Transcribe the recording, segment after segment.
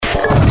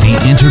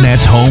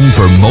Internet's home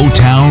for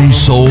Motown,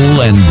 soul,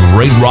 and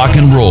great rock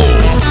and roll.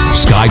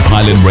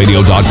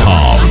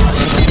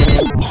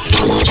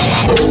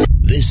 SkyPilotRadio.com.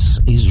 This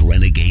is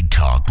Renegade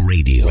Talk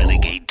Radio.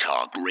 Renegade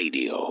Talk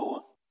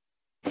Radio.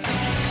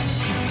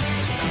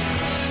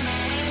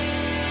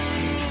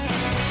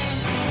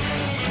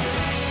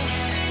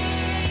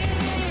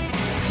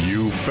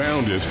 You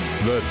found it,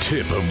 the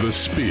tip of the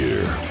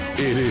spear.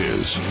 It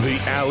is the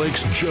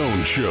Alex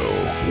Jones Show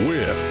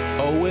with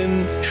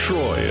Owen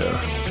Schroyer.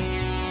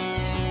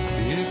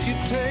 If you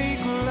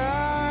take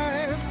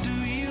life,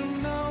 do you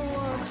know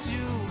what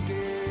you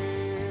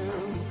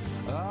give?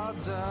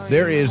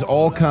 There is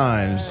all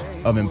kinds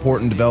of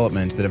important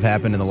developments that have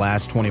happened in the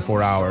last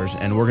 24 hours,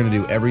 and we're going to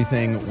do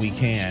everything we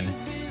can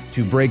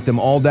to break them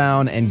all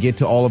down and get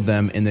to all of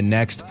them in the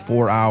next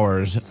 4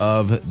 hours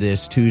of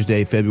this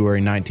Tuesday,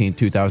 February 19th,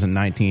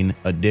 2019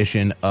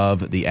 edition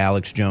of the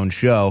Alex Jones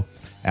Show.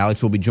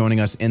 Alex will be joining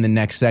us in the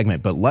next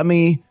segment, but let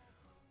me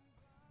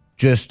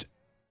just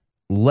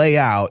lay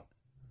out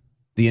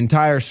the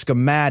entire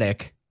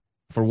schematic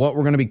for what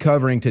we're going to be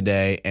covering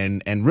today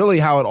and really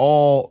how it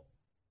all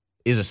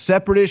is a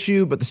separate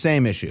issue, but the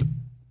same issue.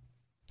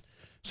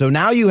 So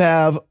now you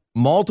have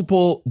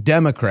multiple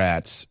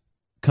Democrats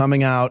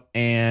coming out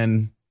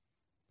and,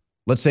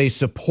 let's say,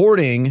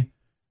 supporting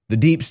the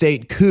deep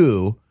state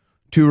coup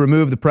to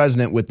remove the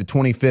president with the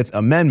 25th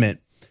Amendment,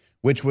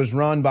 which was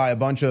run by a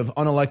bunch of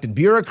unelected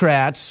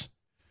bureaucrats,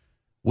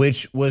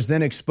 which was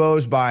then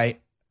exposed by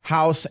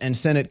House and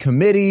Senate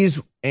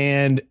committees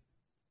and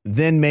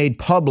then made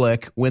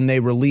public when they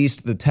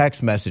released the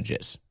text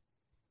messages.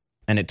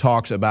 And it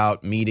talks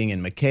about meeting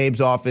in McCabe's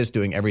office,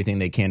 doing everything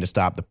they can to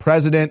stop the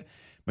president.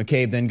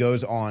 McCabe then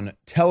goes on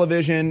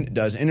television,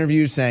 does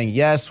interviews saying,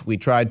 yes, we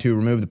tried to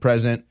remove the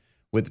president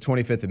with the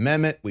 25th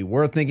Amendment. We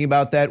were thinking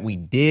about that. We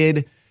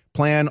did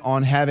plan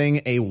on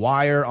having a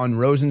wire on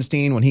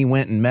Rosenstein when he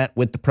went and met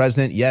with the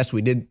president. Yes,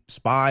 we did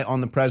spy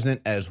on the president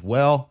as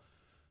well.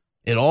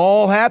 It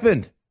all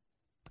happened.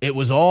 It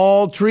was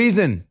all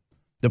treason.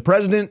 The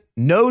president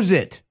knows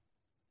it.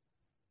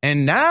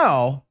 And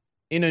now,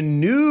 in a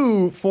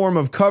new form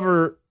of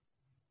cover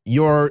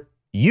your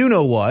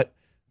you-know-what,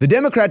 the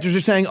Democrats are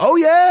just saying, oh,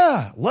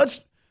 yeah,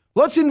 let's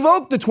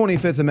invoke the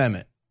 25th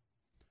Amendment.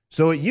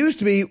 So it used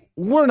to be,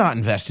 we're not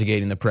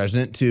investigating the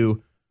president,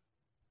 to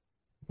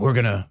we're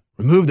going to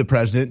remove the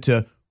president,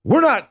 to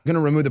we're not going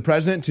to remove the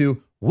president,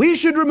 to we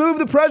should remove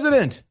the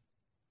president.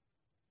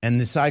 And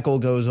the cycle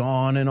goes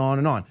on and on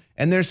and on.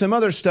 And there's some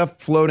other stuff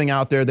floating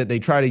out there that they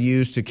try to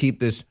use to keep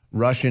this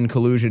Russian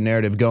collusion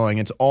narrative going.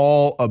 It's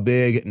all a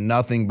big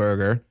nothing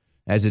burger,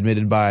 as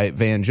admitted by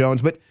Van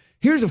Jones. But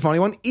here's a funny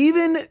one.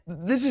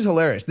 This is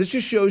hilarious. This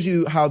just shows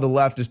you how the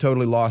left is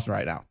totally lost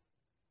right now.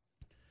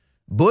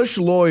 Bush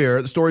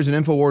lawyer, the story's at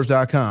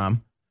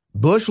Infowars.com.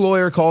 Bush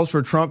lawyer calls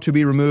for Trump to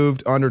be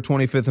removed under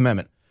 25th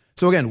Amendment.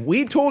 So again,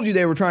 we told you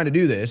they were trying to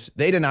do this.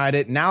 They denied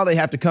it. Now they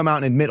have to come out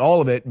and admit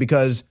all of it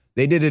because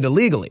they did it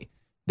illegally.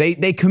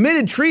 They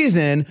committed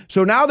treason,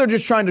 so now they're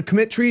just trying to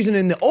commit treason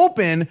in the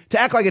open to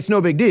act like it's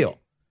no big deal.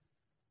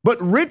 But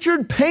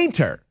Richard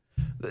Painter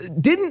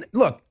did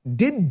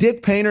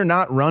Dick Painter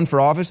not run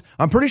for office?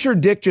 I'm pretty sure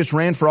Dick just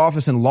ran for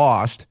office and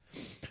lost.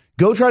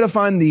 Go try to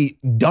find the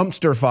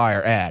dumpster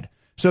fire ad.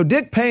 So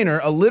Dick Painter,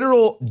 a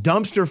literal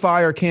dumpster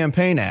fire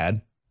campaign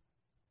ad,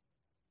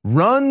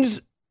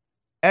 runs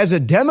as a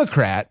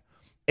Democrat,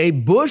 a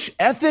Bush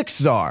ethics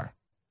czar,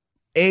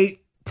 a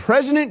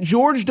President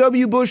George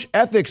W. Bush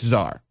ethics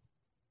czar,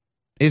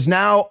 is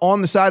now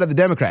on the side of the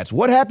Democrats.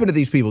 What happened to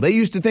these people? They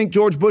used to think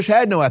George Bush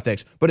had no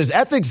ethics, but his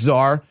ethics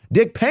czar,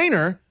 Dick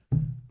Painter,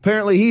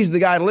 apparently he's the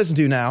guy to listen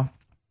to now,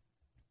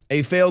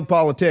 a failed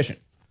politician.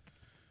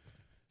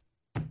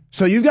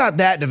 So you've got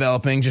that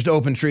developing, just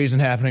open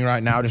treason happening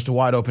right now, just a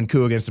wide open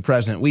coup against the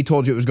president. We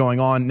told you it was going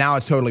on. Now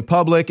it's totally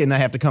public, and they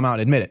have to come out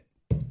and admit it.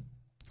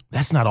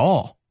 That's not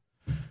all.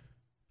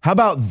 How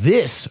about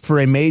this for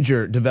a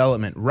major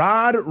development?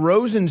 Rod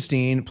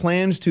Rosenstein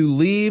plans to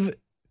leave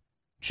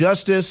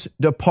Justice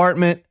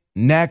Department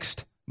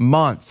next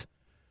month.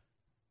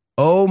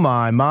 Oh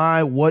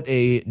my, what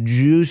a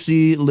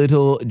juicy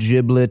little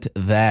giblet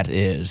that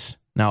is.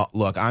 Now,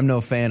 look, I'm no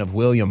fan of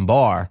William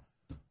Barr,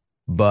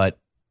 but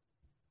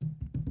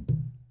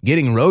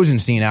getting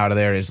Rosenstein out of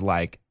there is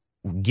like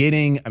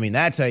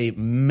that's a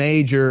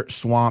major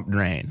swamp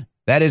drain.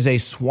 That is a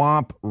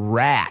swamp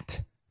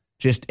rat.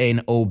 Just an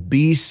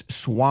obese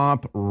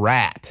swamp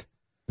rat.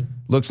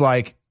 Looks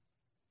like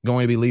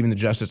going to be leaving the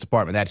Justice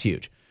Department. That's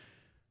huge.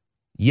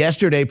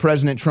 Yesterday,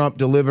 President Trump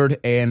delivered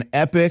an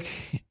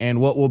epic and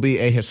what will be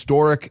a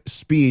historic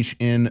speech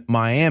in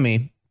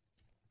Miami.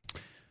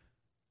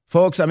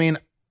 Folks, I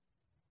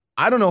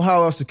don't know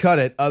how else to cut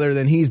it other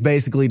than he's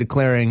basically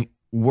declaring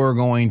we're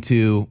going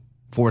to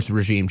force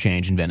regime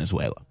change in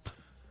Venezuela.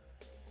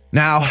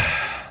 Now,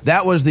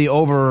 that was the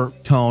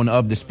overtone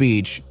of the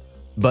speech,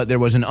 but there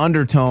was an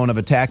undertone of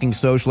attacking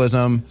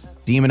socialism,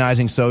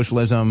 demonizing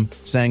socialism,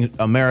 saying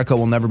America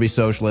will never be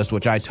socialist,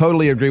 which I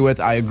totally agree with.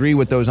 I agree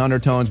with those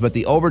undertones, but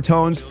the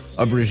overtones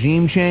of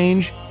regime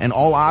change and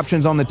all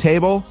options on the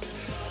table,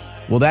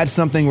 Well, that's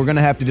something we're going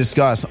to have to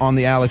discuss on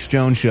the Alex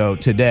Jones Show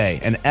today.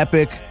 An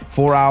epic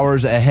 4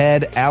 hours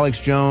ahead.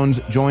 Alex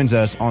Jones joins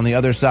us on the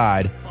other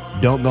side.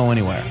 Don't go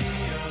anywhere.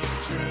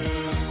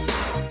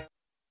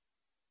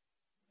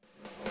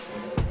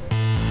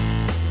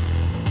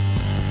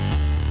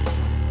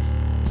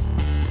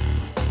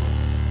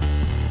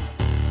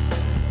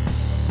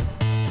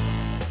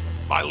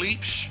 By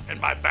leaps and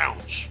by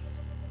bounds,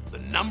 the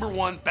number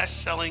one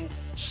best-selling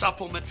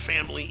supplement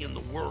family in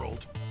the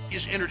world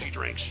is energy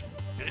drinks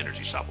and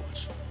energy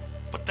supplements.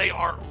 But they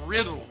are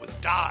riddled with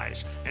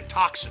dyes and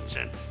toxins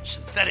and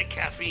synthetic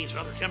caffeines and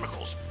other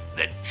chemicals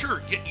that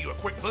sure get you a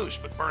quick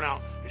boost but burn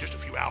out in just a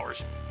few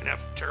hours and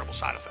have terrible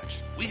side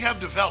effects. We have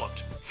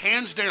developed,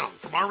 hands down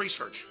from our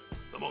research,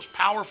 the most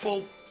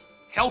powerful,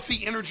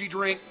 healthy energy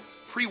drink,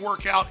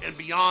 pre-workout, and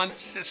beyond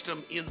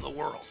system in the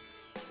world.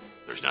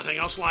 There's nothing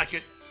else like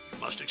it. You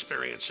must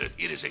experience it.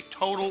 It is a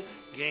total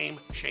game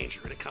changer,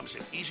 and it comes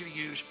in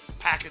easy-to-use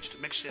packets to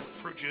mix in with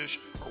fruit juice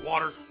or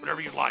water, whatever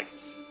you'd like.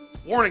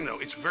 Warning, though,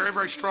 it's very,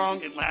 very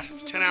strong. It lasts up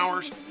to 10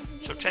 hours,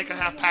 so take a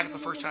half packet the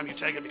first time you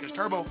take it because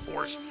Turbo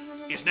Force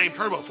is named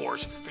Turbo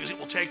Force because it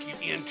will take you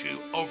into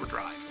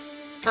overdrive.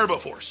 Turbo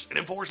Force at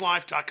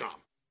InfoWarsLife.com.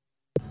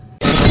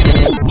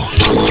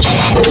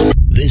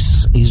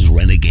 This is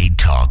Renegade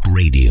Talk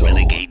Radio.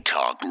 Renegade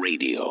Talk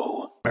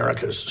Radio.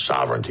 America's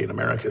sovereignty and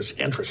America's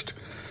interest.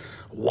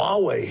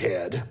 Huawei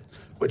head,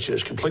 which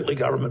is completely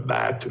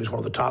government-backed, and is one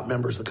of the top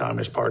members of the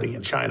Communist Party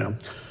in China,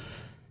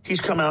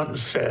 he's come out and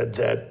said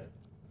that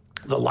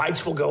the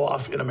lights will go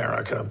off in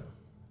America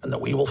and that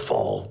we will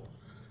fall,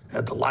 and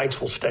that the lights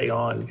will stay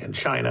on in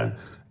China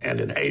and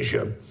in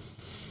Asia,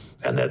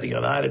 and that the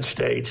United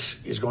States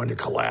is going to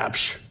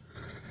collapse.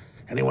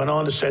 And he went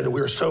on to say that we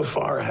are so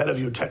far ahead of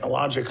you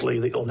technologically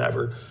that you'll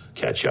never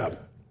catch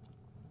up.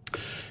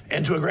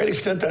 And to a great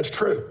extent, that's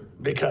true,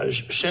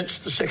 because since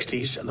the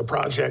 60s and the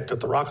project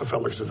that the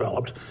Rockefellers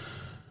developed,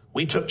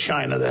 we took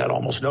China that had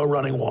almost no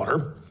running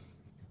water,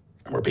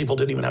 and where people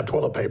didn't even have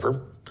toilet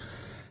paper,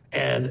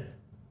 and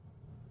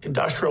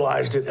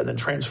industrialized it and then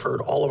transferred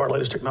all of our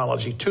latest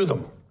technology to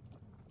them,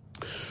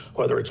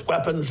 whether it's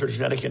weapons or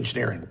genetic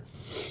engineering.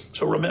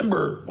 So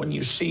remember, when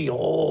you see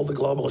all the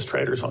globalist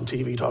traders on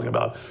TV talking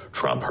about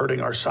Trump hurting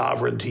our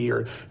sovereignty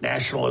or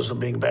nationalism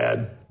being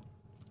bad,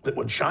 that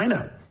when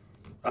China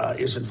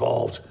is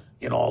involved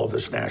in all of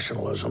this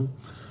nationalism,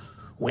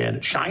 when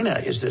China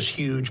is this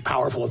huge,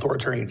 powerful,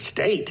 authoritarian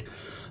state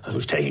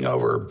who's taking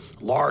over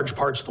large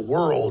parts of the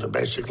world and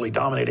basically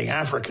dominating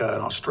Africa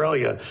and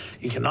Australia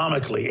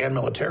economically and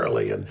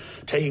militarily and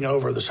taking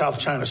over the South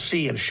China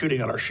Sea and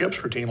shooting at our ships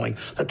routinely,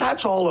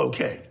 that's all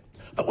okay.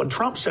 But when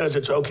Trump says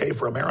it's okay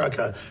for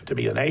America to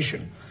be a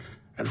nation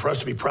and for us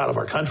to be proud of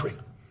our country,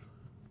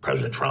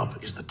 President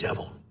Trump is the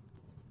devil.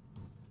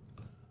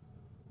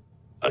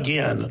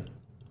 Again,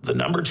 the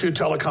number 2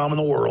 telecom in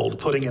the world,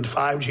 putting in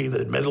 5G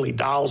that admittedly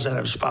dials in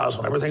and spies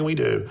on everything we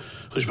do,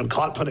 who's been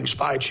caught putting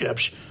spy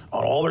chips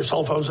on all their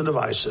cell phones and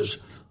devices,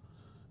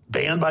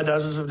 banned by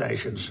dozens of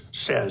nations,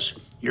 says,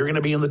 you're going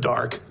to be in the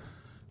dark,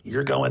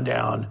 you're going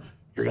down,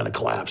 you're going to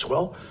collapse.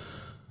 Well,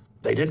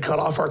 they did cut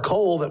off our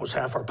coal. That was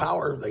half our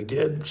power. They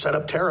did set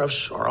up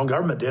tariffs. Our own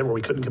government did, where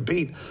we couldn't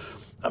compete.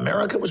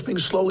 America was being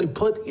slowly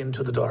put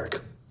into the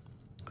dark.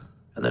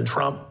 And then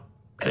Trump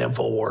and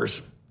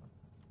InfoWars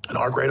and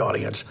our great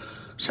audience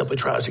simply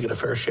tries to get a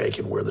fair shake,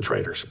 and we're the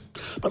traitors.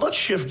 But let's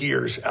shift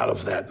gears out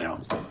of that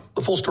now.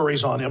 The full story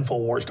is on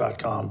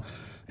Infowars.com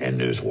and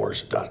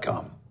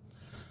Newswars.com.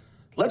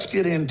 Let's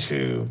get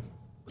into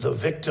the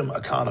victim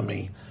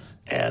economy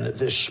and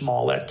this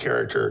Smollett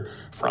character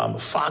from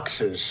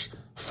Fox's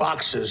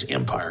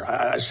empire.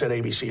 I said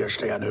ABC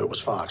yesterday. I knew it was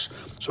Fox,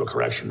 so a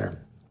correction there.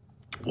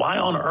 Why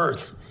on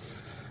earth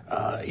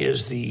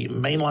is the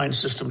mainline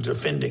system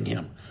defending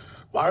him?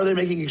 Why are they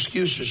making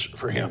excuses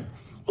for him?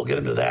 We'll get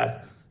into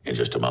that in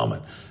just a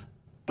moment.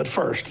 But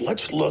first,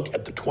 let's look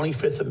at the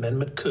 25th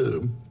Amendment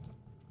coup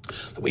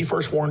that we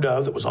first warned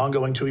of, that was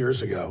ongoing 2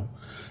 years ago,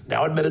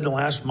 now admitted in the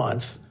last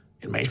month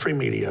in mainstream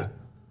media,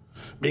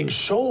 being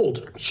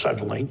sold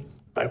suddenly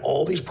by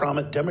all these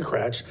prominent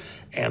Democrats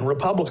and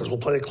Republicans. We'll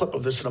play a clip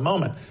of this in a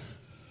moment.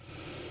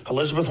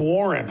 Elizabeth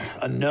Warren,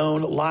 a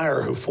known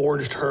liar who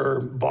forged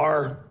her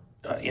bar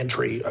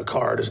entry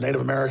card as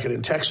Native American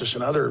in Texas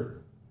and other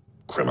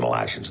criminal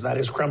actions, and that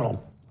is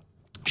criminal.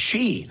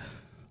 She,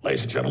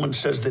 ladies and gentlemen,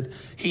 says that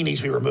he needs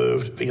to be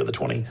removed via the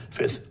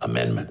 25th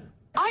Amendment.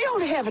 I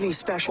don't have any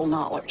special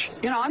knowledge.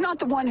 I'm not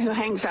the one who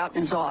hangs out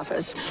in his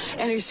office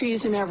and who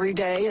sees him every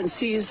day and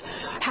sees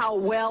how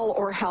well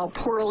or how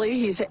poorly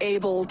he's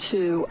able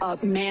to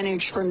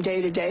manage from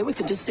day to day with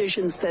the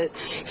decisions that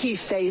he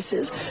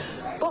faces.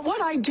 But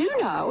what I do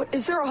know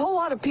is there are a whole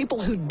lot of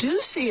people who do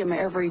see him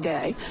every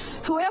day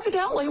who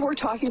evidently were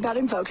talking about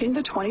invoking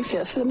the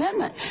 25th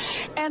Amendment.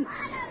 And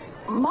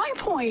my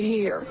point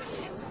here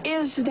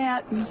is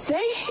that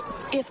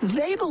if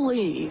they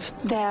believe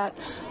that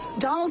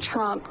Donald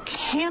Trump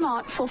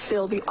cannot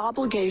fulfill the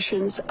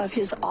obligations of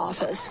his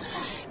office,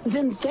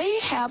 then they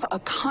have a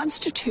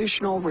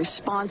constitutional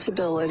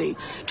responsibility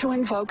to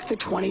invoke the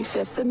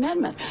 25th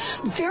Amendment.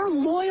 Their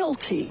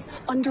loyalty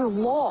under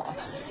law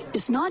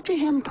is not to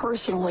him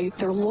personally.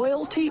 Their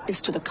loyalty is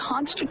to the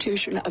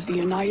Constitution of the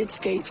United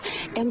States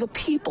and the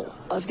people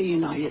of the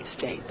United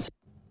States.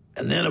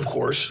 And then, of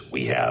course,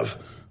 we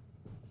have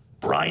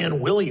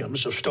Brian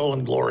Williams of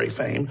Stolen Glory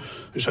fame,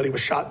 who said he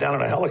was shot down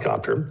in a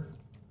helicopter.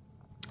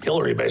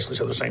 Hillary basically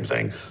said the same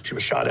thing. She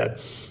was shot at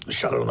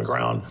on the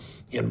ground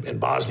in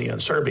Bosnia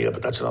and Serbia,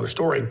 but that's another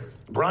story.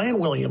 Brian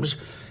Williams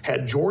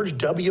had George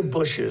W.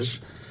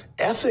 Bush's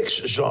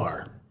ethics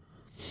czar.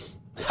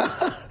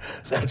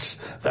 That's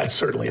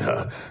certainly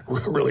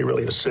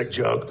really a sick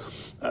joke.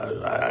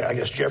 I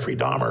guess Jeffrey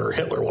Dahmer or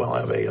Hitler will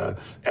have a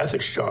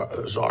ethics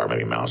czar,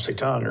 maybe Mao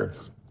Zedong or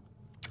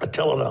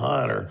Attila the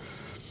Hun, or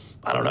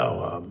I don't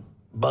know,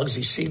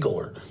 Bugsy Siegel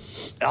or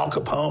Al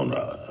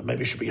Capone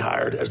maybe should be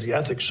hired as the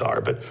ethics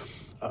czar. But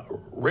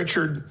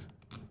Richard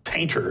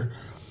Painter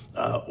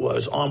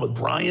was on with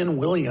Brian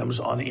Williams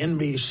on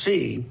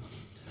NBC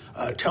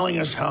telling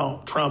us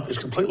how Trump is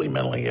completely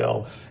mentally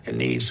ill and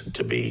needs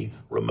to be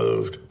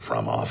removed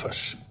from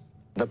office.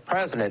 The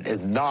president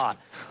is not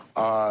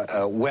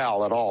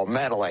well at all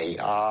mentally.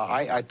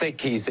 I think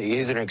he's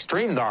an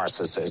extreme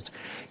narcissist.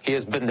 He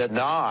has been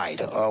denied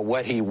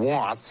what he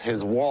wants,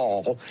 his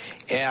wall,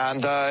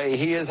 and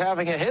he is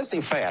having a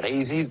hissy fit.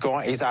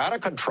 He's out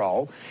of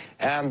control,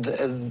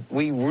 and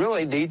we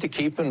really need to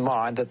keep in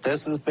mind that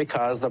this is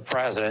because the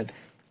president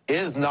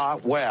is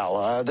not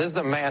well. This is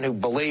a man who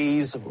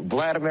believes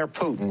Vladimir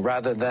Putin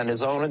rather than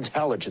his own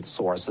intelligence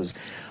sources.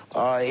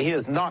 He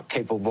is not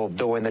capable of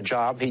doing the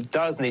job. He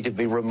does need to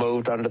be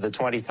removed under the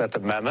 25th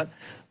Amendment,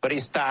 but he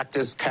stacked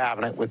his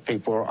cabinet with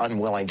people who are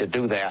unwilling to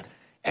do that,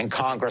 and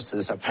Congress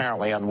is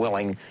apparently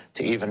unwilling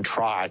to even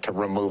try to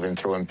remove him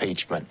through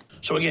impeachment.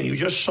 So again, you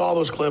just saw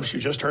those clips, you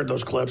just heard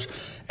those clips,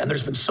 and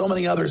there's been so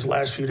many others the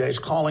last few days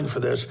calling for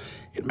this,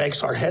 it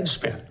makes our head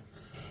spin.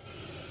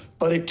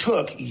 But it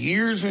took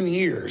years and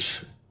years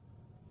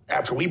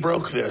after we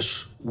broke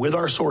this with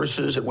our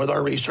sources and with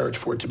our research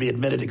for it to be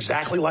admitted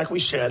exactly like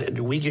we said. And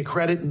do we get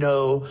credit?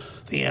 No.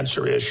 The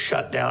answer is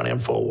shut down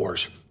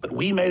InfoWars. But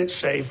we made it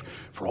safe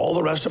for all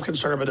the rest of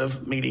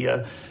conservative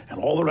media and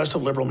all the rest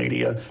of liberal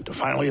media to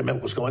finally admit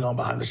what was going on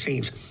behind the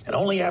scenes. And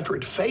only after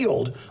it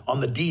failed on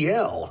the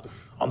DL,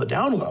 on the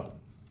down low,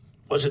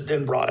 was it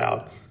then brought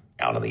out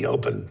in the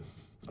open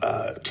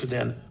to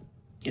then,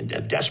 in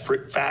a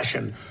desperate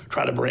fashion,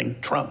 try to bring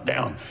Trump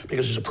down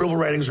because his approval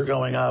ratings are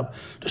going up.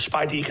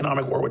 Despite the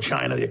economic war with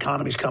China, the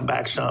economy's come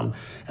back some,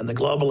 and the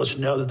globalists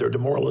know that their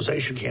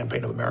demoralization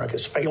campaign of America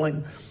is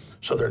failing,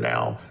 so they're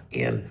now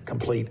in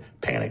complete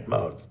panic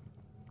mode.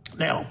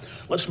 Now,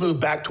 let's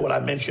move back to what I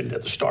mentioned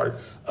at the start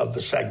of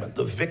the segment,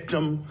 the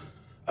victim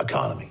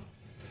economy.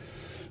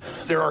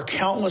 There are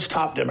countless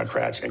top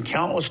Democrats and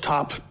countless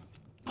top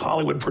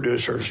Hollywood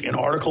producers in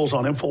articles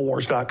on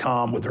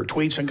Infowars.com with their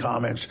tweets and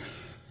comments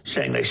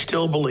saying they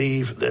still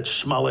believe that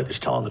Smollett is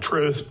telling the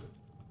truth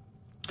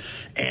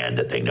and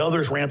that they know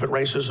there's rampant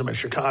racism in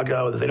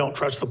Chicago, that they don't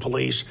trust the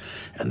police,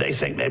 and they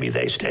think maybe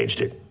they staged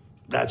it.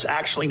 That's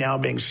actually now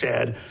being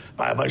said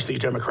by a bunch of these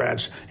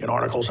Democrats in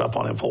articles up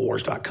on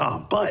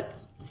Infowars.com. But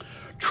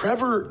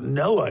Trevor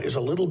Noah is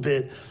a little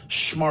bit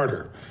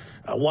smarter.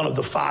 One of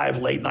the 5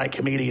 late-night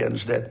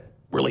comedians that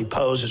really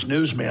pose as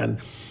newsmen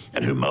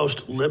and who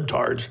most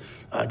libtards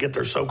get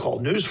their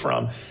so-called news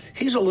from,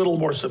 he's a little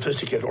more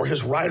sophisticated, or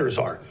his writers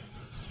are.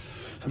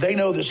 They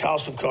know this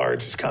house of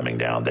cards is coming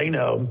down. They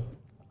know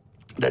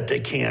that they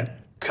can't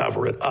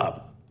cover it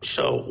up.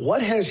 So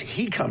what has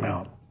he come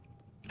out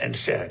and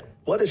said?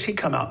 What has he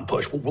come out and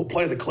pushed? We'll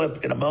play the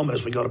clip in a moment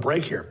as we go to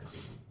break here,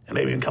 and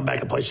maybe even come back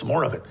and play some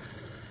more of it.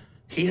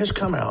 He has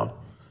come out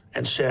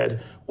and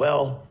said,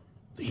 well,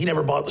 he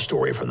never bought the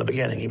story from the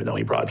beginning, even though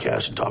he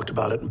broadcast and talked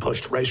about it and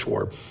pushed race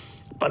war,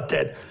 but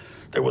that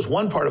there was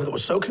one part of it that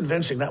was so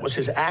convincing, that was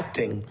his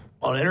acting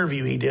on an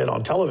interview he did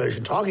on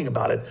television talking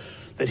about it,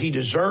 that he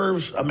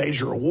deserves a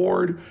major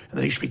award and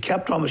that he should be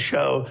kept on the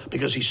show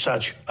because he's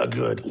such a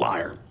good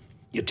liar.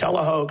 You tell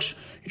a hoax,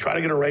 you try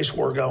to get a race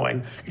war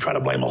going, you try to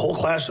blame a whole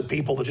class of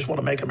people that just want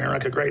to make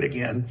America great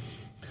again.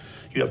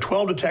 You have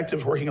 12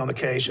 detectives working on the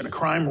case in a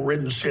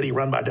crime-ridden city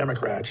run by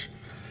Democrats,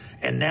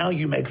 and now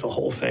you make the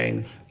whole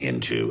thing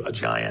into a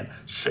giant,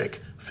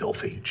 sick,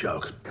 filthy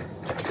joke.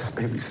 It just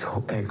made me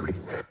so angry.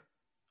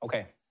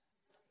 Okay,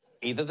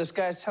 either this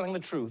guy's telling the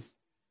truth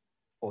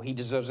or he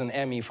deserves an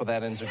Emmy for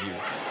that interview.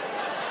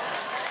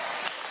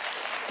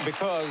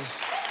 Because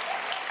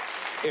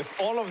if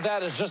all of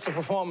that is just a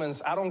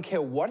performance, I don't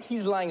care what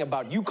he's lying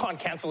about. You can't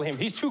cancel him.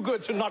 He's too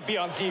good to not be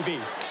on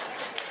TV.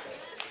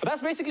 But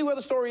that's basically where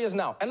the story is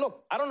now. And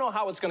look, I don't know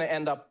how it's going to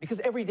end up because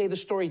every day the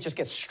story just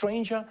gets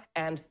stranger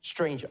and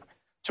stranger.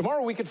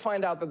 Tomorrow we could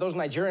find out that those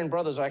Nigerian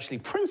brothers are actually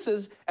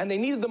princes and they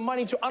needed the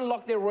money to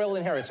unlock their royal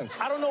inheritance.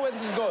 I don't know where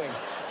this is going.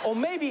 Or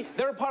maybe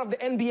they're a part of the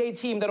NBA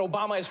team that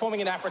Obama is forming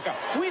in Africa.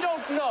 We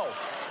don't know.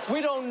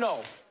 We don't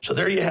know. So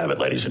there you have it,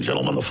 ladies and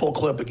gentlemen. The full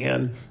clip,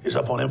 again, is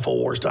up on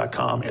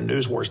Infowars.com and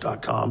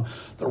Newswars.com.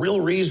 The real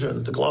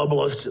reason the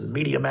globalists and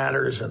Media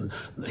Matters and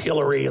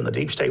Hillary and the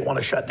deep state want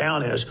to shut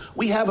down is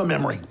we have a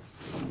memory.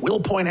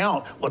 We'll point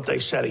out what they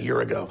said a year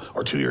ago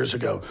or 2 years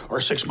ago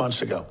or 6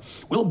 months ago.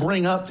 We'll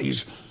bring up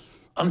these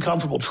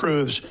uncomfortable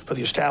truths for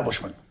the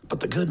establishment. But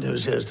the good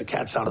news is the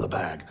cat's out of the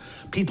bag.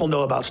 People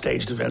know about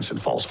staged events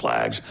and false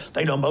flags.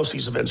 They know most of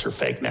these events are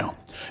fake now.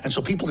 And so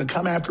people can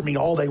come after me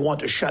all they want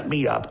to shut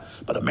me up.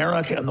 But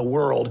America and the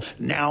world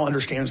now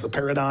understands the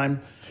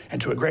paradigm. And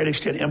to a great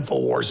extent,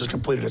 InfoWars has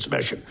completed its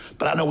mission.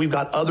 But I know we've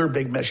got other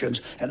big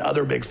missions and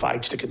other big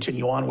fights to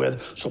continue on with.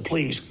 So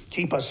please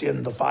keep us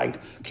in the fight,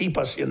 keep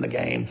us in the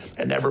game,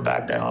 and never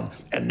back down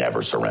and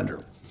never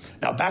surrender.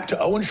 Now back to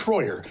Owen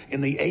Schroyer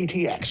in the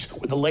ATX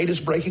with the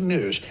latest breaking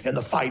news in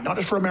the fight, not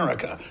just for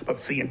America, but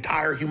for the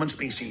entire human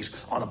species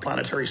on a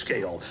planetary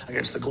scale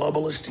against the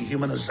globalist,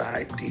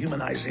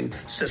 dehumanizing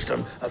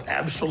system of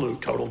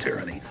absolute total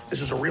tyranny.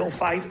 This is a real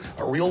fight,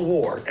 a real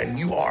war, and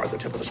you are the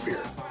tip of the spear.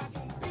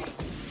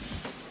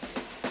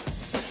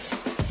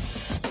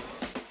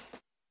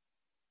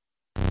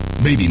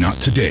 Maybe not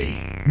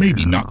today,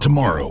 maybe not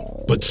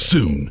tomorrow, but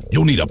soon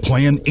you'll need a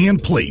plan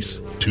and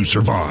place to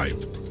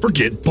survive.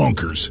 Forget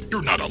bunkers.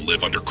 You're not a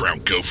live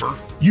underground gopher.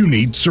 You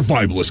need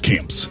survivalist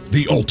camps,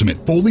 the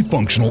ultimate fully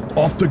functional,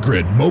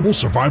 off-the-grid mobile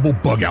survival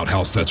bug-out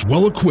house that's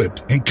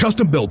well-equipped and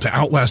custom-built to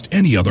outlast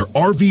any other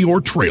RV or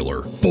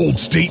trailer. Bold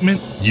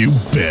statement? You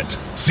bet.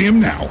 See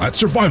them now at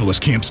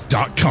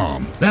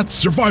survivalistcamps.com.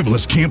 That's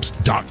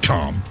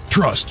survivalistcamps.com.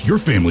 Trust your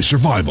family's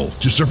survival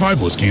to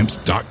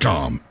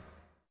survivalistcamps.com.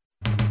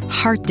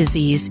 Heart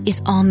disease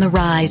is on the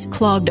rise.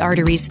 Clogged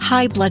arteries,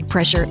 high blood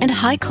pressure, and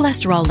high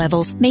cholesterol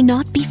levels may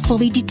not be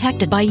fully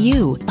detected by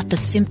you, but the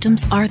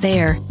symptoms are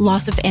there.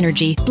 Loss of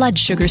energy, blood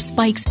sugar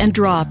spikes and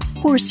drops,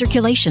 poor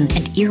circulation,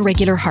 and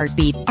irregular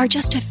heartbeat are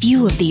just a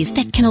few of these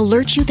that can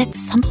alert you that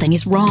something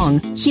is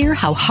wrong. Hear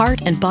how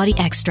Heart and Body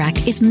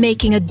Extract is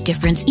making a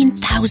difference in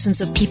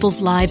thousands of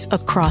people's lives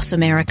across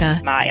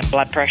America. My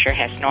blood pressure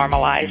has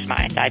normalized.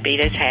 My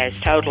diabetes has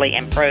totally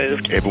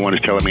improved. Everyone is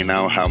telling me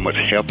now how much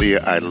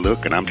healthier I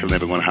look, and I'm telling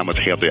everyone how much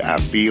healthier I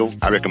feel.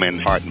 I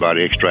recommend Heart and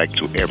Body Extract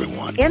to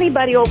everyone.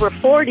 Anybody over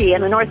 40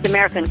 in the North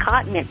American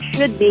continent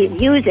should be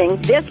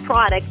using this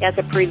product as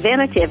a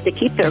preventative to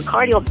keep their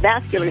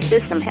cardiovascular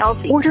system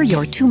healthy. Order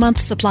your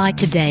 2-month supply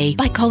today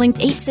by calling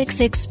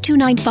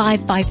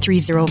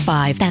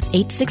 866-295-5305. That's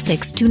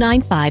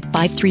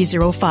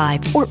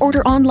 866-295-5305. Or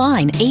order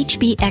online,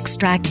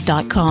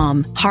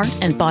 hbextract.com. Heart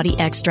and Body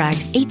Extract,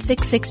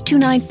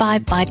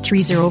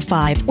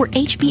 866-295-5305 or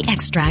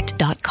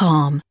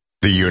hbextract.com.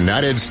 The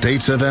United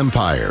States of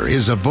Empire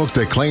is a book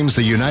that claims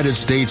the United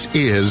States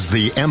is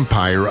the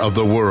empire of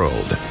the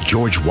world.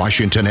 George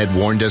Washington had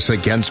warned us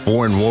against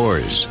foreign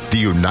wars. The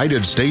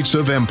United States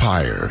of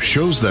Empire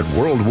shows that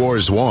World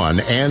Wars I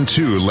and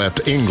II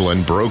left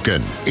England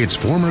broken. Its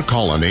former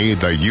colony,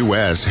 the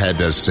U.S., had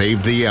to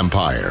save the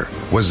empire.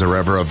 Was there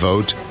ever a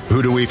vote?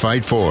 Who do we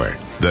fight for?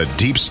 The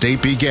deep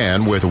state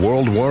began with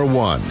World War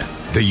I.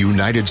 The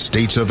United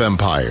States of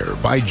Empire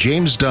by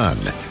James Dunn.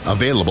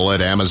 Available at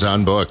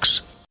Amazon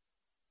Books.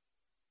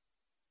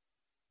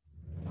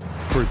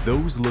 For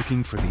those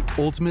looking for the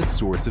ultimate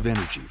source of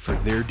energy for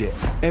their day,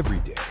 every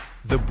day,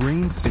 the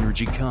Brain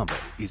Synergy Combo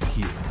is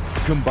here.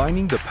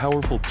 Combining the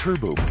powerful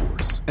Turbo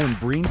Force and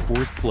Brain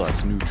Force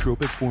Plus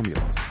nootropic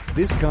formulas,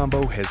 this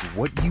combo has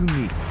what you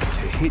need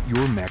to hit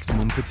your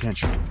maximum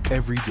potential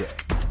every day.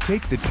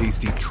 Take the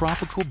tasty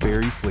tropical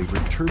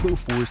berry-flavored Turbo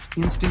Force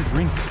instant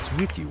drink mix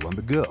with you on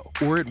the go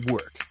or at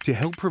work to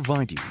help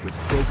provide you with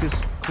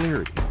focus,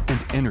 clarity, and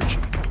energy,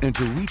 and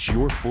to reach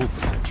your full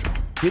potential.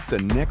 Hit the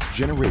next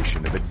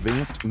generation of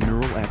advanced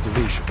neural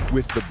activation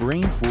with the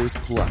Brain Force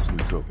Plus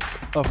nootropic,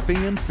 a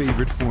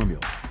fan-favorite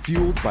formula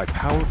fueled by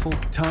powerful,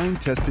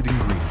 time-tested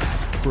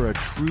ingredients for a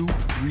true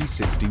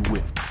 360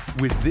 win.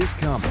 With this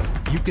combo,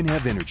 you can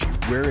have energy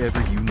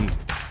wherever you need it,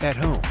 at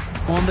home,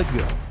 on the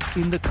go,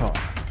 in the car,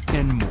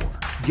 and more.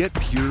 Get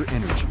pure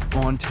energy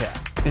on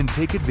tap and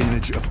take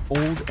advantage of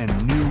old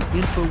and new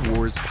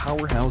InfoWars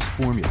powerhouse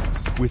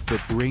formulas with the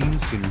Brain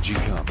Synergy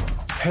Combo.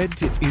 Head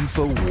to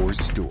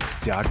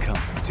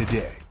InfoWarsStore.com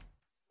today.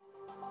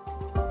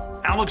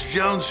 Alex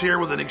Jones here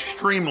with an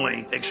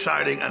extremely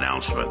exciting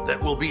announcement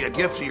that will be a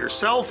gift to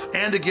yourself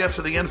and a gift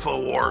to the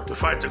InfoWar to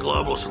fight the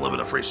globalists and live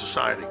in a free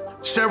society.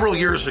 Several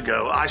years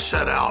ago, I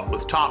set out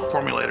with top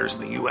formulators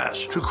in the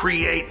U.S. to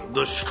create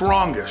the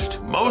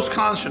strongest, most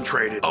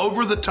concentrated,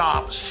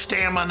 over-the-top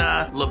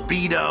stamina,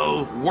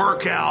 libido,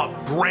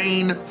 workout,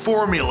 brain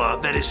formula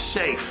that is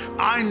safe.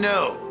 I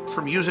know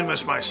from using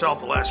this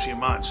myself the last few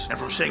months and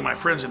from seeing my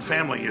friends and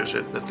family use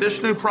it, that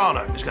this new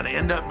product is going to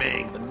end up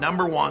being the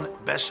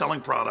 #1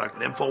 best-selling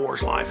product at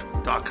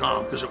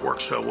InfoWarsLife.com because it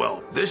works so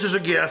well. This is a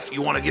gift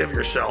you want to give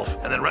yourself,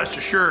 and then rest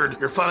assured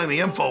you're funding the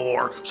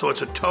InfoWar, so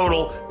it's a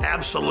total,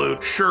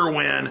 absolute, sure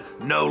win,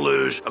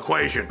 no-lose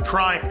equation.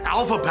 Try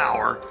Alpha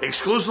Power,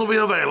 exclusively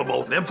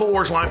available at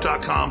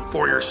InfoWarsLife.com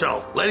for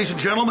yourself. Ladies and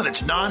gentlemen,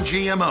 it's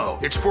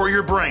non-GMO. It's for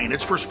your brain.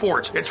 It's for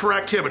sports. It's for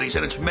activities,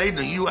 and it's made in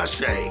the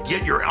USA.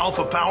 Get your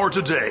Alpha Power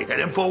today at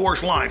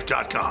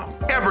InfoWarsLife.com.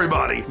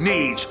 Everybody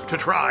needs to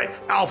try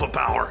Alpha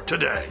Power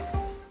today.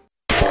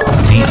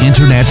 The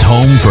Internet's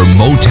home for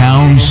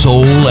Motown,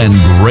 soul, and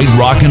great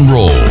rock and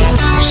roll.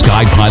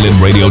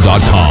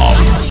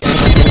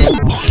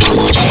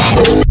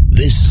 SkyPilotRadio.com.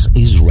 This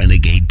is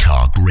Renegade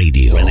Talk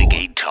Radio.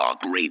 Renegade Talk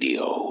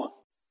Radio.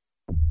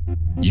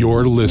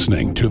 You're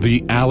listening to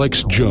The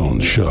Alex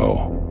Jones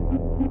Show.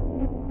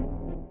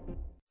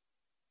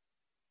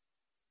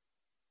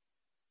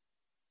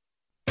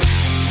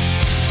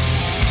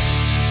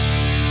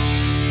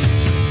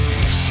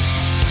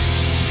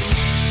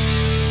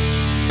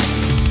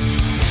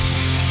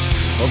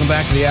 Welcome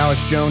back to the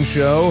Alex Jones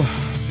Show.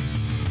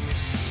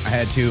 I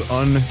had to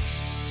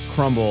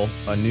uncrumble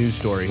a news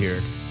story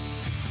here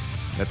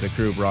that the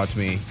crew brought to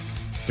me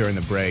during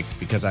the break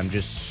because I'm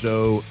just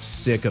so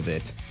sick of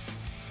it.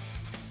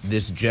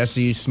 This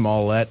Jussie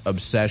Smollett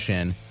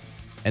obsession,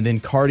 and then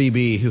Cardi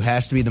B, who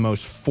has to be the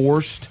most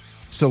force-fed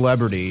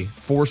celebrity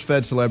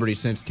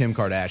since Kim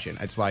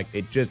Kardashian. It's like,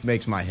 it just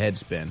makes my head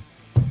spin.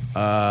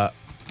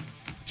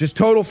 Just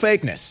total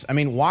fakeness. I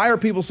mean, why are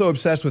people so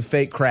obsessed with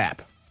fake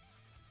crap?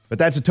 But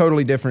that's a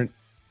totally different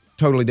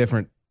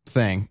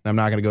thing. I'm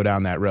not going to go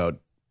down that road.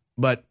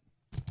 But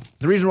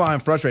the reason why I'm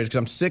frustrated is because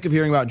I'm sick of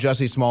hearing about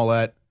Jussie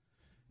Smollett.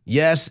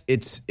 Yes,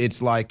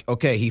 it's like,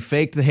 okay, he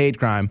faked the hate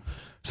crime.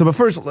 So, but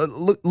first,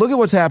 look at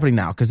what's happening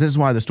now, because this is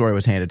why the story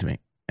was handed to me.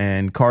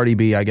 And Cardi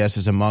B, I guess,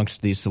 is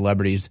amongst these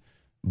celebrities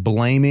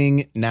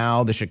blaming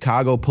now the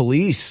Chicago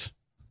police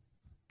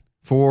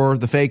for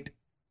the faked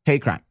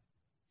hate crime.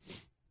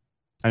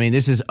 I mean,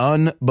 this is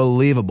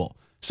unbelievable.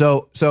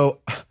 So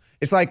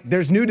it's like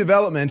there's new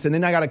developments, and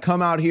then I got to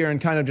come out here and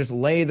kind of just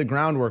lay the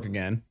groundwork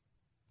again.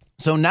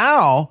 So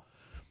now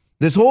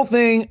this whole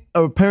thing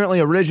apparently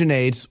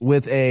originates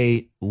with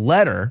a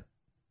letter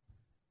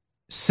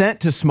sent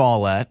to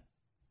Smollett,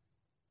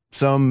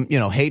 some,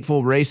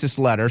 hateful, racist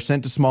letter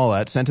sent to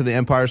Smollett, sent to the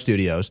Empire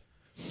Studios.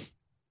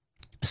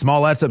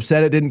 Smollett's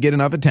upset it didn't get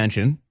enough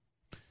attention,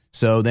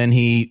 so then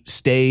he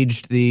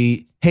staged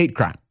the hate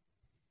crime.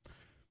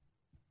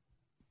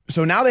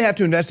 So now they have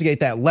to investigate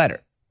that letter.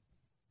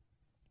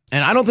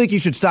 And I don't think you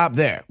should stop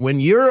there. When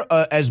you're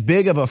as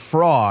big of a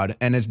fraud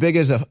and as big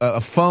as a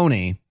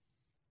phony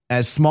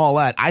as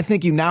Smollett, I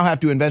think you now have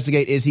to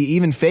investigate, is he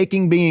even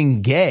faking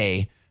being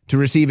gay to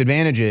receive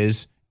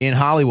advantages in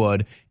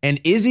Hollywood?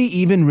 And is he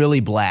even really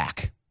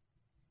black?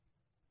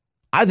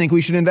 I think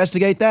we should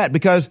investigate that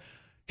because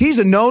he's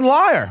a known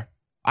liar.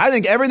 I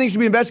think everything should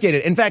be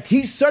investigated. In fact,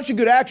 he's such a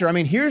good actor. I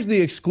mean, here's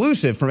the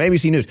exclusive from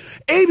ABC News.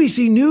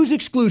 ABC News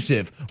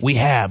exclusive. We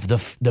have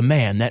the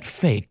man that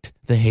faked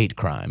the hate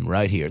crime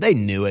right here. They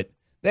knew it.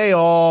 They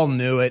all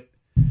knew it.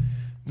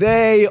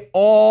 They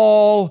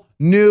all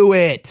knew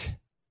it.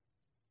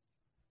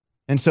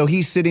 And so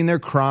he's sitting there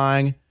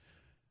crying.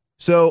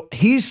 So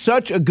he's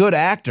such a good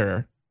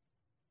actor.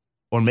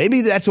 Or maybe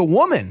that's a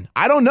woman.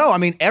 I don't know. I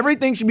mean,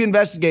 everything should be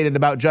investigated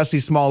about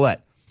Jussie Smollett.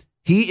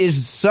 He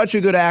is such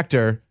a good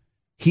actor.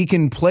 He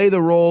can play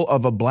the role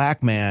of a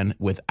black man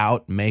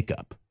without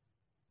makeup.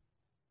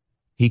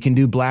 He can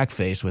do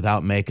blackface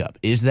without makeup.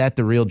 Is that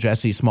the real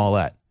Jussie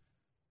Smollett?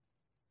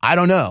 I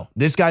don't know.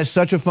 This guy's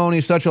such a phony,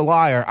 such a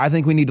liar. I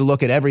think we need to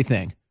look at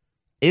everything.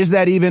 Is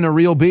that even a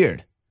real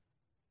beard?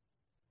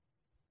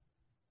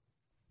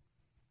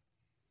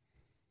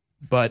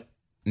 But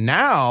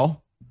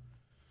now,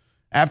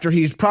 after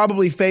he's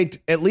probably faked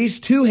at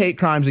least 2 hate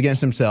crimes against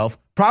himself,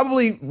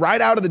 probably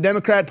right out of the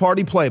Democrat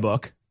Party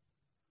playbook.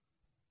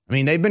 I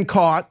mean, they've been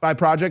caught by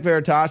Project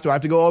Veritas. Do I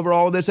have to go over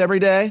all of this every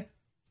day?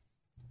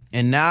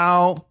 And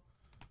now,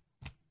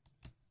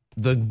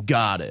 the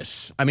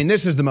goddess. I mean,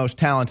 this is the most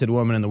talented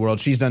woman in the world.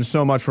 She's done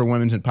so much for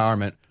women's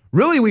empowerment.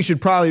 Really, we should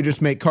probably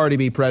just make Cardi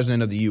B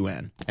president of the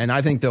UN. And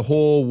I think the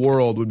whole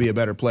world would be a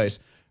better place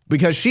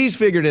because she's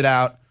figured it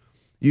out.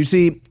 You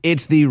see,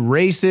 it's the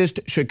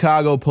racist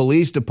Chicago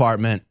Police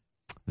Department.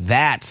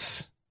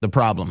 That's the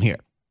problem here.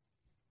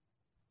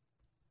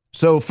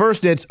 So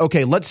first it's,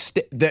 okay,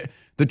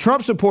 the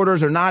Trump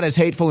supporters are not as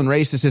hateful and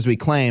racist as we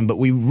claim, but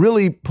we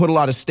really put a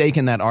lot of stake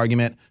in that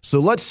argument. So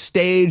let's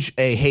stage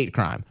a hate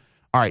crime.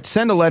 All right,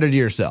 send a letter to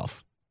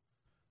yourself.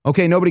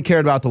 Okay, nobody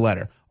cared about the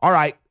letter. All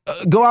right,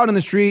 go out in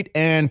the street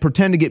and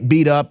pretend to get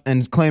beat up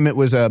and claim it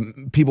was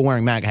people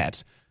wearing MAGA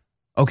hats.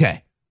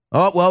 Okay.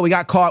 Oh, well, we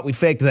got caught. We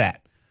faked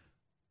that.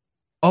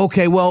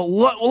 Okay, well,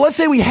 let's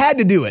say we had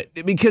to do it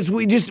because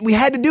we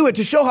had to do it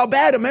to show how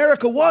bad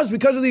America was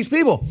because of these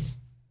people.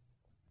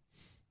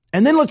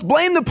 And then let's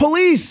blame the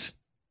police.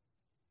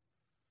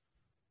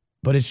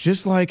 But it's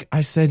just like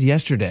I said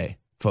yesterday,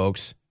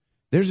 folks.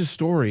 There's a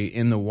story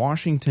in the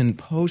Washington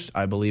Post,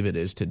 I believe it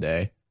is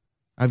today.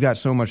 I've got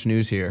so much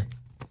news here.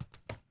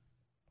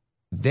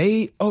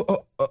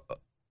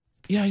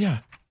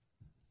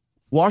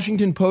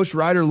 Washington Post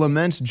writer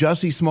laments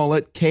Jussie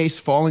Smollett case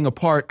falling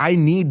apart. I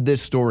need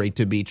this story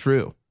to be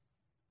true.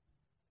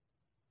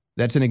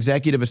 That's an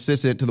executive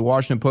assistant to the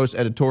Washington Post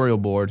editorial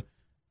board,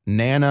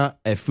 Nana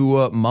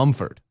Efua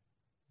Mumford.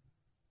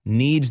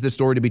 Needs the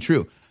story to be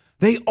true.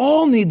 They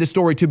all need the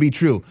story to be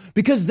true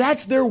because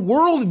that's their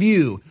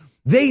worldview.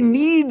 They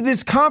need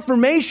this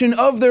confirmation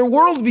of their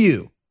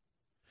worldview.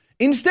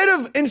 Instead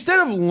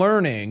of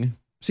learning,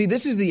 see,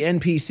 this is the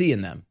NPC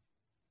in them.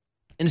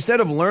 Instead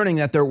of learning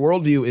that their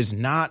worldview is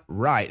not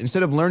right,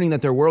 instead of learning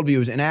that their worldview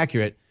is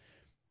inaccurate,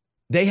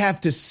 they have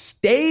to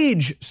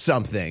stage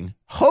something,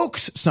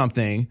 hoax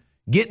something,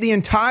 get the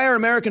entire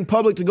American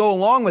public to go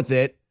along with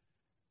it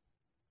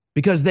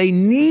because they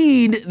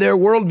need their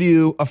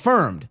worldview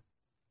affirmed,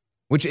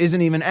 which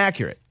isn't even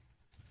accurate.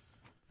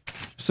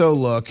 So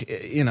look,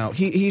 you know,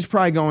 he's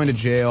probably going to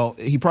jail.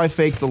 He probably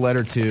faked the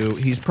letter too.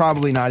 He's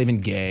probably not even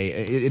gay.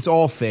 It's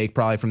all fake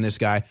probably from this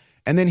guy.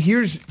 And then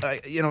here's,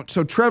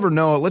 so Trevor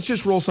Noah, let's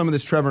just roll some of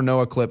this Trevor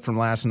Noah clip from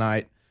last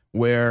night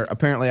where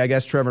apparently I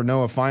guess Trevor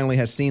Noah finally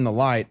has seen the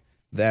light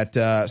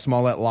that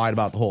Smollett lied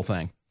about the whole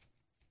thing.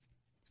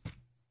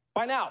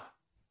 By now,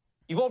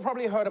 you've all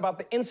probably heard about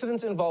the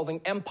incident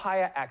involving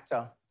Empire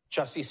actor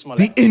Jussie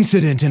Smollett. The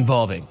incident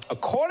involving.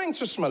 According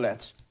to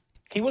Smollett,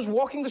 he was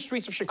walking the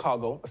streets of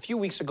Chicago a few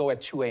weeks ago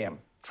at 2 a.m.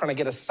 trying to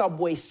get a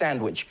Subway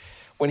sandwich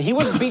when he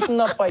was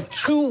beaten up by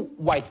two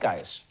white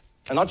guys.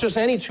 And not just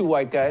any two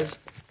white guys.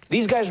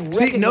 These guys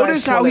recognized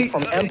notice how he,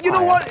 from Empire, you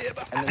know what?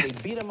 And then they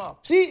beat him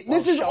up. See,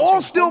 this is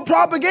all still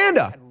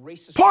propaganda.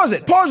 Pause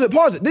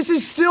it. This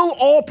is still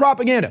all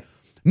propaganda.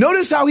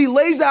 Notice how he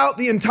lays out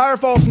the entire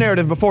false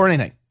narrative before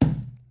anything.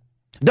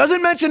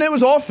 Doesn't mention it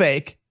was all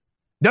fake.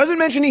 Doesn't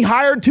mention he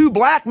hired two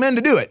black men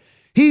to do it.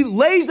 He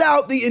lays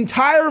out the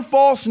entire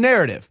false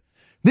narrative.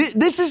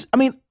 This is,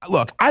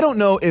 look, I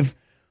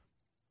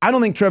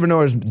don't think Trevor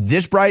Noah is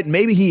this bright.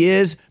 Maybe he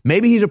is.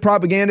 Maybe he's a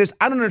propagandist.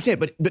 I don't understand.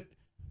 But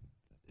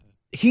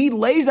he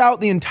lays out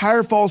the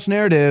entire false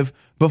narrative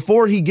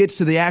before he gets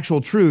to the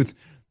actual truth.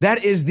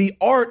 That is the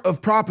art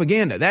of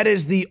propaganda. That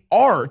is the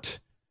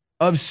art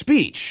of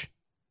speech.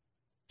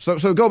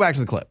 So go back to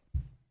the clip.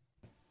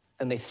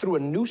 And they threw a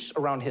noose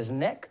around his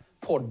neck,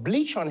 poured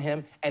bleach on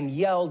him, and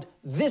yelled,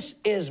 "This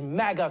is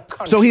MAGA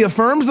country." So he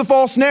affirms the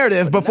false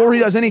narrative before he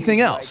does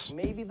anything else.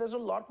 Maybe there's a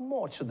lot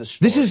more to the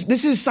story.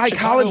 This is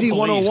psychology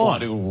Chicago police 101.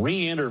 want to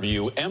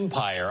re-interview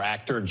Empire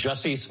actor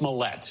Jussie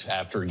Smollett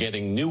after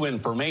getting new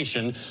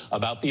information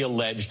about the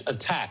alleged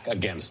attack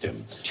against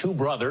him. Two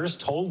brothers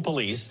told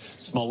police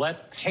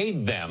Smollett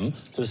paid them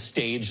to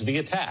stage the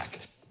attack.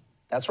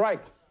 That's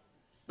right.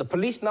 The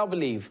police now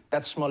believe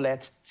that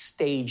Smollett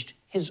staged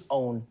his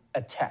own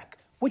attack,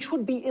 which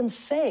would be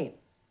insane.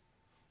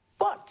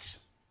 But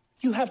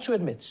you have to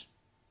admit,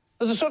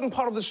 there's a certain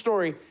part of the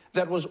story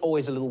that was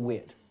always a little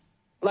weird.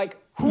 Like,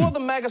 who are the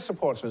MAGA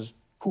supporters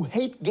who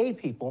hate gay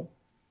people,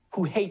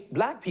 who hate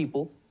black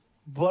people,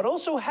 but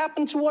also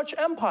happen to watch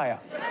Empire?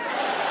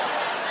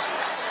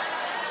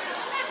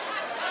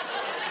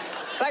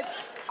 Like,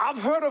 I've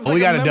heard of a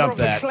member of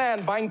the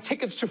Klan buying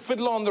tickets to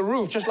Fiddler on the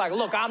Roof, just like,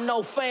 look, I'm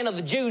no fan of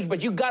the Jews,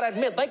 but you gotta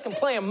admit, they can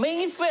play a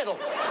mean fiddle.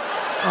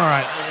 All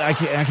right, I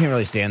can't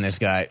really stand this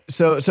guy.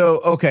 So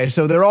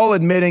they're all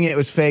admitting it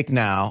was fake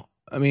now.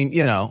 But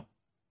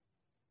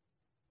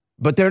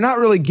they're not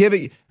really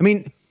giving.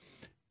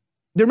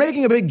 They're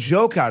making a big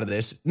joke out of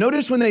this.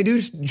 Notice when they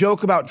do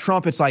joke about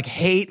Trump, it's like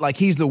hate, like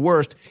he's the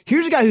worst.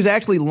 Here's a guy who's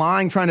actually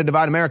lying, trying to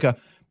divide America.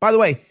 By the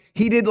way,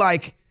 he did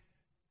like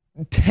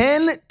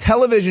 10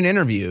 television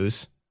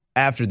interviews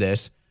after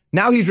this.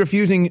 Now he's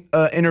refusing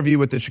an interview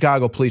with the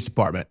Chicago Police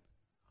Department.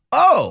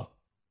 Oh,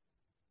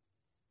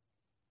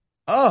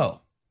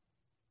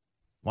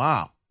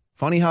 wow.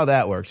 Funny how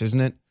that works, isn't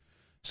it?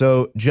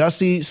 So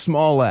Jussie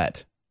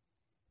Smollett,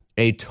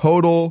 a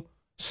total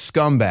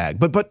scumbag,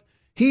 but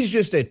he's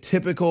just a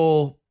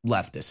typical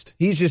leftist.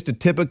 He's just a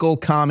typical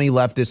commie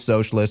leftist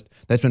socialist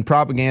that's been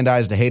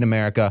propagandized to hate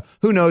America.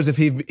 Who knows if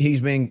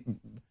he's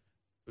being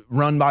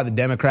run by the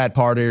Democrat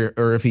Party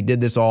or if he did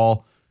this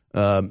all,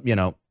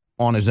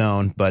 on his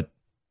own. But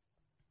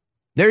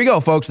there you go,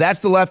 folks. That's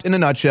the left in a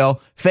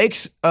nutshell.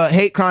 Fakes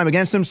hate crime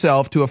against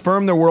himself to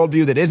affirm their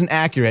worldview that isn't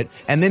accurate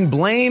and then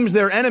blames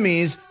their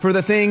enemies for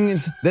the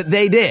things that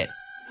they did.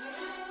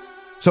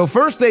 So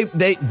first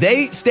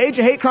they stage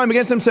a hate crime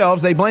against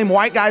themselves. They blame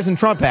white guys in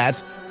Trump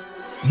hats.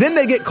 Then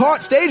they get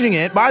caught staging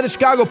it by the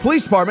Chicago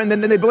Police Department.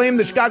 And then they blame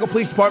the Chicago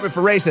Police Department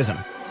for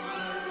racism.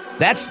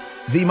 That's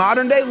the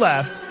modern day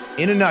left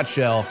in a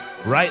nutshell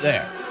right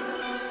there.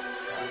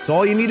 That's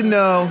all you need to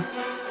know.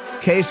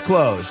 Case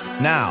closed.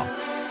 Now,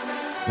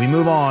 we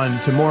move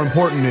on to more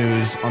important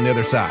news on the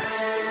other side.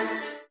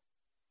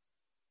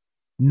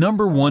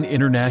 #1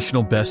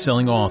 international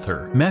best-selling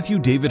author Matthew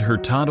David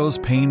Hurtado's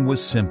pain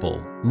was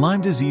simple. Lyme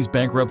disease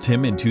bankrupted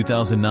him in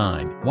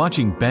 2009,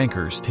 watching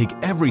bankers take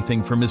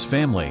everything from his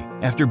family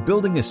after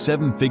building a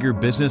 7-figure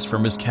business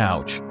from his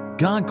couch.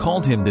 God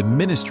called him to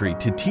ministry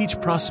to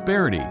teach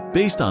prosperity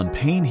based on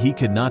pain he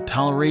could not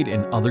tolerate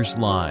in others'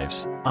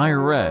 lives.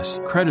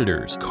 IRS,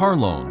 creditors, car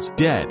loans,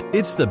 debt.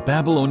 It's the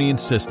Babylonian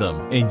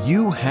system, and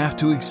you have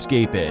to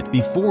escape it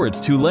before it's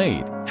too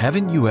late.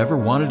 Haven't you ever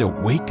wanted to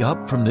wake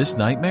up from this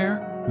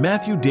nightmare?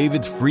 Matthew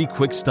David's free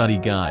quick study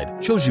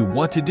guide shows you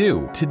what to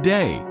do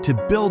today to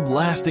build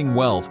lasting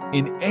wealth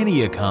in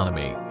any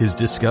economy. His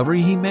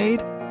discovery he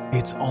made?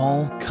 It's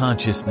all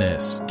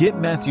consciousness. Get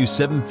Matthew's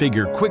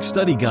 7-figure quick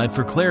study guide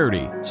for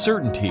clarity,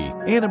 certainty,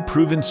 and a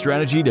proven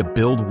strategy to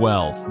build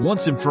wealth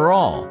once and for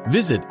all.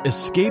 Visit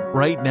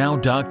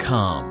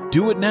escaperightnow.com.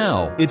 Do it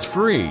now. It's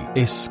free.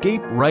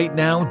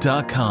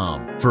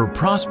 escaperightnow.com. For a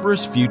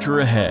prosperous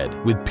future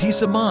ahead with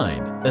peace of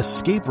mind.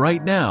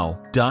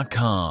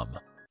 escaperightnow.com.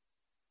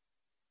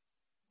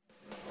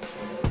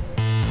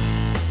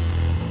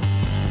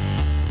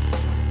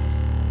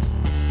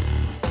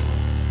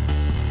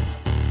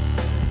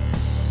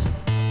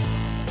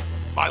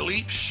 By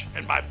leaps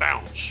and by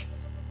bounds,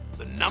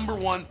 the number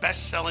one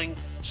best-selling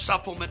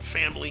supplement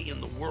family in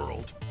the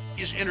world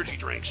is energy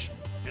drinks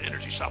and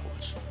energy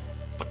supplements.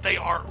 But they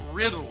are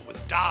riddled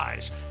with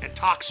dyes and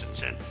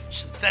toxins and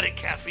synthetic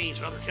caffeines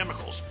and other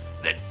chemicals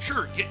that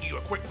sure get you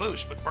a quick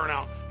boost but burn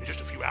out in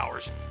just a few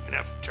hours and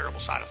have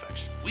terrible side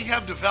effects. We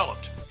have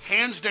developed,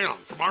 hands down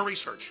from our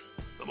research,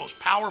 the most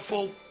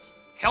powerful,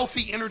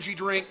 healthy energy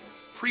drink,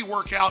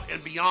 pre-workout,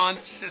 and beyond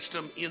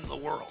system in the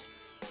world.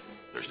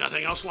 There's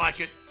nothing else like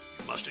it.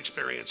 You must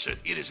experience it.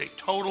 It is a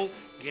total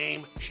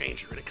game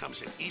changer, and it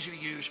comes in easy to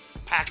use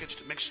packets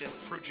to mix in with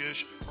fruit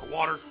juice or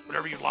water,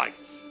 whatever you like.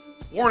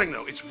 Warning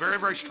though, it's very,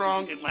 very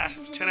strong. It lasts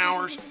up to 10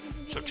 hours,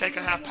 so take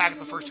a half packet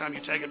the first time you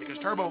take it, because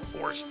Turbo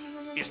Force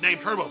is named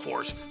Turbo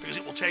Force because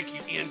it will take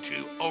you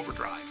into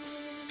overdrive.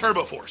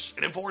 Turbo Force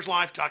at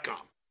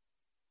InfoWarsLife.com.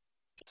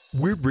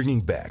 We're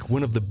bringing back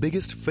one of the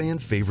biggest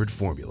fan-favorite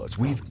formulas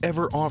we've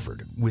ever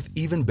offered with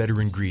even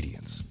better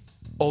ingredients.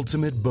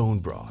 Ultimate Bone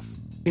Broth.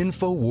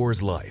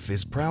 InfoWars Life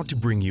is proud to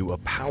bring you a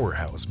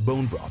powerhouse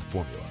bone broth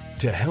formula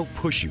to help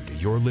push you to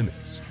your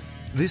limits.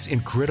 This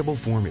incredible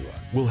formula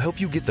will help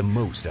you get the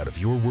most out of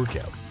your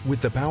workout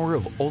with the power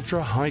of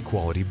ultra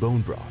high-quality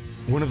bone broth,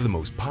 one of the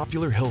most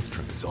popular health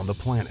trends on the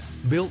planet.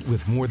 Built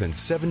with more than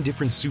 7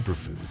 different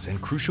superfoods and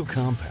crucial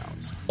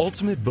compounds,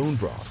 Ultimate Bone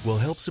Broth will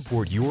help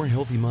support your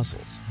healthy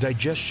muscles,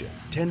 digestion,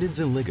 tendons,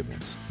 and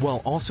ligaments,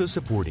 while also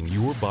supporting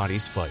your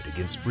body's fight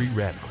against free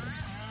radicals.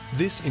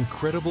 This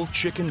incredible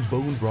chicken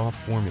bone broth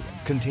formula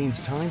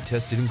contains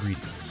time-tested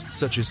ingredients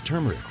such as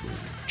turmeric root,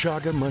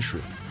 chaga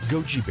mushroom,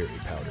 goji berry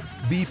powder,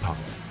 bee pollen,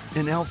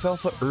 and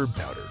alfalfa herb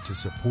powder to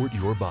support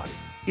your body.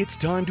 It's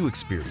time to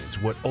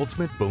experience what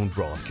Ultimate Bone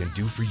Broth can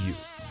do for you.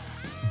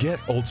 Get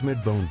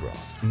Ultimate Bone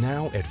Broth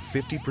now at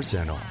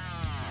 50% off.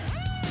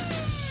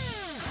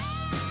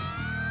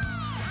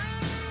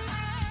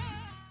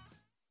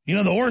 You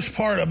know, the worst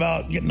part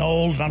about getting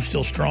old, and I'm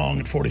still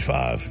strong at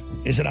 45,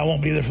 is that I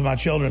won't be there for my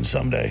children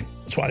someday.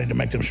 That's why I need to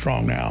make them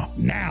strong now.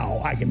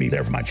 Now I can be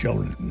there for my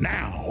children.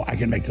 Now I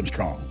can make them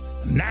strong.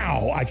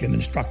 Now I can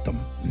instruct them.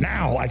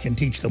 Now I can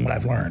teach them what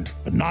I've learned,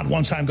 but not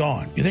once I'm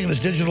gone. You think in this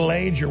digital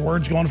age, your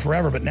word's going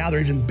forever, but now they're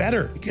even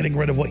better at getting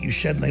rid of what you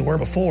said than they were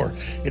before.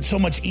 It's so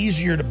much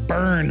easier to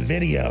burn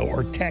video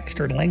or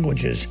text or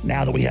languages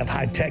now that we have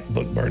high-tech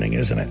book burning,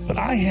 isn't it? But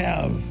I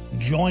have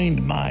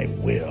joined my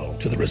will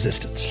to the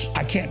resistance.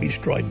 I can't be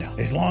destroyed now.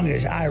 As long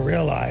as I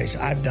realize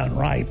I've done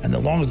right, and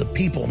as long as the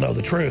people know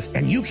the truth,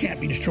 and you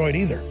can't be destroyed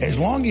either. As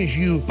long as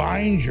you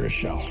bind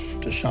yourself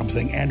to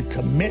something and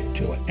commit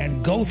to it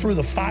and go through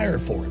the fire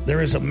for it, there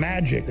is a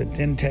magic that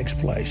then takes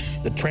place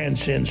that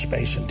transcends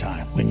space and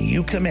time. When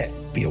you commit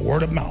via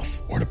word of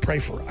mouth, or to pray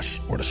for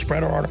us, or to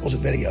spread our articles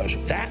and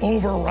videos, that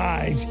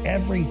overrides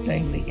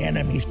everything the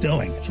enemy's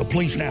doing. So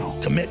please now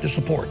commit to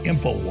support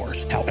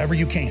InfoWars however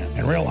you can,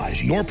 and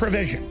realize your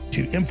provision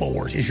to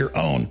InfoWars is your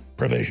own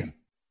provision.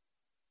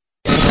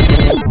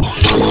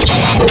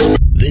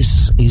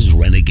 This is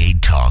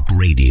Renegade Talk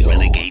Radio.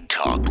 Renegade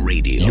Talk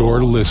Radio.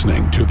 You're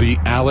listening to The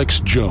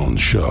Alex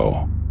Jones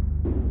Show.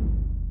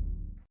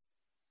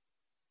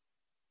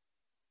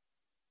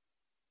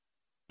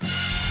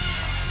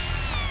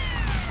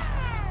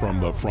 From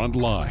the front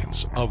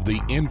lines of the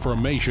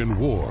information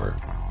war,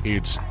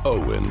 it's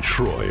Owen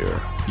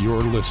Schroyer.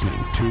 You're listening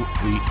to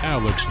The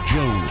Alex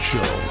Jones Show.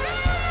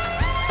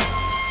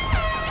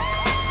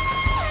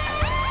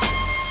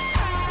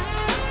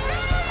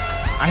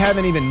 I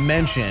haven't even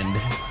mentioned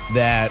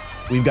that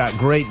we've got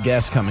great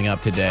guests coming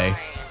up today.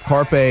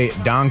 Carpe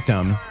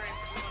Donktum,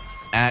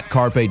 at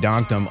Carpe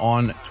Donktum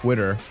on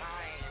Twitter,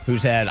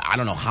 who's had, I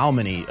don't know how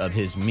many of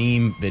his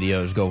meme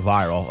videos go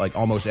viral. Like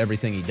almost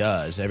everything he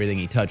does, everything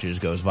he touches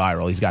goes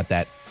viral. He's got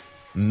that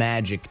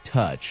magic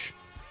touch.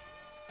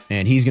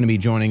 And he's going to be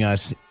joining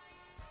us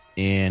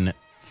in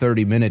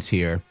 30 minutes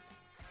here.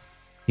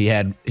 He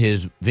had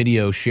his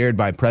video shared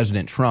by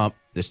President Trump,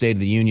 the State of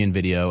the Union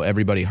video.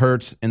 Everybody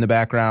hurts in the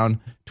background.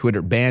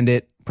 Twitter banned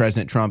it.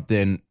 President Trump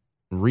then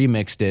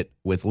remixed it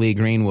with Lee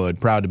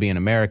Greenwood, Proud to be an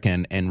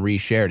American, and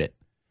reshared it.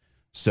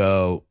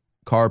 So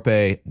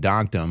Carpe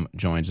Donktum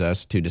joins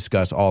us to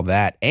discuss all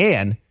that.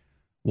 And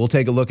we'll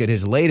take a look at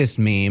his latest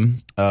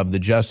meme of the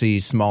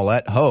Jussie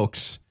Smollett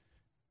hoax.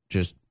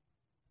 Just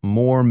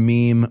more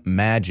meme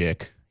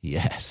magic.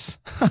 Yes.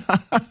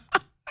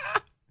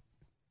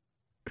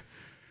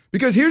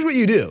 Because here's what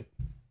you do.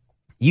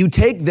 You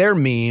take their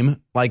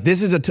meme, like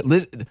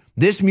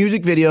this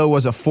music video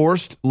was a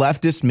forced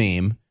leftist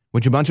meme,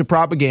 with a bunch of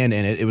propaganda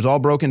in it. It was all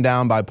broken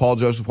down by Paul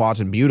Joseph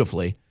Watson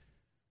beautifully.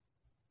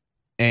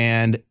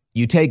 And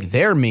you take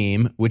their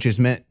meme, which is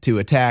meant to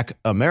attack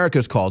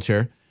America's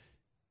culture,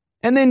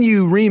 and then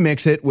you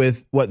remix it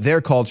with what their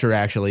culture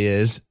actually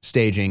is,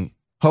 staging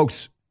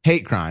hoax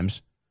hate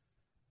crimes,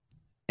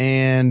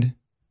 and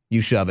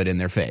you shove it in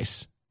their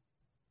face.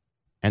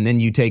 And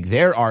then you take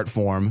their art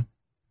form,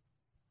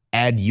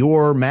 add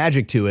your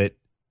magic to it,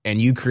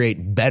 and you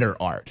create better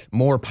art,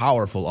 more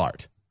powerful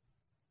art.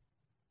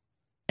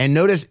 And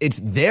notice it's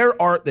their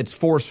art that's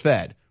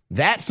force-fed.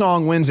 That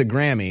song wins a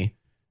Grammy.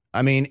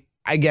 I mean,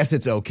 I guess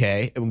it's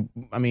okay.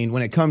 I mean,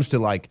 when it comes to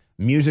like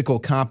musical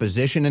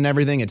composition and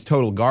everything, it's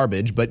total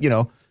garbage. But, you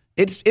know,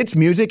 it's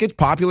music. It's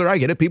popular. I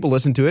get it. People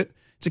listen to it.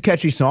 It's a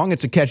catchy song.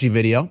 It's a catchy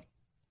video.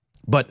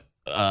 But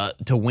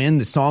to win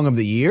the song of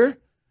the year?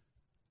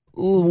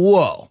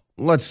 Whoa,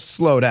 let's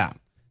slow down.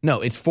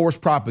 No, it's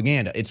forced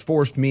propaganda. It's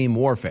forced meme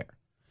warfare.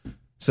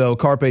 So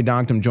Carpe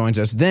Donktum joins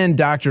us. Then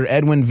Dr.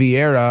 Edwin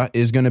Vieira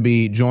is going to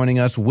be joining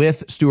us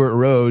with Stuart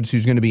Rhodes,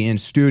 who's going to be in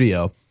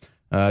studio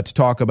to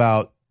talk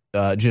about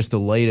just the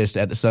latest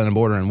at the southern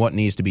border and what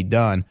needs to be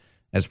done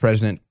as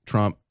President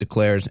Trump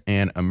declares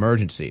an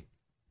emergency.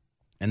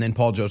 And then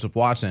Paul Joseph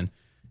Watson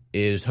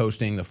is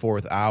hosting the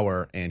fourth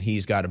hour, and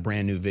he's got a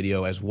brand new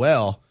video as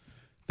well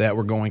that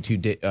we're going to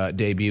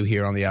debut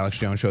here on the Alex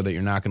Jones Show that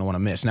you're not going to want to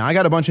miss. Now, I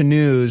got a bunch of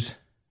news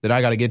that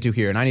I got to get to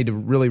here, and I need to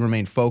really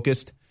remain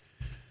focused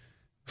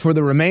for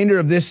the remainder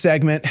of this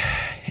segment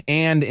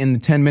and in the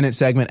 10-minute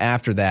segment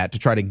after that to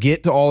try to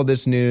get to all of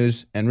this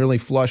news and really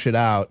flush it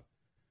out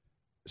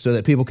so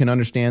that people can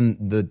understand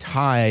the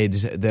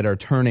tides that are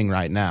turning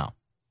right now.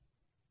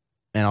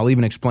 And I'll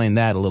even explain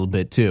that a little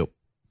bit too.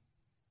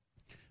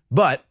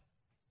 But,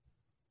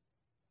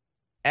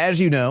 as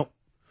you know,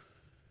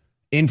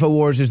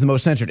 InfoWars is the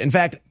most censored. In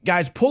fact,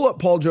 guys, pull up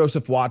Paul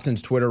Joseph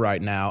Watson's Twitter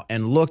right now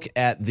and look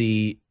at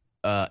the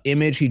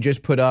image he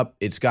just put up.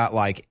 It's got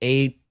like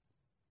 8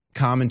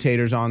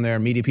 commentators on there,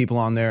 media people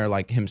on there,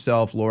 like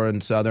himself,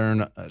 Lauren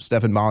Southern,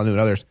 Stephen Molyneux, and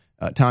others,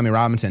 Tommy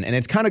Robinson. And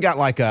it's kind of got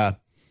like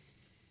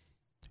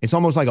it's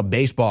almost like a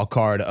baseball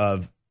card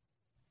of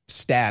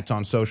stats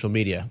on social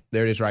media.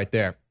 There it is right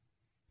there.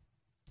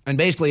 And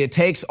basically it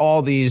takes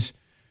all these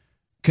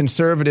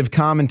conservative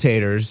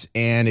commentators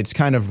and it's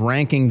kind of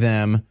ranking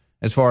them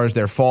as far as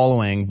their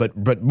following.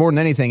 But more than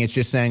anything, it's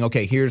just saying,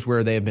 okay, here's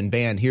where they've been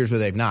banned. Here's where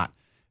they've not.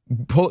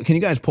 Can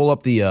you guys pull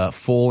up the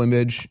full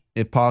image,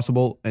 if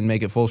possible, and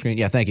make it full screen?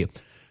 Yeah, thank you.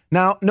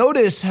 Now,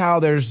 notice how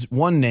there's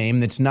one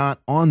name that's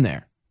not on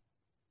there.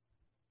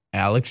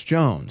 Alex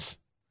Jones.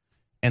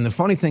 And the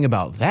funny thing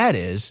about that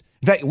is,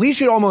 in fact, we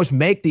should almost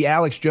make the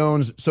Alex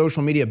Jones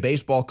social media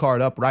baseball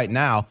card up right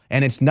now,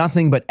 and it's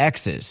nothing but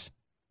X's.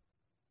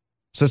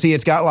 So, see,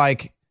 it's got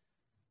like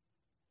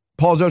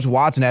Paul Joseph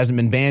Watson hasn't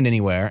been banned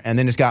anywhere, and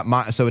then it's got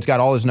it's got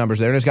all his numbers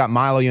there, and it's got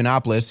Milo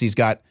Yiannopoulos. He's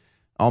got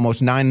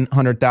almost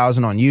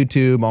 900,000 on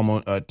YouTube,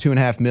 almost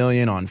 2.5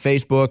 million on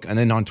Facebook, and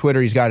then on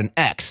Twitter he's got an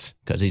X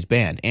because he's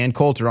banned. Ann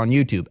Coulter on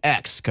YouTube,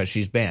 X because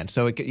she's banned.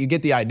 So you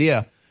get the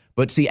idea.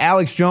 But see,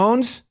 Alex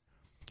Jones,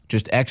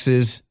 just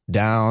X's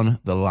down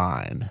the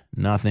line.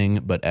 Nothing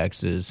but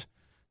X's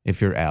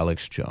if you're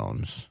Alex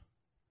Jones.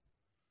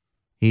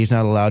 He's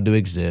not allowed to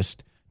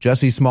exist.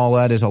 Jussie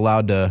Smollett is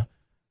allowed to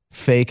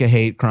fake a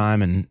hate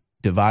crime and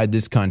divide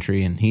this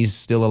country, and he's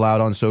still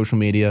allowed on social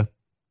media.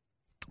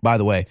 By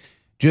the way,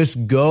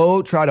 just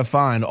go try to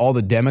find all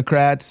the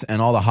Democrats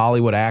and all the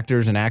Hollywood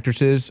actors and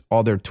actresses,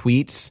 all their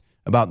tweets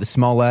about the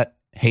Smollett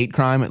hate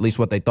crime, at least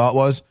what they thought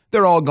was.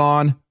 They're all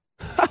gone.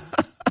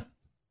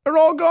 They're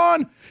all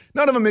gone.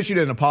 None of them issued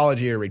an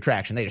apology or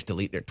retraction. They just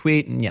delete their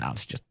tweet and,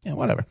 it's just,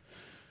 whatever.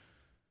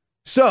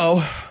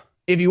 So,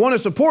 if you want to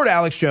support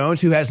Alex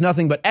Jones, who has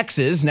nothing but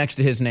X's next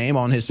to his name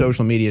on his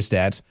social media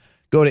stats,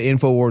 go to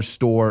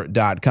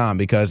InfoWarsStore.com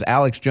because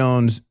Alex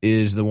Jones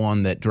is the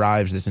one that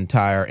drives this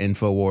entire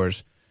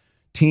InfoWars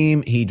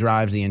team. He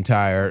drives the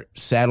entire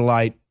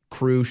satellite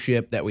cruise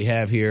ship that we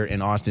have here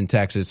in Austin,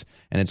 Texas,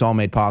 and it's all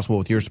made possible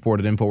with your support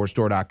at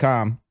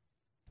InfoWarsStore.com.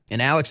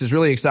 And Alex is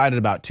really excited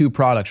about 2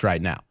 products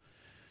right now.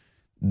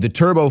 The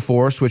Turbo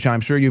Force, which I'm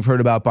sure you've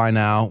heard about by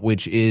now,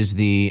 which is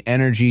the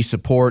energy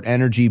support,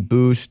 energy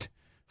boost,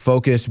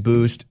 focus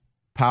boost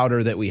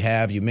powder that we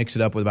have. You mix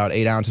it up with about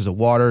 8 ounces of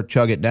water,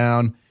 chug it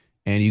down,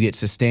 and you get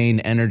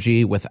sustained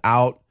energy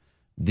without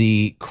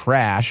the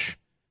crash.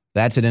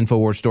 That's at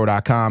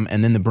InfoWarsStore.com.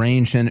 And then the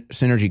Brain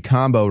Synergy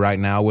combo right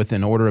now with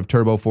an order of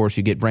Turbo Force,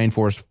 you get Brain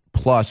Force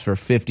Plus for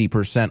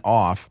 50%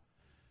 off.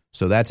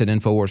 So that's at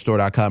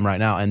InfoWarsStore.com right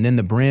now. And then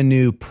the brand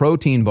new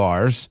protein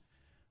bars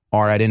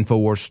are at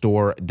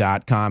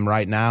InfoWarsStore.com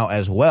right now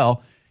as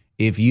well.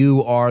 If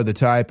you are the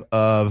type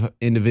of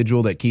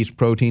individual that keeps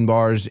protein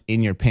bars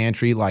in your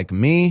pantry like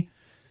me,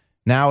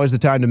 now is the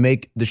time to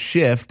make the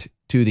shift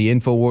to the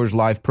InfoWars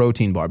Life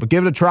Protein Bar. But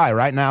give it a try.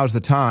 Right now is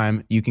the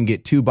time. You can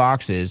get 2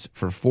 boxes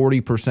for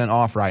 40%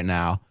 off right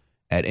now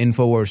at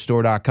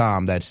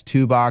InfoWarsStore.com. That's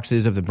 2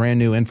 boxes of the brand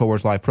new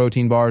InfoWars Life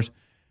Protein Bars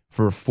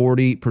for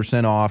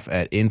 40% off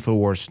at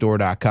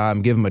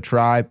InfoWarsStore.com. Give them a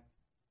try.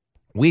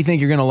 We think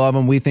you're going to love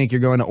them. We think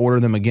you're going to order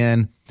them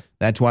again.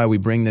 That's why we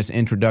bring this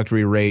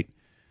introductory rate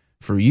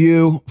for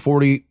you,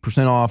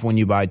 40% off when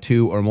you buy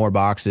 2 or more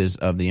boxes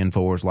of the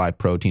InfoWars Life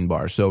Protein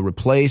Bar. So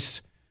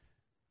replace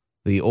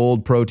the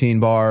old protein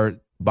bar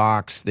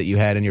box that you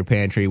had in your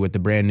pantry with the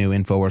brand new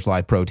InfoWars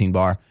Life Protein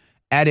Bar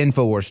at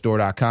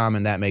InfoWarsStore.com,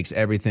 and that makes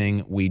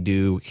everything we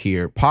do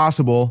here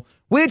possible,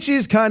 which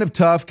is kind of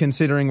tough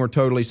considering we're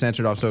totally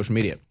censored off social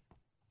media.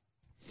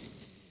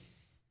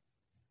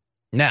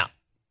 Now,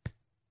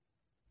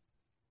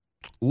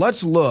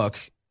 let's look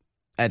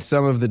at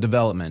some of the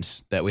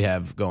developments that we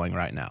have going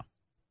right now.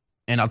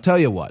 And I'll tell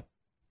you what.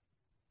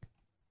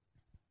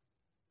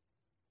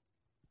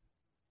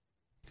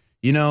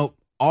 You know,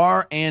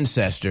 our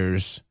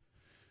ancestors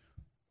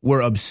were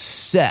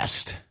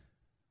obsessed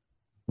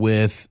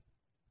with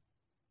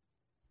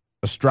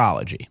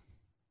astrology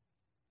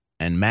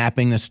and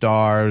mapping the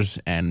stars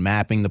and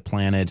mapping the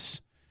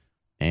planets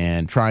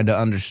and trying to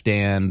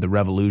understand the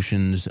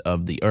revolutions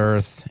of the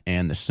earth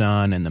and the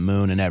sun and the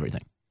moon and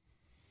everything.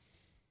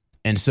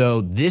 And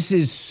so this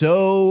is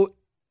so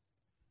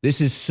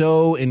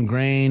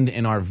ingrained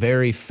in our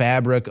very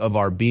fabric of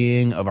our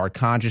being, of our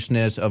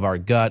consciousness, of our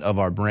gut, of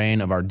our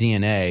brain, of our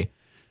DNA,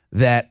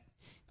 that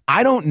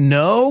I don't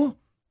know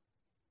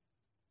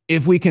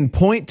if we can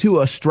point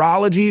to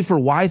astrology for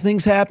why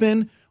things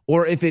happen,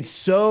 or if it's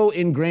so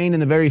ingrained in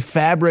the very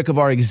fabric of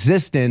our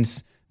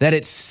existence that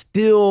it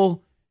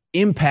still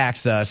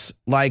impacts us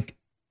like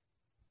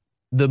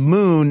the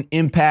moon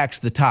impacts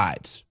the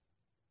tides.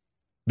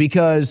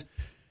 Because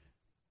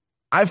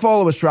I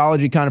follow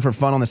astrology kind of for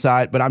fun on the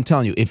side, but I'm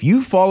telling you, if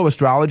you follow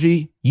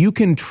astrology, you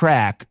can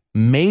track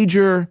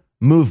major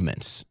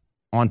movements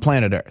on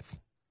planet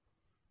Earth.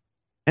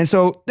 And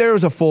so there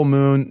was a full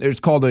moon. It's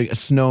called a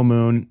snow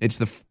moon. It's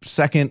the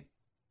second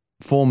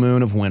full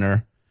moon of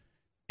winter.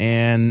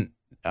 And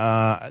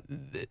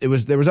there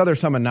was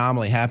some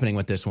anomaly happening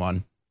with this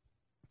one.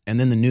 And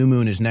then the new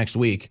moon is next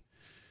week.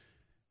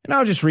 And I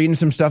was just reading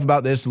some stuff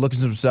about this, looking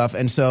at some stuff.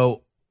 And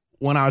so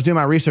when I was doing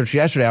my research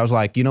yesterday, I was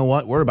like, you know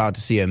what? We're about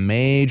to see a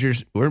major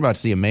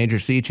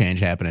sea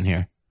change happening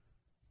here.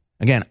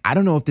 Again, I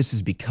don't know if this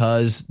is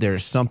because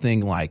there's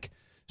something like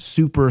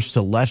super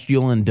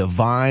celestial and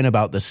divine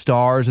about the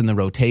stars and the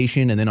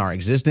rotation and then our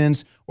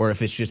existence, or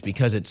if it's just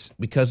because it's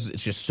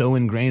just so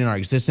ingrained in our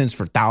existence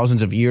for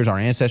thousands of years, our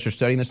ancestors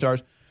studying the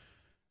stars.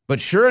 But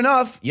sure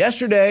enough,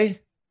 yesterday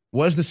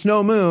was the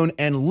snow moon,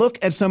 and look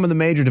at some of the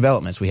major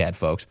developments we had,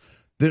 folks.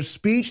 The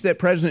speech that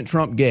President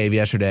Trump gave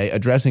yesterday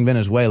addressing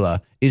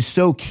Venezuela is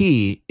so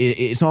key,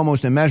 it's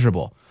almost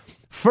immeasurable.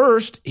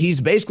 First, he's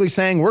basically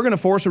saying we're going to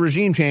force a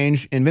regime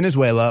change in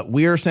Venezuela.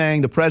 We are saying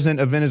the president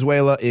of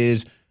Venezuela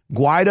is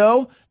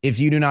Guaido. If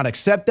you do not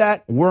accept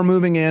that, we're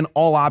moving in.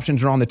 All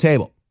options are on the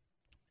table.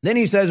 Then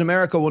he says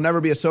America will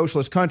never be a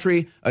socialist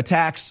country,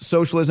 attacks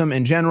socialism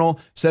in general,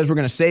 says we're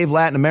going to save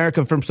Latin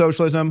America from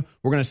socialism.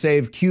 We're going to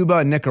save Cuba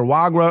and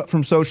Nicaragua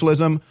from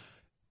socialism.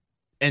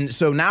 And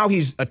so now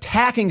he's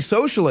attacking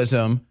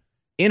socialism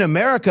in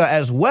America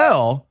as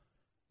well,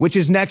 which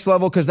is next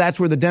level because that's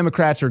where the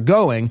Democrats are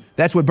going.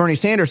 That's what Bernie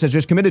Sanders has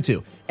just committed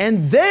to.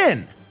 And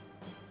then,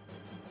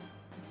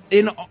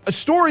 in a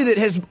story that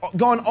has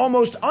gone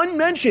almost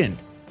unmentioned,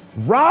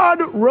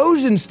 Rod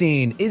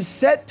Rosenstein is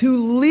set to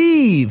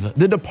leave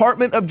the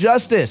Department of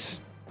Justice.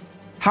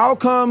 How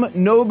come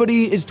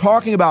nobody is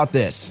talking about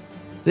this?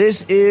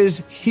 This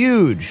is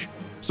huge.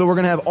 So we're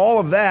going to have all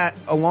of that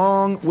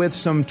along with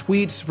some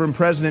tweets from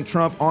President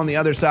Trump on the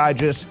other side,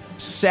 just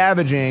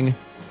savaging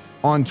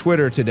on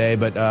Twitter today.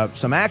 But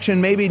some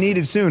action may be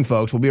needed soon,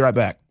 folks. We'll be right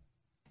back.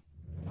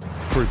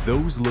 For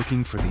those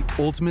looking for the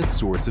ultimate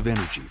source of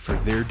energy for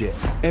their day,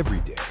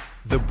 every day,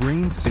 the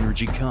Brain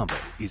Synergy Combo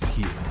is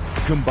here.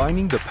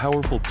 Combining the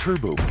powerful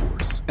Turbo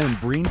Force and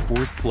Brain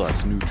Force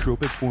Plus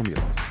nootropic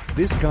formulas,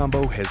 this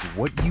combo has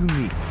what you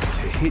need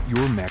to hit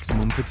your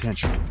maximum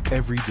potential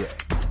every day.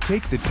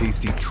 Take the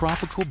tasty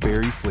tropical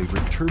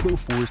berry-flavored Turbo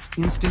Force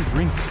instant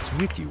drink mix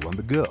with you on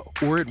the go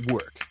or at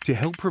work to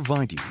help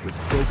provide you with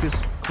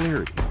focus,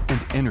 clarity, and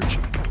energy,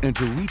 and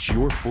to reach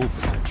your full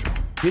potential.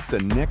 Hit the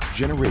next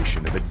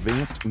generation of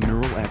advanced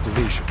neural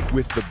activation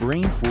with the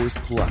Brain Force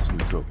Plus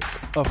nootropic,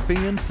 a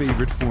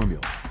fan-favorite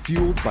formula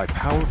fueled by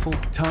powerful,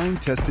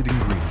 time-tested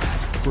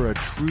ingredients for a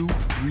true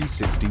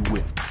 360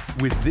 win.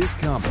 With this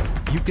combo,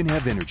 you can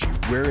have energy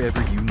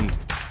wherever you need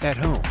it, at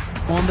home,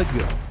 on the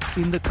go,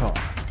 in the car,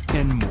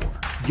 and more.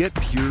 Get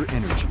pure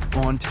energy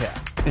on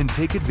tap and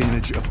take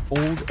advantage of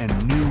old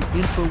and new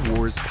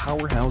InfoWars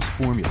powerhouse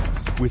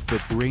formulas with the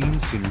Brain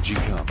Synergy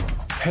Combo.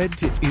 Head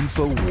to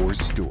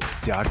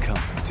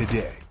InfoWarsStore.com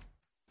today.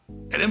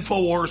 At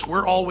InfoWars,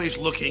 we're always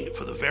looking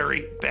for the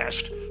very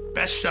best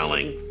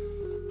best-selling,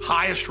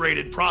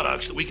 highest-rated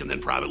products that we can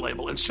then private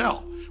label and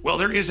sell. Well,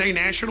 there is a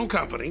national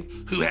company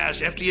who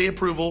has FDA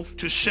approval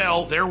to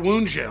sell their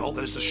wound gel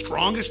that is the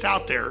strongest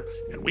out there,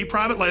 and we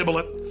private label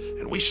it,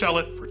 and we sell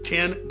it for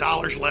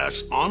 $10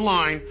 less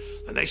online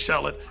than they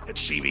sell it at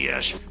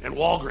CVS and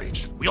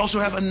Walgreens. We also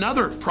have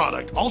another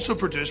product also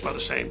produced by the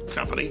same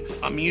company,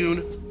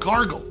 Immune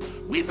Gargle.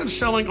 We've been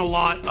selling a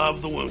lot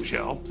of the wound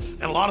gel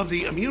and a lot of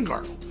the Immune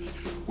Gargle.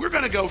 We're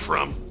going to go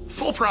from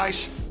full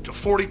price to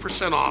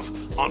 40% off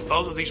on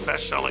both of these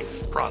best-selling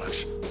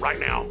products right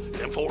now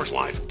at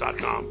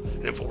InfoWarsLife.com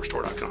and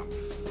InfoWarsStore.com.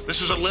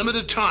 This is a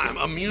limited time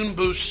Immune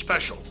Boost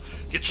special.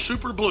 Get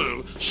Super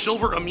Blue,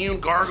 Silver Immune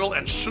Gargle,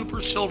 and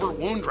Super Silver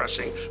Wound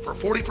Dressing for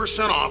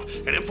 40% off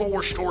at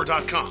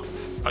InfoWarsStore.com.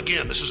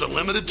 Again, this is a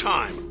limited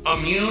time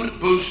Immune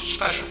Boost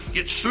special.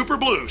 Get Super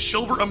Blue,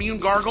 Silver Immune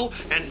Gargle,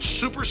 and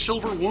Super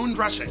Silver Wound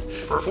Dressing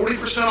for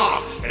 40%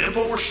 off at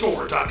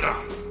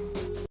InfoWarsStore.com.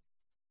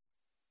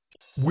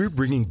 We're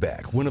bringing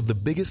back one of the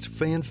biggest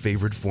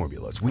fan-favorite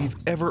formulas we've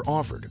ever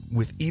offered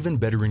with even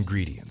better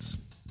ingredients.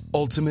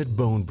 Ultimate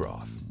Bone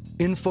Broth.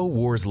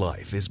 InfoWars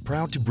Life is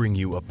proud to bring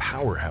you a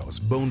powerhouse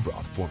bone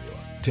broth formula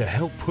to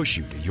help push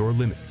you to your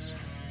limits.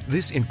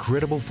 This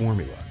incredible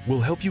formula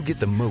will help you get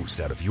the most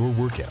out of your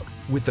workout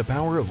with the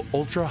power of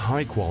ultra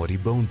high-quality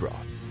bone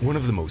broth, one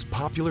of the most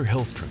popular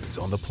health trends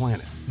on the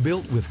planet.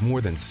 Built with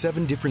more than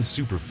 7 different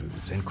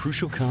superfoods and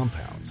crucial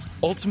compounds,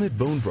 Ultimate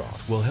Bone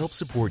Broth will help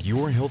support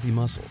your healthy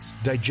muscles,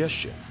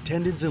 digestion,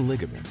 tendons, and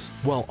ligaments,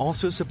 while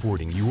also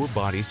supporting your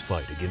body's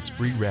fight against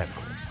free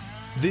radicals.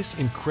 This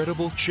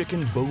incredible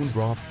chicken bone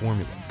broth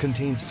formula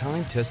contains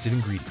time-tested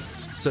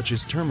ingredients such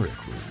as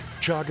turmeric root,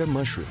 chaga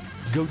mushroom,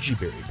 goji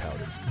berry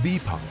powder, bee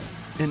pollen,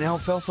 and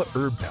alfalfa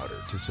herb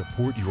powder to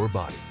support your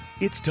body.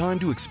 It's time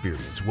to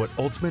experience what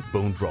Ultimate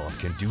Bone Broth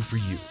can do for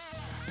you.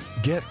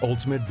 Get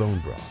Ultimate Bone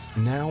Broth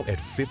now at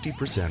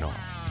 50% off.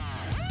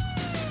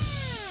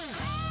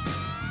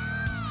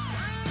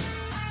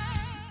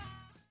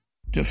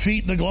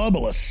 Defeat the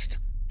globalist.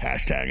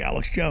 Hashtag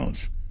Alex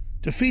Jones.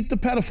 Defeat the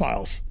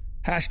pedophiles.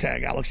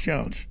 Hashtag Alex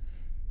Jones.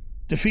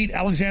 Defeat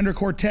Alexander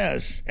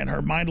Cortez and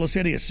her mindless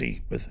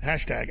idiocy with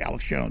hashtag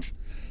Alex Jones.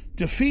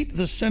 Defeat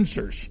the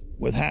censors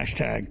with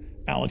hashtag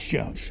Alex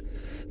Jones.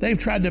 They've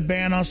tried to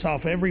ban us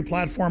off every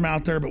platform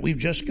out there, but we've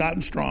just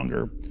gotten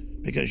stronger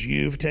because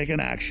you've taken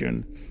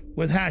action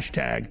with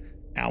hashtag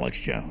Alex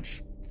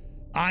Jones.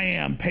 I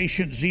am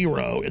patient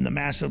zero in the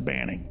massive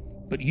banning,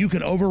 but you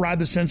can override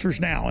the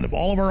censors now. And if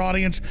all of our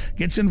audience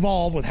gets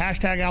involved with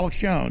hashtag Alex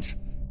Jones,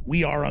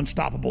 we are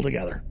unstoppable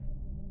together.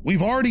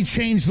 We've already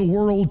changed the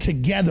world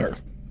together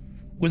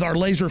with our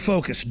laser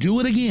focus. Do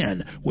it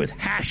again with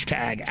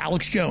hashtag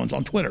Alex Jones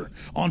on Twitter,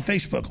 on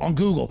Facebook, on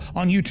Google,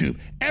 on YouTube,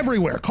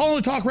 everywhere. Call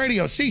in to Talk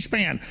Radio,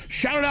 C-SPAN.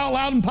 Shout it out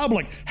loud in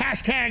public.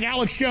 Hashtag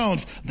Alex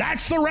Jones.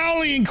 That's the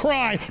rallying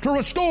cry to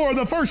restore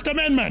the First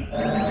Amendment.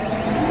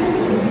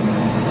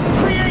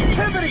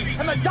 Creativity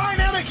and the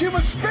dynamic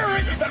human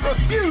spirit that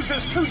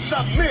refuses to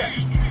submit.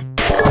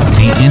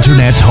 The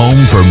Internet's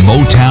home for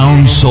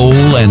Motown, soul,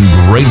 and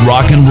great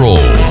rock and roll.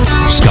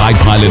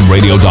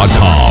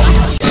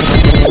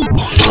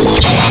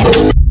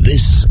 SkyPilotRadio.com.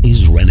 This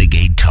is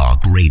Renegade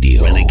Talk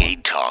Radio.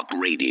 Renegade Talk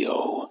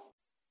Radio.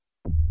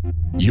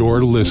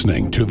 You're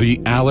listening to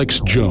The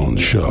Alex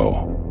Jones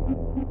Show.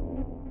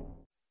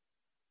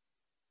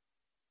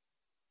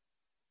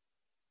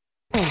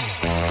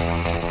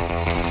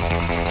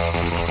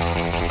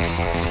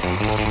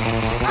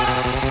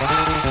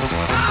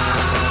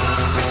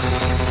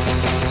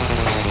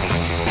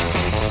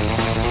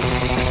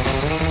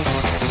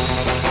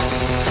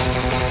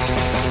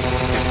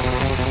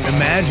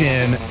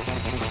 Imagine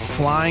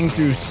flying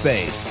through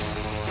space.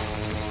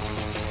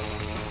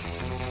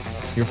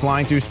 You're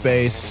flying through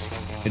space.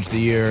 It's the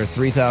year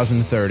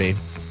 3030.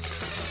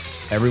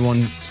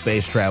 Everyone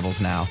space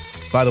travels now.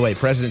 By the way,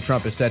 President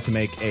Trump is set to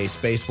make a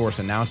Space Force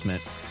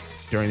announcement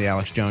during the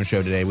Alex Jones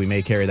Show today. We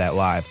may carry that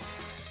live.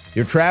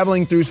 You're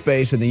traveling through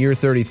space in the year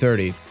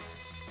 3030,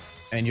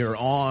 and you're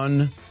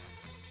on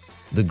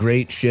the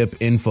great ship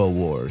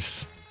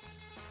InfoWars.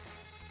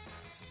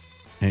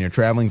 And you're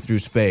traveling through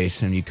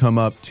space, and you come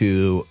up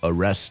to a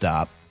rest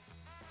stop,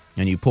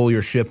 and you pull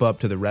your ship up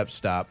to the rest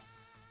stop,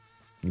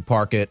 you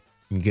park it,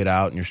 and you get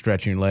out, and you're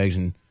stretching your legs,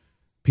 and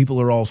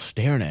people are all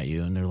staring at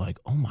you, and they're like,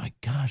 oh my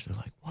gosh. They're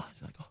like, what?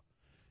 They're like, oh,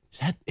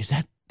 is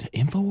that the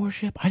InfoWars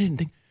ship? I didn't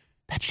think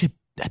that ship,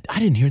 I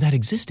didn't hear that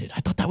existed. I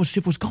thought that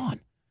ship was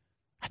gone.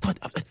 I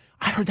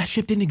heard that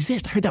ship didn't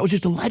exist. I heard that was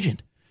just a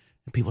legend.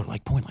 And people are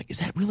like pointing, like, is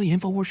that really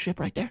InfoWars ship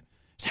right there?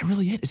 Is that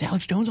really it? Is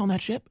Alex Jones on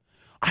that ship?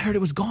 I heard it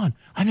was gone.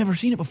 I've never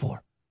seen it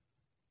before.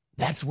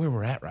 That's where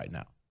we're at right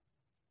now.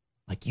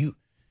 Like you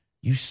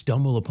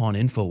stumble upon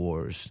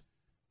InfoWars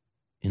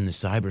in the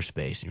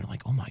cyberspace, and you're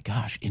like, oh my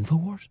gosh,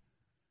 InfoWars?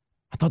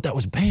 I thought that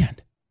was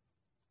banned.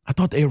 I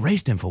thought they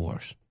erased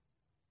InfoWars.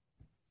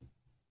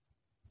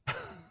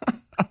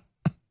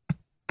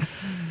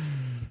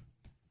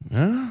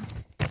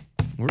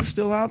 We're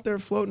still out there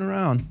floating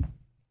around.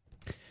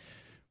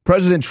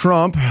 President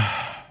Trump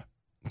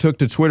took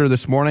to Twitter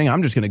this morning.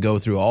 I'm just going to go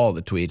through all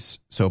the tweets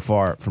so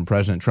far from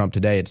President Trump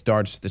today. It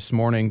starts this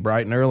morning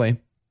bright and early,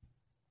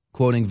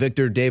 quoting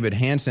Victor David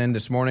Hansen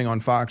this morning on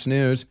Fox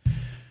News.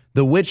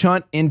 The witch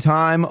hunt in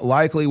time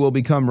likely will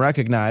become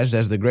recognized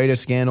as the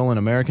greatest scandal in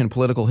American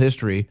political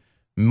history,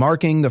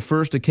 marking the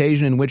first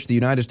occasion in which the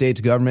United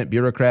States government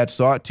bureaucrats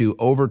sought to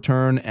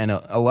overturn an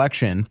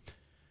election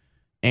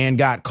and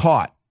got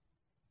caught.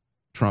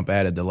 Trump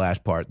added the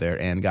last part there,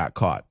 and got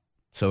caught.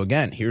 So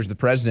again, here's the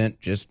president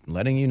just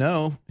letting you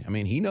know. I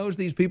mean, he knows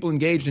these people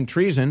engaged in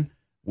treason.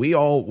 We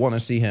all want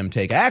to see him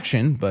take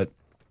action, but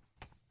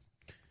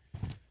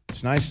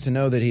it's nice to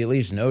know that he at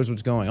least knows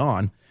what's going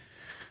on.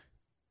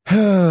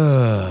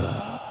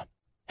 Had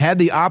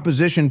the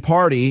opposition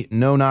party,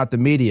 no, not the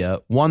media,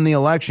 won the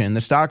election,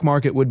 the stock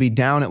market would be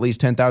down at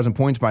least 10,000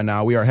 points by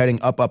now. We are heading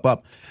up, up,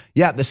 up.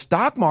 Yeah, the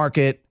stock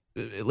market,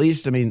 at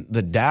least, I mean,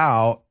 the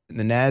Dow,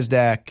 the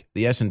NASDAQ,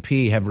 the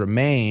S&P have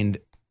remained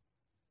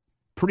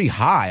pretty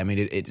high. I mean,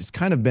 it's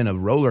kind of been a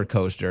roller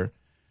coaster,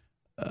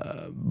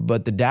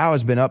 but the Dow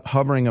has been up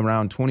hovering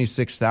around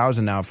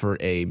 26,000 now for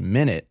a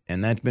minute,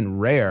 and that's been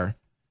rare,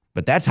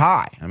 but that's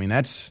high. I mean,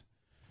 that's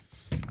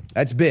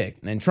big.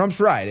 And Trump's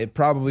right. It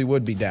probably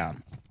would be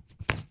down.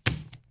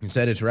 He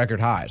said it's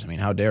record highs. I mean,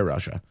 how dare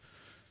Russia?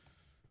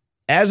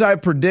 As I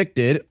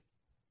predicted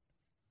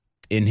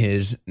in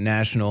his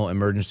national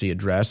emergency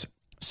address,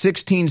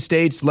 16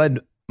 states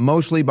led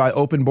mostly by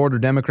open border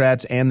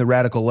Democrats and the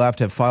radical left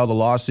have filed a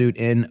lawsuit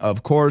in,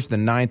 of course, the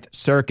Ninth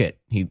Circuit.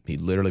 He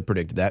literally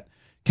predicted that.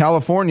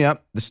 California,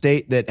 the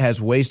state that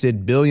has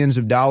wasted billions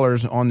of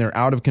dollars on their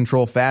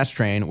out-of-control fast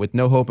train with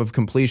no hope of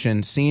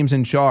completion, seems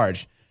in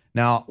charge.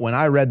 Now, when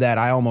I read that,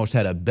 I almost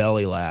had a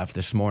belly laugh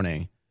this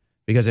morning,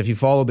 because if you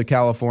followed the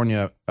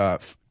California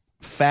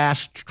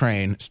fast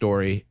train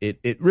story,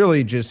 it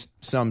really just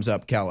sums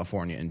up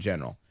California in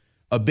general.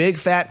 A big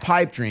fat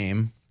pipe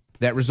dream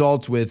that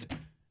results with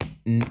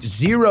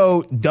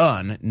zero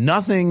done,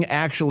 nothing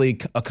actually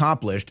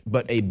accomplished,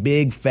 but a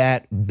big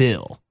fat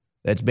bill.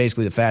 That's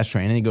basically the fast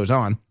train. And he goes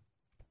on.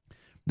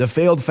 The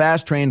failed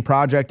fast train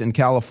project in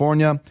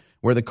California,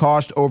 where the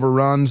cost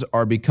overruns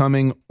are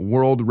becoming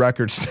world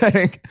record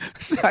setting.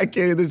 I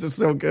can't, this is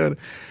so good.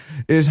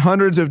 Is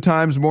hundreds of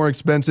times more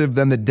expensive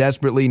than the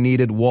desperately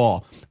needed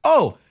wall.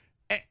 Oh,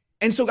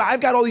 and so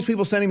I've got all these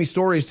people sending me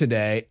stories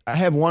today. I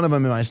have one of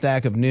them in my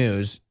stack of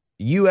news.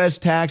 U.S.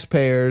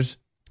 taxpayers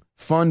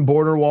fund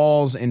border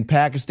walls in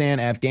Pakistan,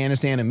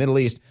 Afghanistan, and Middle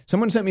East.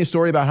 Someone sent me a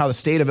story about how the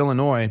state of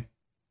Illinois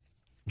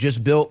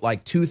just built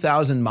like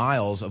 2,000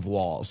 miles of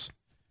walls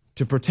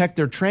to protect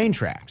their train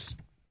tracks.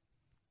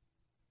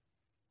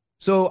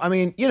 So, I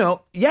mean, you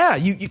know, yeah,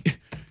 you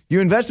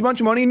invest a bunch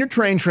of money in your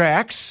train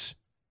tracks.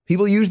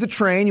 People use the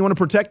train. You want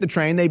to protect the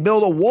train. They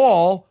build a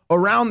wall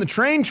around the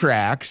train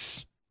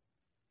tracks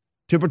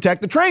to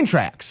protect the train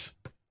tracks.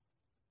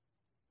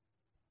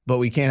 But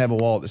we can't have a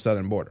wall at the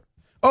southern border.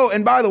 Oh,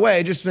 and by the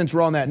way, just since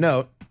we're on that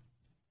note,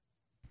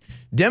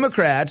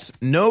 Democrats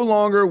no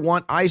longer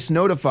want ICE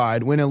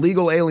notified when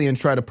illegal aliens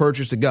try to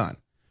purchase a gun.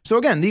 So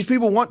again, these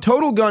people want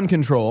total gun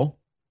control.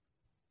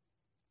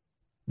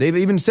 They've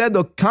even said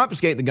they'll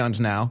confiscate the guns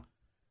now.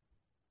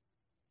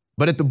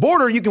 But at the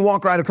border, you can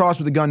walk right across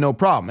with a gun, no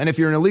problem. And if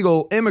you're an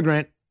illegal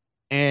immigrant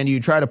and you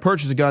try to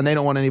purchase a gun, they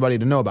don't want anybody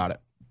to know about it.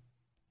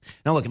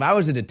 Now, look, if I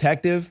was a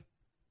detective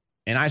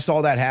and I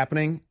saw that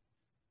happening,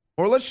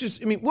 or let's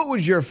just, I mean, what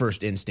would your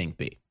first instinct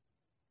be?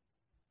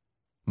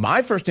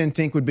 My first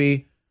instinct would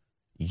be,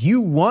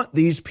 you want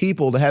these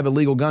people to have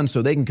illegal guns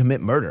so they can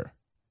commit murder.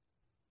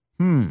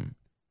 Do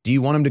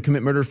you want them to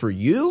commit murder for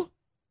you?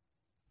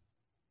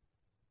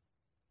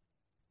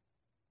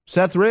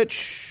 Seth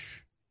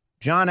Rich,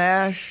 John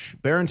Ash,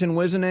 Barrington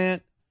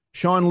Wisenant,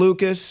 Sean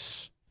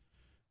Lucas.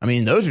 I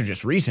mean, those are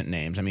just recent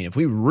names. I mean, if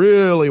we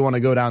really want to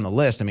go down the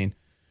list, I mean,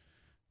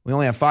 we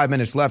only have 5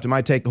 minutes left. It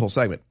might take the whole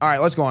segment. All right,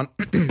 let's go on.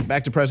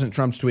 Back to President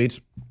Trump's tweets.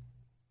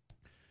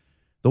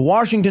 The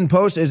Washington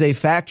Post is a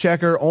fact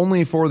checker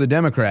only for the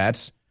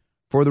Democrats.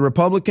 For the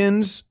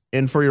Republicans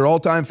and for your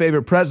all-time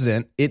favorite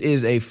president, it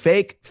is a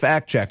fake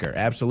fact checker.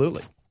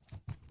 Absolutely.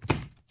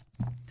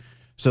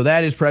 So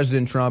that is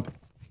President Trump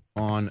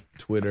on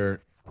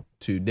Twitter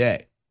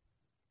today.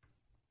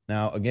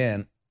 Now,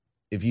 again,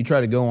 if you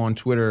try to go on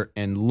Twitter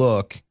and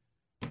look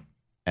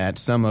at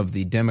some of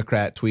the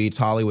Democrat tweets,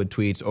 Hollywood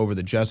tweets over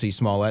the Jussie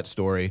Smollett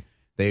story,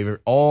 they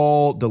were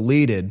all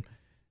deleted.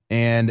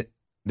 And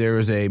there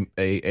is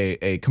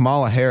a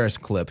Kamala Harris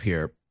clip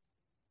here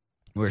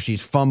where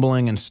she's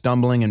fumbling and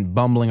stumbling and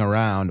bumbling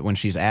around when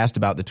she's asked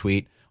about the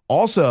tweet.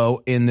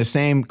 Also, in the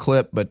same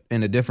clip, but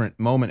in a different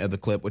moment of the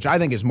clip, which I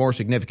think is more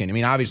significant. I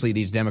mean, obviously,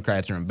 these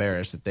Democrats are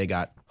embarrassed that they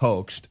got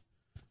hoaxed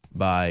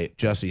by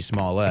Jussie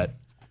Smollett.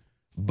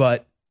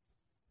 But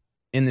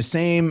in the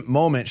same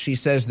moment, she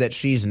says that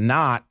she's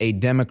not a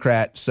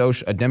democratic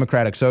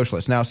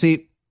socialist. Now,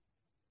 see,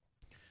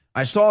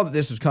 I saw that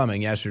this was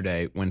coming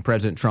yesterday when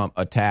President Trump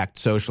attacked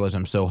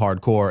socialism so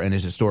hardcore in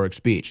his historic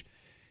speech.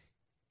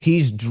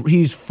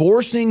 He's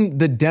forcing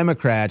the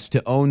Democrats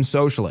to own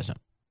socialism.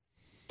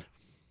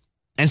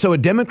 And so a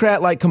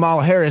Democrat like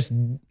Kamala Harris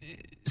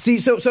See,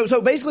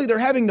 so basically they're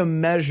having to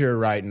measure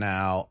right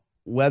now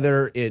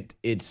whether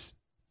it's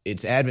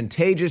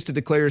advantageous to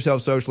declare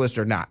yourself socialist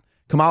or not.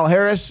 Kamala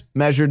Harris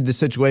measured the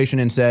situation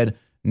and said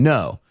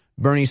no.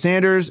 Bernie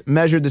Sanders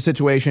measured the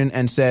situation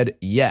and said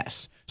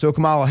yes. So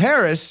Kamala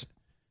Harris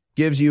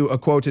gives you a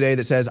quote today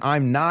that says,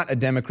 I'm not a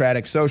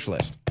democratic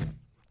socialist.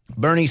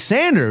 Bernie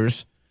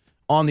Sanders,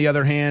 on the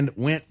other hand,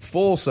 went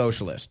full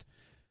socialist.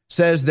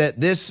 Says that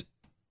this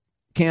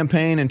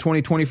campaign in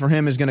 2020 for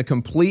him is going to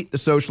complete the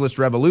socialist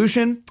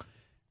revolution.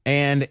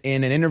 And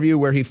in an interview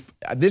where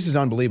this is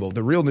unbelievable.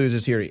 The real news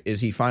is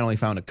he finally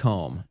found a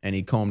comb, and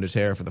he combed his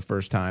hair for the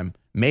first time,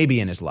 maybe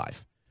in his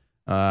life,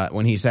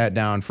 when he sat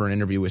down for an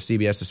interview with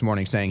CBS this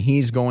morning saying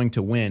he's going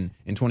to win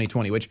in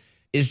 2020, which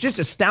is just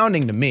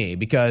astounding to me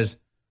because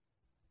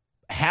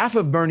half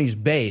of Bernie's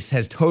base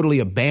has totally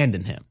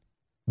abandoned him,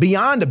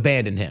 beyond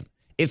abandoned him.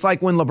 It's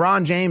like when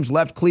LeBron James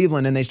left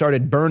Cleveland and they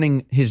started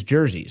burning his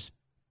jerseys.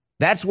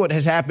 That's what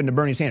has happened to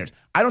Bernie Sanders.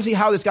 I don't see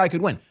how this guy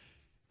could win.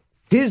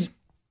 His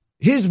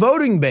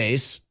voting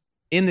base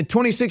in the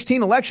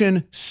 2016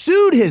 election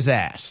sued his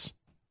ass.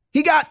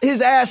 He got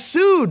his ass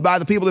sued by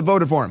the people that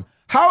voted for him.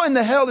 How in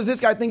the hell does this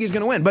guy think he's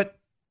going to win? But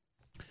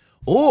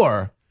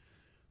or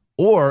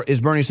is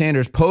Bernie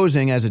Sanders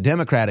posing as a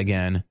Democrat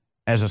again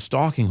as a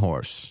stalking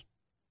horse?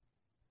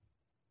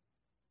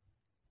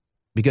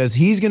 Because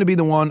he's going to be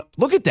the one.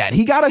 Look at that.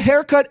 He got a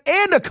haircut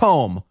and a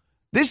comb.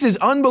 This is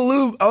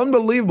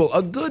unbelievable.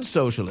 A good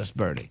socialist,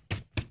 Bernie.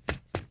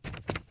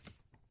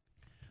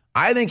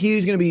 I think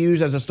he's going to be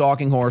used as a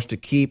stalking horse to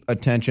keep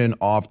attention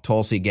off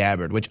Tulsi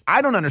Gabbard, which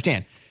I don't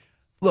understand.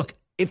 Look,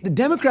 if the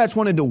Democrats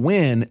wanted to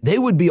win, they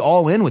would be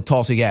all in with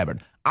Tulsi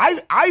Gabbard.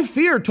 I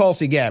fear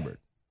Tulsi Gabbard.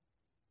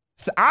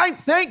 I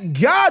thank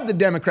God the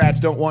Democrats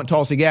don't want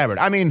Tulsi Gabbard.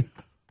 I mean,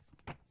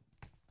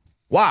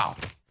 wow.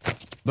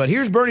 But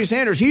here's Bernie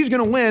Sanders. He's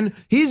going to win.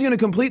 He's going to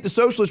complete the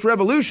socialist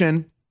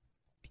revolution,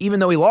 even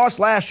though he lost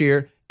last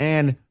year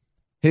and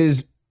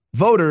his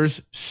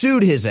voters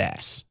sued his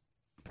ass.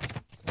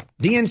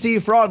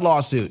 DNC fraud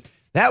lawsuit.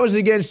 That was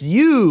against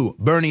you,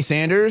 Bernie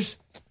Sanders.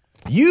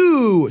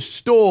 You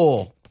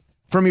stole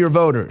from your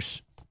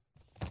voters.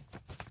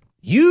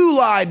 You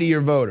lied to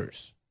your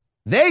voters.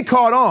 They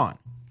caught on.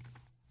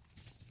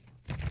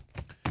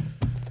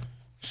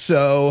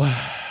 So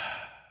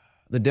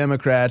the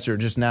Democrats are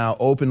just now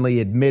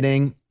openly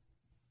admitting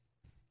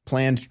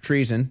planned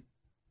treason.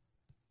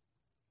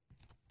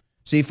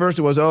 See, first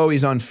it was,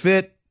 he's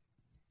unfit,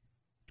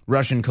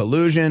 Russian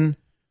collusion.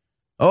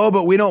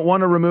 But we don't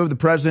want to remove the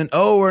president.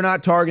 We're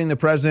not targeting the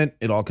president.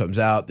 It all comes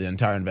out. The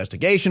entire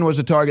investigation was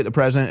to target the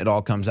president. It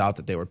all comes out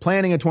that they were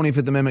planning a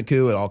 25th Amendment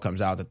coup. It all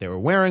comes out that they were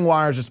wearing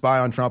wires to spy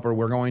on Trump, or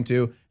were going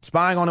to,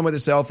 spying on him with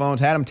his cell phones,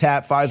 had him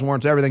tapped, FISA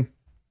warrants, everything.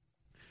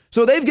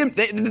 So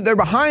they're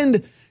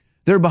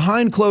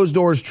behind closed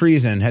doors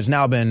treason has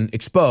now been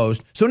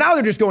exposed. So now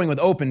they're just going with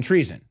open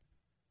treason.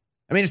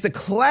 I mean, it's the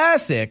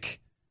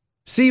classic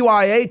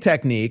CYA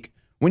technique.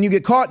 When you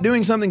get caught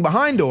doing something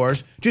behind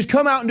doors, just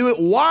come out and do it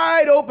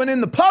wide open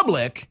in the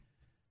public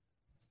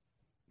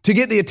to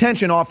get the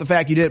attention off the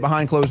fact you did it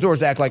behind closed doors,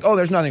 to act like,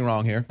 there's nothing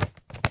wrong here.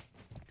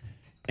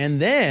 And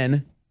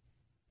then,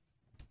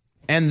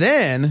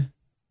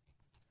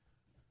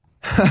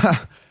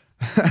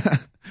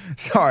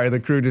 sorry,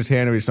 the crew just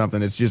handed me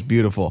something. It's just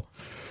beautiful.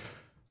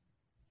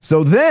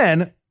 So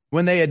then,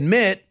 when they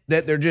admit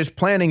that they're just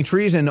planning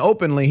treason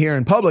openly here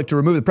in public to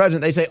remove the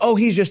president, they say,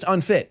 he's just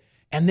unfit.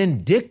 And then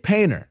Dick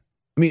Painter.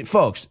 I mean,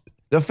 folks,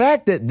 the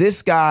fact that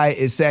this guy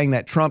is saying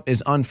that Trump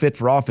is unfit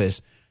for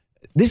office,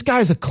 this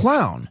guy's a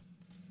clown.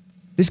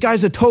 This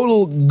guy's a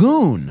total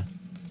goon,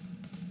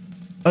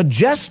 a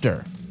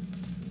jester,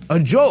 a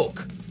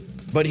joke.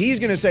 But he's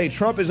going to say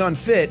Trump is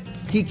unfit.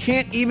 He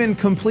can't even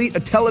complete a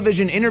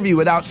television interview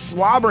without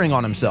slobbering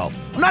on himself.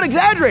 I'm not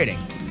exaggerating.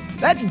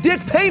 That's Dick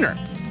Painter,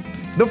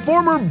 the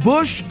former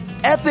Bush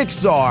ethics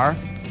czar.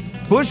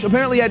 Bush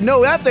apparently had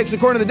no ethics,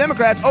 according to the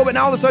Democrats. But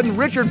now all of a sudden,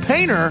 Richard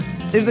Painter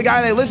is the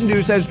guy they listen to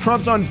who says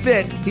Trump's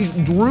unfit. He's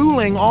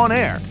drooling on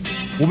air.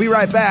 We'll be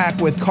right back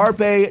with Carpe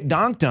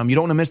Donktum. You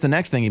don't want to miss the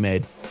next thing he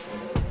made.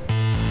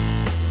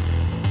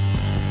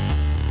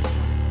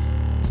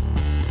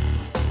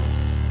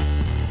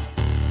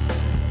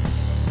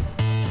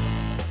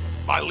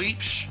 By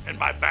leaps and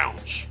by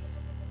bounds,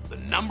 the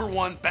number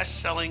one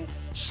best-selling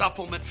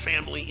supplement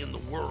family in the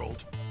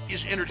world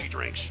is energy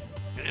drinks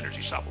and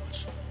energy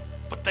supplements.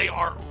 But they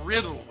are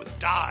riddled with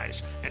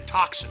dyes and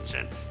toxins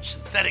and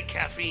synthetic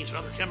caffeines and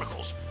other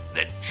chemicals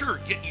that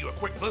sure get you a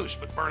quick boost,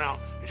 but burn out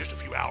in just a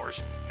few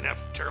hours and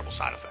have terrible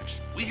side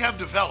effects. We have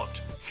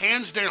developed,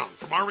 hands down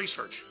from our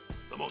research,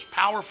 the most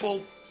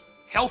powerful,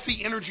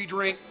 healthy energy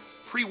drink,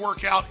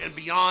 pre-workout, and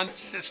beyond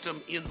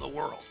system in the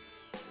world.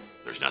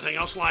 There's nothing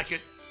else like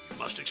it. You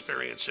must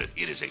experience it.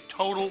 It is a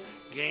total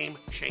game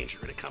changer,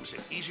 and it comes in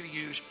easy to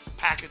use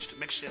packets to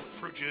mix in with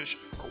fruit juice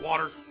or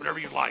water, whatever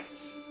you'd like.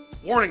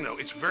 Warning though,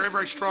 it's very,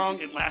 very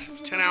strong. It lasts up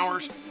to 10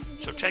 hours.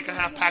 So take a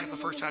half packet the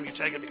first time you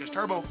take it, because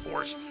Turbo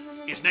Force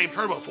is named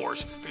Turbo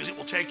Force because it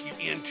will take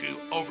you into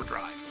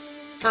overdrive.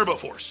 Turbo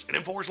Force at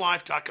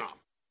InfoWarsLife.com.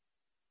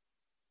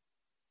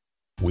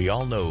 We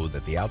all know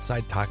that the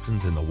outside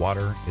toxins in the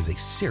water is a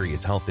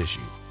serious health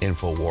issue.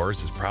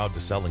 InfoWars is proud to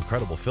sell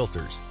incredible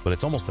filters, but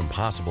it's almost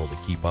impossible to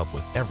keep up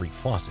with every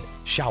faucet,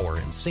 shower,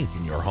 and sink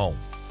in your home.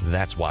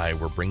 That's why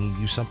we're bringing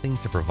you something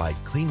to provide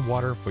clean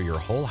water for your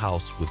whole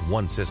house with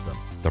one system.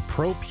 The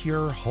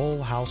ProPure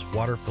Whole House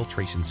Water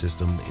Filtration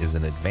System is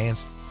an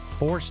advanced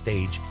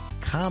 4-stage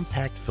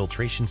compact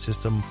filtration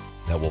system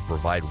that will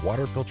provide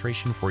water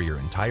filtration for your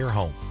entire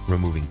home,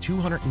 removing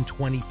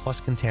 220 plus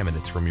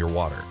contaminants from your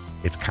water.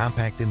 It's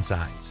compact in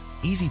size,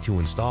 easy to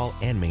install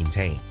and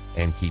maintain,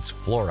 and keeps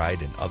fluoride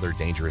and other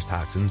dangerous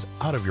toxins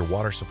out of your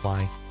water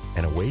supply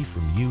and away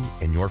from you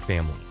and your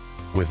family.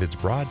 With its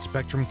broad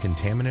spectrum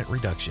contaminant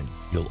reduction,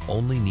 you'll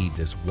only need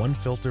this one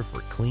filter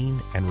for clean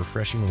and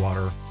refreshing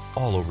water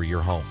all over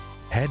your home.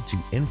 Head to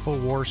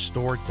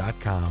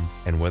InfoWarsStore.com,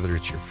 and whether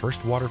it's your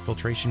first water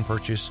filtration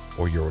purchase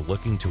or you're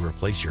looking to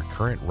replace your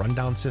current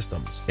rundown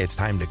systems, it's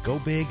time to go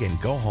big and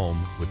go home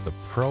with the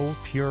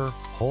ProPure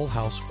Whole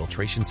House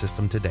Filtration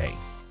System today.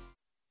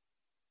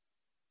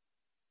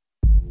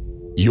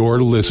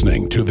 You're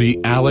listening to The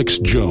Alex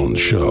Jones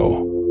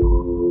Show.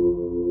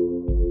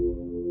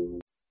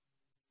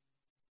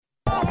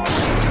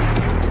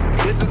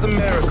 This is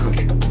America.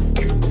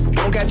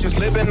 Don't catch you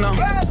slipping now.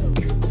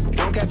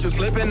 Don't catch you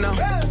slipping now.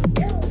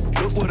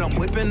 Look what I'm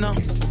whipping now.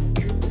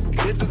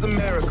 This is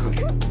America.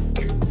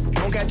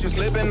 Don't catch you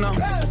slipping now.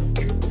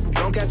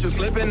 Don't catch you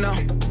slipping now.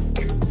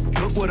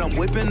 Look what I'm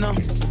whipping now.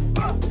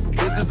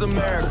 This is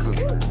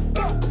America.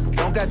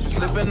 Don't catch you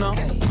slipping now.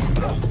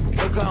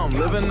 Look how I'm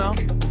living now.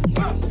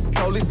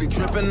 Police be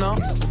tripping now.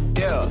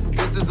 Yeah,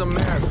 this is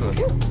America.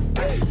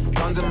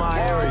 Guns in my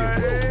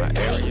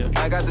area.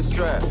 I got the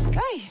strap.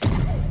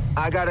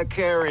 I gotta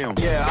carry him.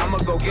 Yeah, I'ma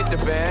go get the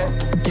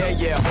bag.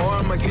 Yeah, or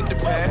I'ma get the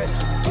pad.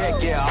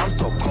 Yeah, I'm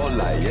so cold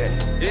like,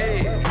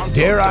 yeah.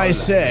 Dare I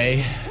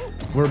say,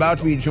 we're about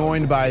to be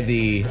joined by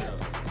the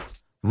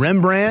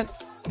Rembrandt,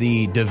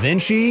 the Da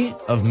Vinci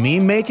of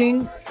meme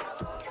making.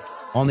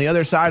 On the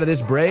other side of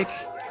this break,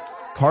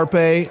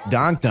 Carpe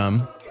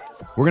Diem.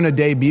 We're going to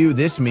debut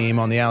this meme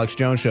on the Alex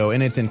Jones Show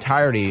in its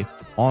entirety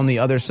on the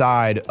other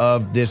side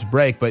of this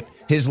break. But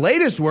his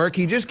latest work,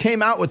 he just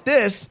came out with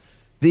this,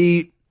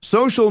 the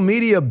social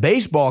media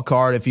baseball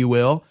card, if you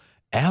will.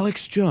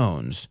 Alex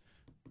Jones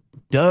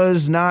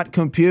does not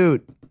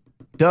compute,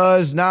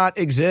 does not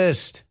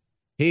exist.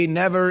 He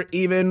never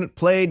even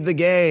played the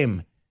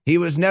game. He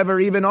was never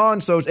even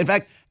on social. In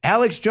fact,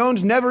 Alex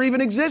Jones never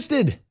even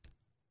existed.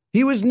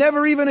 He was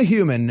never even a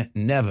human.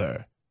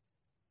 Never.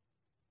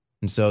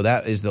 And so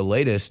that is the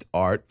latest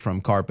art from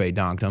Carpe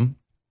Diem.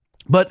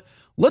 But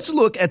let's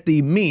look at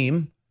the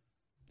meme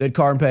that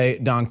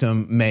Carpe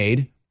Diem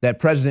made that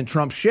President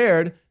Trump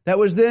shared that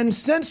was then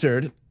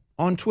censored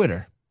on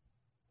Twitter.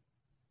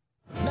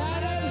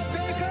 Madam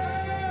Speaker,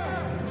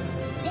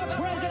 the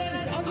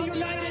President of the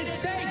United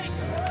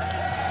States.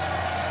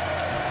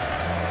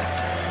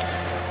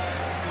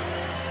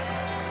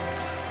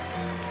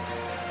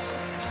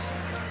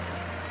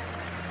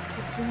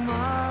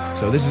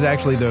 So this is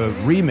actually the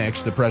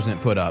remix the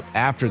president put up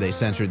after they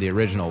censored the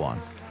original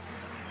one.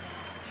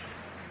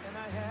 And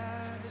I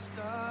had to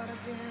start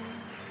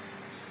again.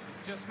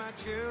 Just my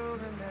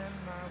children and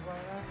my wife.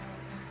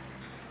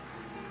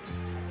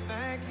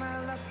 Thank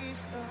my lucky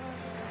stars.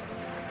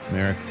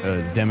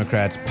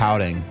 Democrats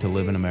pouting to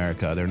live in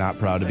America. They're not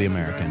proud to be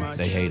American.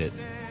 They hate it.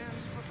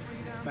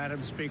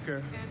 Madam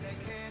Speaker,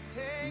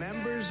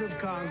 members of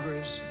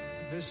Congress,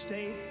 the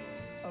state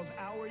of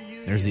our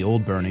union. There's the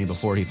old Bernie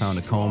before he found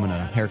a comb and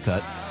a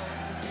haircut.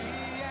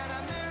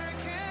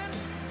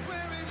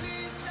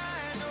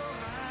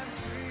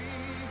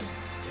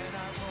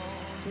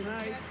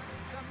 Tonight,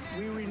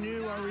 we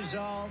renew our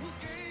resolve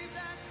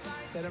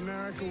that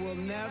America will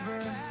never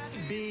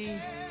be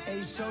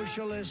a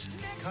socialist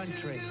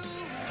country.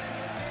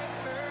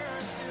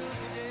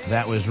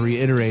 That was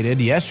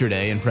reiterated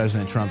yesterday in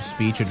President Trump's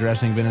speech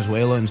addressing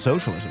Venezuela and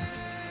socialism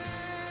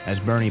as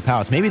Bernie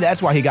pouts. Maybe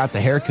that's why he got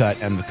the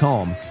haircut and the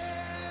comb.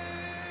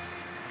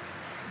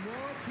 More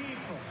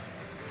people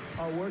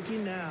are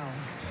working now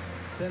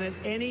than at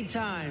any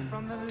time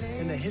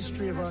in the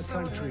history of our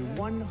country.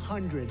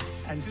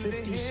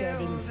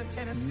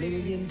 157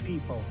 million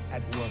people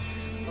at work.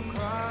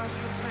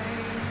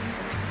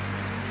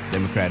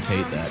 Democrats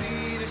hate that.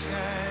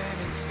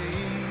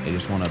 They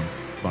just want a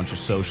bunch of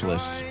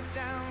socialists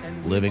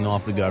living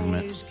off the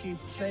government. Always keep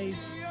faith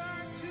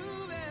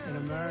in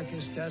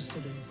America's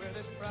destiny.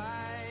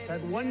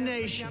 That one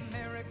nation,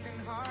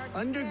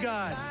 under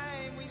God,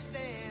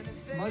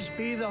 must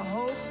be the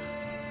hope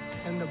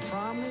and the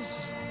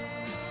promise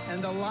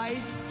and the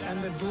light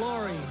and the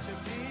glory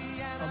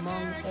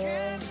among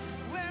all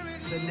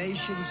the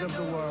nations of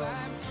the world.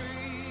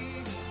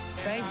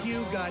 Thank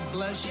you, God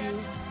bless you,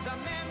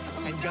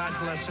 and God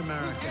bless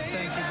America.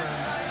 Thank you very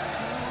much.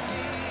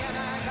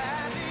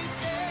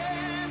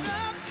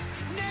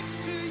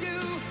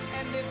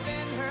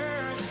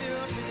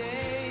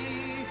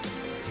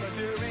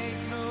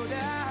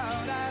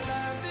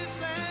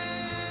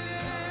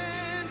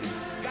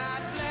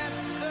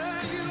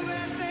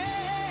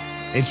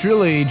 It's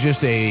really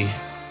just a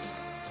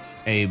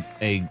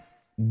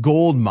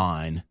gold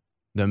mine,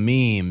 the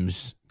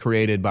memes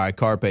created by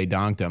Carpe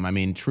Donktum. I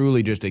mean,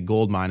 truly just a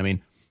gold mine. I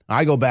mean,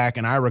 I go back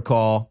and I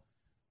recall,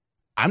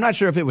 I'm not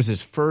sure if it was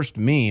his first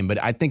meme,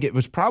 but I think it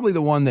was probably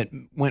the one that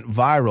went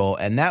viral,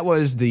 and that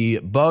was the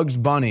Bugs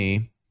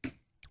Bunny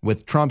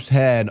with Trump's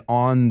head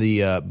on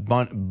the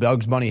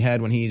Bugs Bunny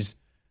head when he's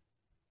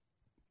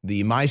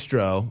the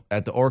maestro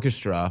at the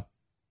orchestra,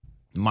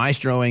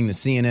 maestroing the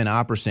CNN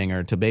opera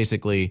singer to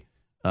basically,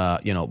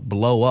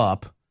 blow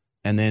up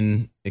and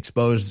then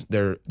expose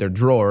their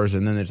drawers,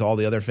 and then there's all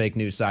the other fake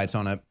news sites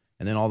on it,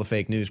 and then all the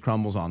fake news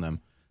crumbles on them.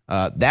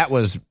 That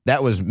was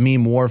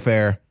meme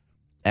warfare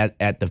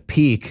at the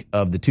peak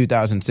of the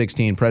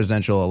 2016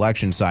 presidential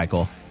election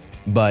cycle,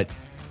 but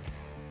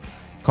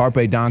Carpe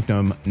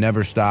Donktum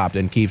never stopped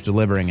and keeps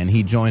delivering, and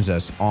he joins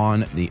us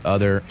on the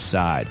other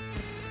side.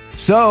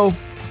 So,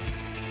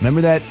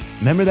 remember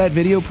that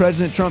video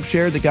President Trump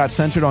shared that got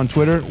censored on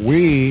Twitter?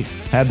 We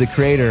have the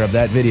creator of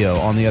that video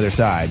on the other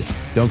side.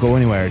 Don't go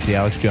anywhere. It's the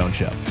Alex Jones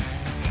Show.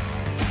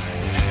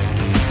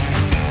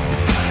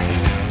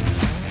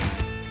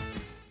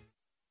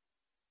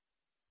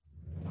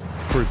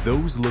 For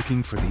those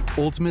looking for the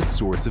ultimate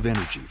source of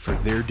energy for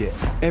their day,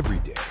 every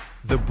day,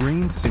 the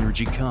Brain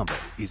Synergy Combo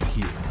is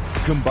here.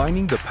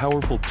 Combining the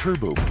powerful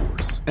Turbo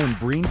Force and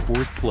Brain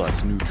Force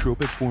Plus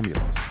nootropic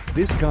formulas,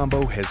 this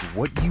combo has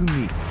what you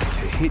need to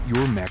hit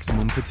your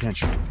maximum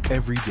potential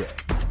every day.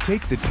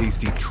 Take the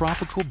tasty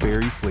tropical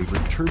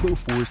berry-flavored Turbo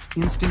Force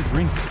instant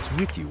drink mix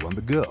with you on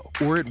the go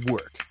or at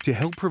work to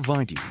help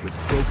provide you with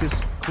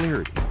focus,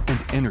 clarity, and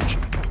energy,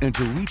 and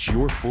to reach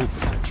your full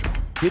potential.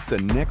 Hit the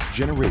next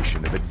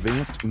generation of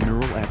advanced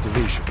neural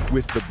activation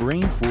with the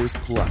Brain Force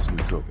Plus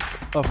nootropic,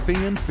 a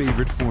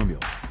fan-favorite formula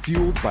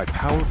fueled by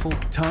powerful,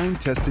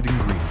 time-tested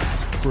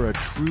ingredients for a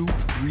true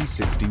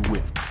 360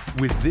 win.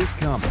 With this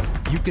combo,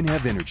 you can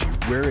have energy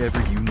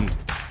wherever you need it,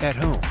 at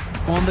home,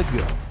 on the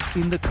go,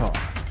 in the car,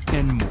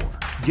 and more.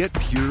 Get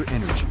pure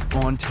energy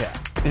on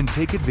tap and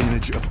take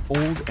advantage of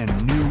old and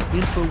new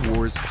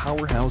InfoWars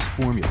powerhouse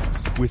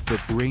formulas with the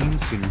Brain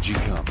Synergy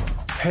Combo.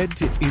 Head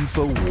to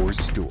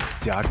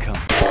InfoWarsStore.com.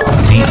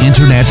 The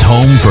Internet's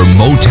home for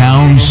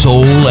Motown,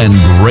 soul, and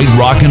great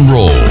rock and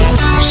roll.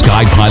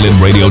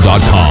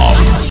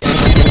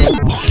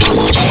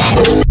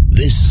 SkyPilotRadio.com.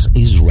 This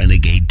is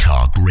Renegade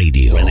Talk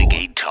Radio.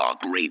 Renegade Talk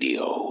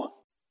Radio.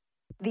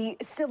 The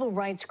civil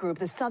rights group,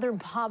 the Southern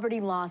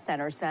Poverty Law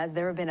Center, says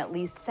there have been at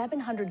least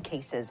 700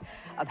 cases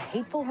of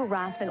hateful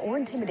harassment or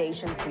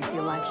intimidation since the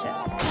election.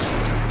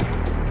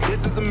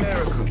 This is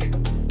America.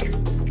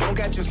 Don't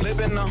catch you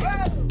slipping now.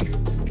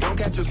 Don't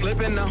catch you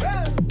slipping now.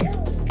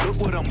 Look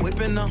what I'm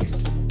whipping now.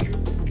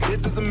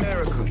 This is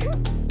America.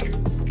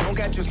 Don't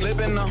catch you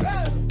slipping now.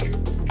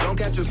 Don't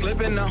catch you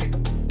slipping now.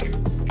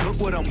 Look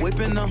what I'm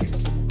whipping now.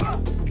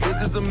 This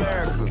is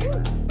America.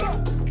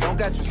 Don't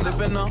catch you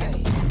slipping now.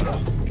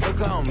 Look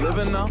how I'm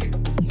living now.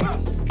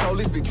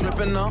 Police be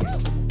tripping now.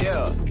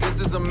 Yeah, this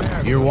is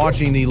America. You're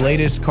watching the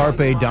latest Carpe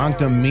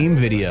Donktum meme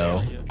video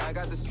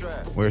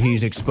where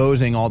he's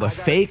exposing all the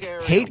fake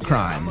hate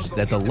crimes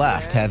that the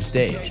left have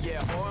staged.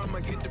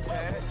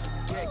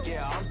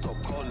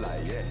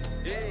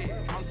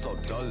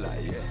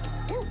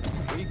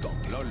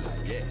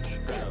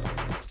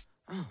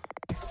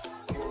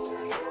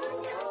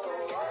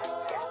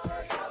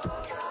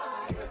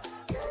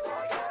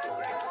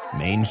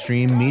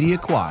 Mainstream Media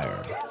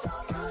Choir.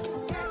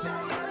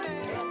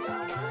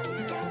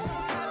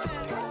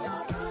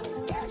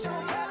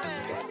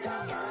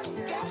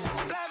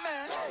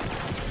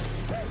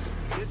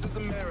 This is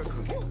America.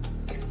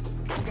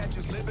 Don't catch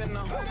you slipping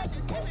now.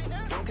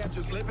 Don't catch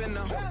you slipping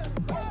now.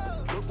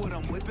 Look what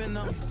I'm whipping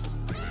now.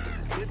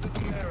 This is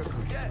America.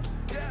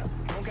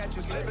 Don't catch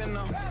you slipping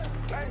now.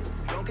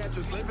 Don't catch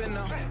you slipping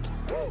now.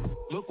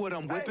 Look what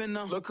I'm whipping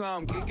now. Look how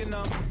I'm kicking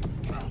now.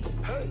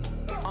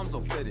 I'm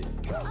so fitted.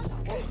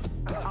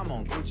 I'm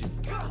on Gucci.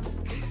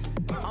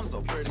 I'm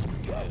so pretty.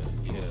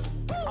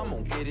 I'm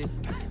gonna get it.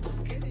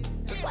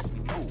 Watch me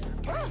move.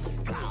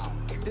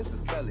 This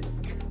is selling.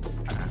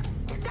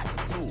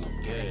 That's a tool.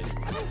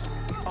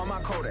 On my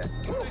Kodak.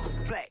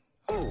 Black.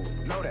 Ooh,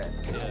 know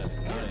that. Get it.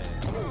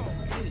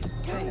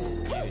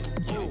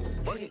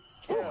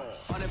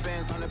 100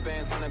 bands, 100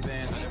 bands, 100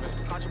 bands.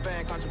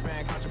 Contraband,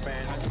 contraband,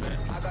 contraband.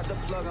 I got the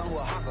plug on who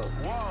a hawker.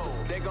 Whoa.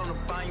 They gonna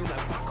find you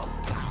like Paco.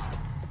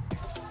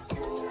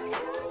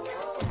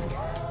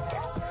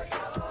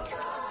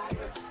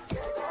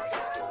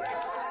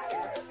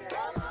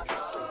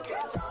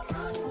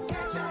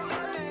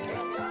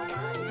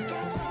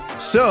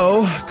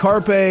 So,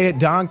 Carpe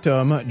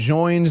Donktum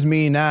joins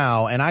me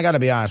now, and I got to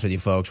be honest with you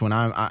folks, when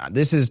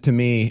this is to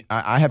me,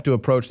 I have to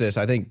approach this,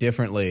 I think,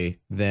 differently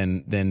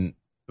than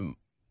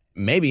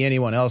maybe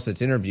anyone else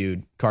that's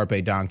interviewed Carpe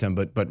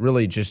Donktum, but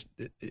really just,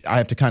 I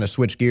have to kind of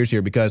switch gears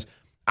here because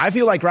I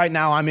feel like right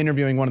now I'm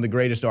interviewing one of the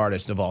greatest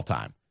artists of all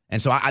time. And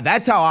so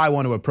that's how I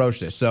want to approach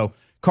this. So,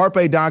 Carpe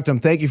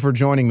Donktum, thank you for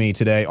joining me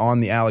today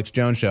on the Alex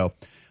Jones Show.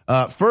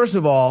 First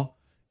of all,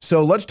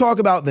 so let's talk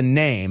about the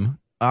name.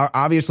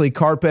 Obviously,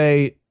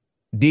 Carpe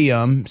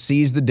diem,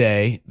 seize the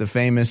day, the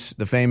famous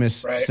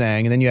right.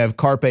 saying, and then you have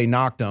carpe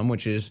noctem,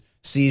 which is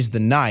seize the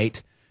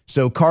night.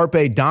 So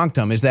carpe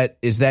donctum, is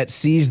that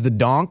seize the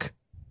donk?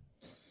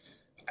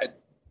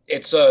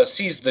 It's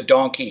seize the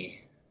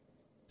donkey.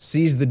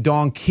 Seize the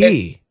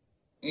donkey.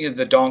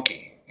 The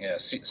donkey. Yeah,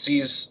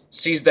 seize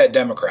that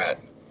Democrat.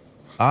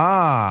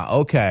 Ah,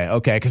 okay.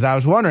 Because I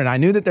was wondering, I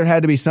knew that there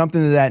had to be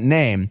something to that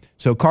name.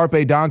 So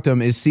carpe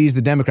donctum is seize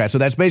the Democrat. So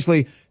that's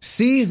basically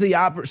seize the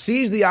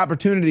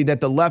opportunity that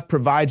the left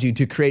provides you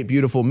to create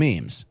beautiful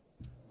memes.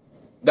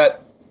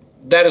 That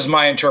is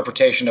my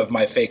interpretation of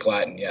my fake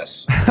Latin.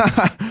 Yes.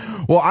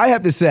 Well, I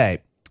have to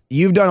say,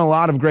 you've done a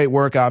lot of great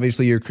work.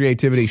 Obviously, your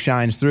creativity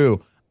shines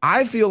through.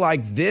 I feel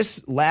like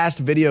this last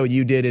video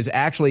you did is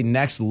actually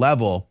next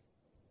level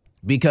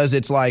because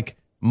it's like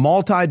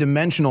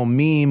multi-dimensional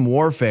meme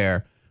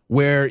warfare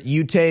where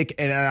you take,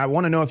 and I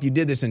want to know if you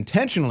did this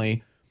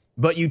intentionally,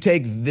 but you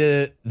take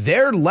their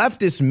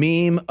leftist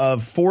meme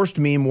of forced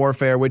meme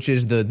warfare, which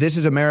is the This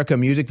Is America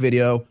music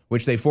video,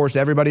 which they forced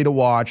everybody to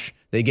watch.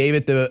 They gave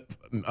it the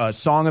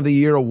Song of the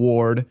Year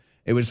award.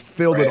 It was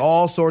filled with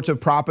all sorts of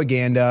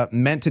propaganda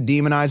meant to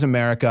demonize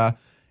America.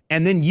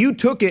 And then you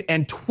took it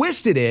and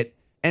twisted it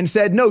and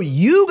said, no,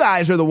 you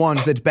guys are the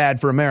ones that's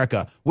bad for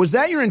America. Was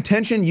that your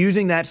intention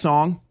using that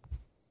song?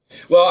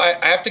 Well,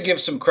 I have to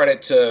give some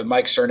credit to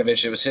Mike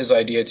Cernovich. It was his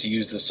idea to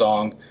use the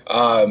song.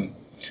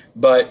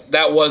 But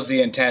that was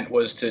the intent,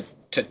 was to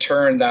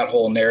turn that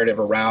whole narrative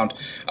around.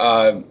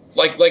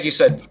 Like you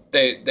said,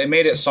 they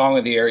made it Song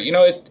of the Year. You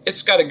know,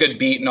 it's got a good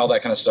beat and all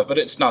that kind of stuff, but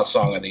it's not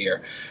Song of the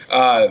Year.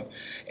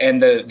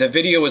 And the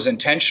video was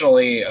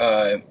intentionally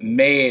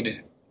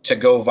made to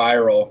go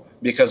viral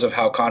because of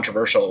how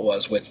controversial it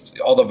was with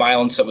all the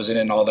violence that was in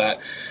it and all that.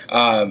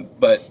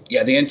 But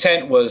yeah, the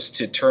intent was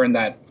to turn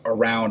that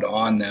around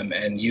on them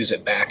and use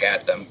it back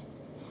at them.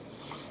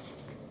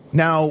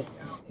 Now,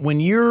 when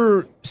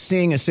you're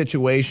seeing a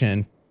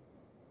situation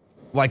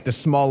like the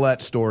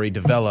Smollett story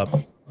develop,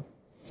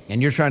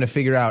 and you're trying to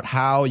figure out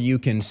how you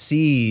can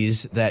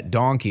seize that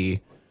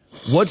donkey,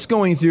 what's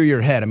going through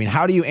your head? I mean,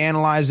 how do you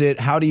analyze it?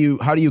 How do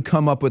you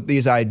come up with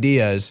these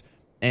ideas?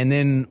 And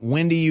then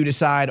when do you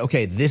decide,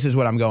 okay, this is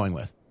what I'm going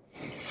with?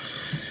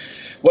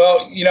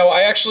 Well, you know,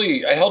 I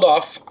held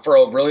off for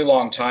a really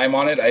long time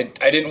on it.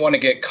 I didn't want to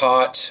get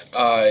caught,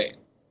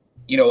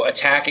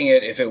 attacking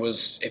it if it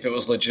was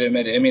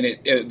legitimate. I mean,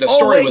 the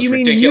story was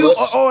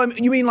ridiculous.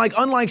 You mean like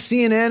unlike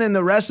CNN and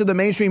the rest of the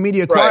mainstream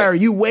media choir,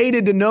 you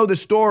waited to know the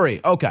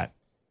story. Okay.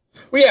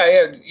 Well,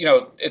 yeah, you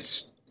know,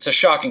 it's a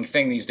shocking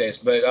thing these days,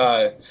 but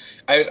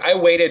I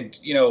waited,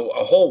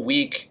 a whole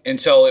week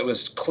until it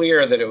was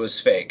clear that it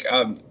was fake.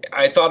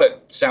 I thought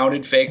it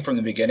sounded fake from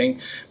the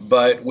beginning,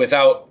 but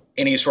without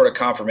any sort of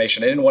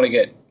confirmation. I don't want to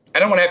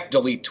have to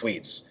delete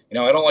tweets. I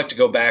don't like to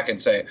go back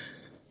and say,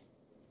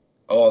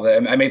 oh,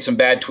 I made some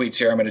bad tweets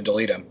here, I'm going to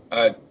delete them.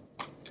 I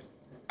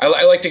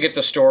like to get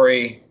the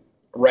story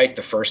right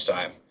the first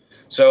time.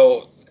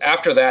 So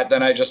after that,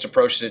 then I just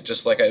approached it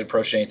just like I'd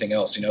approach anything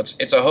else.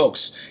 It's a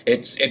hoax.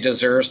 It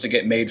deserves to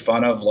get made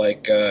fun of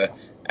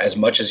as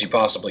much as you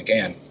possibly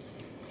can.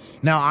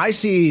 Now, I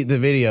see the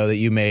video that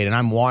you made, and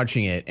I'm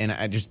watching it, and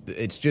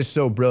it's just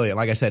so brilliant.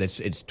 Like I said, it's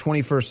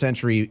 21st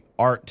century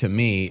art to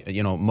me,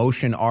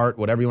 motion art,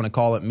 whatever you want to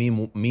call it,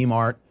 meme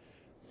art.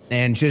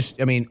 And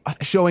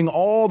showing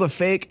all the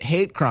fake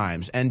hate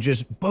crimes and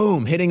just,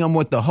 boom, hitting them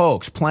with the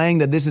hoax, playing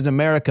that This Is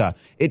America.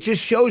 It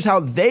just shows how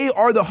they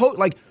are the hoax.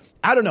 Like,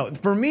 I don't know.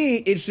 For me,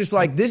 it's just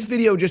like this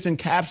video just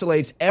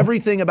encapsulates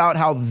everything about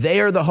how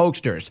they're the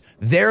hoaxsters.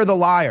 They're the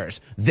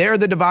liars. They're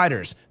the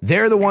dividers.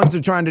 They're the ones that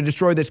are trying to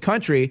destroy this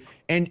country.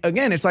 And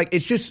again,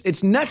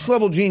 it's next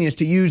level genius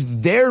to use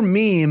their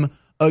meme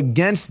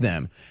against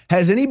them.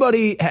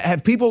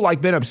 Have people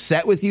been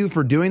upset with you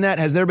for doing that?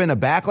 Has there been a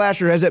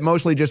backlash, or has it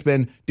mostly just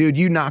been, dude,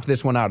 you knocked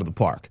this one out of the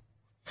park?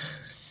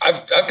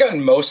 I've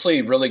gotten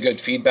mostly really good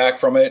feedback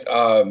from it.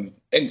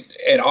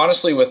 And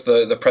honestly, with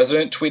the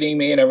president tweeting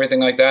me and everything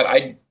like that,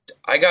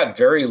 I got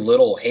very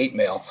little hate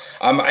mail.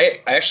 I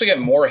actually got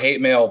more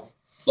hate mail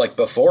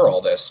before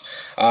all this.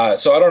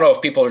 So I don't know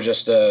if people are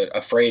just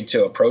afraid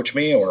to approach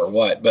me or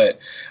what, but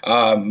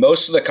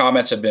most of the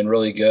comments have been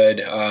really good.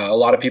 A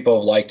lot of people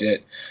have liked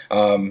it.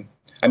 I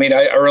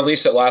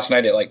released it last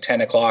night at 10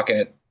 o'clock,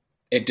 and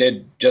it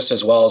did just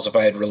as well as if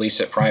I had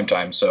released it prime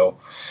time. So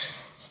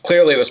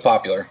clearly it was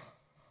popular.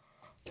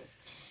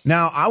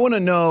 Now, I want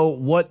to know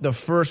what the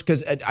first,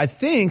 because I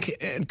think,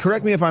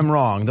 correct me if I'm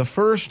wrong, the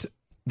first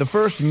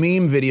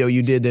meme video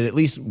you did that at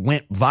least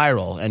went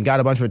viral and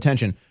got a bunch of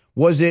attention,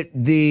 was it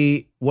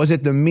the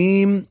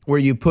meme where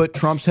you put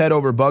Trump's head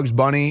over Bugs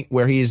Bunny,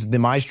 where he's the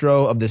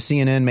maestro of the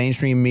CNN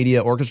mainstream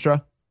media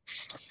orchestra?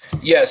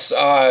 Yes.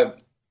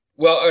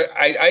 Well,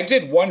 I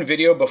did one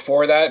video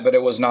before that, but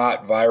it was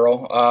not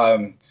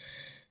viral.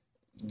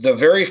 The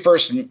very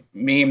first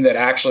meme that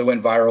actually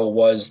went viral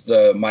was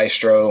the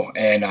maestro,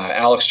 and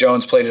Alex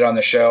Jones played it on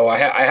the show. I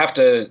have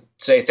to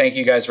say thank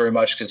you guys very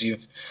much, because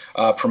you've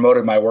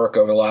promoted my work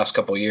over the last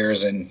couple of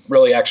years and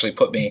really actually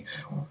put me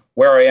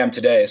where I am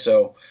today.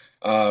 So,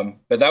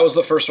 but that was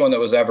the first one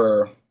that was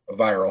ever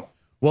viral.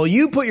 Well,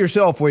 you put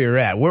yourself where you're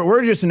at.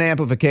 We're just an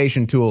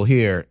amplification tool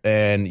here,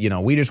 and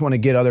we just want to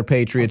get other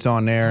patriots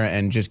on there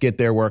and just get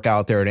their work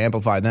out there and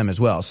amplify them as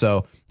well.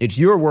 So it's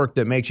your work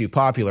that makes you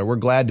popular. We're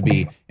glad to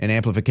be an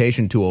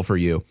amplification tool for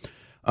you.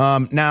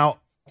 Now,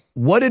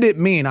 what did it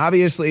mean?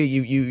 Obviously,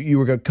 you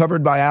were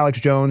covered by Alex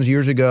Jones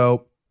years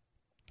ago,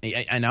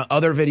 and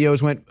other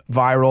videos went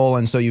viral,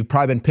 and so you've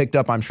probably been picked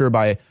up, I'm sure,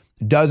 by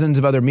dozens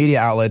of other media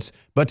outlets.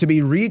 But to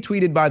be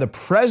retweeted by the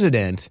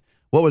president,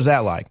 what was that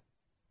like?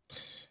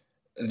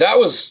 That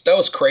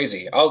was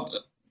crazy.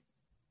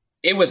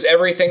 It was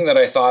everything that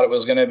I thought it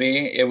was going to be.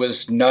 It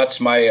was nuts.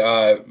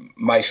 My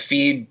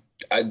feed,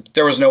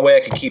 there was no way I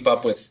could keep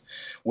up with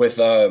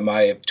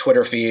my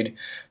Twitter feed.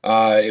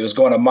 It was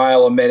going a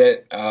mile a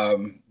minute.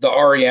 The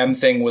REM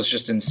thing was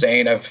just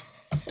insane. I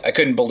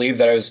couldn't believe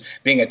that I was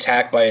being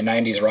attacked by a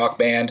 90s rock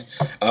band.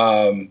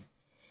 Well,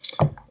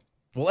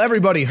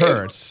 everybody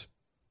hurts.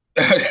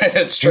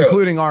 That's true.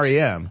 Including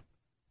REM.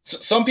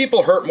 Some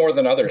people hurt more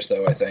than others,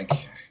 though, I think.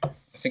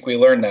 I think we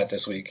learned that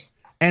this week.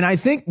 And I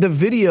think the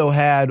video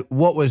had,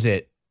 what was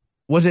it?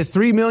 Was it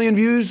 3 million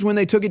views when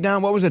they took it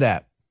down? What was it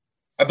at?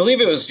 I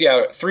believe it was,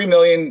 3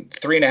 million,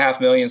 3.5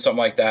 million, something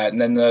like that.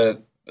 And then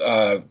the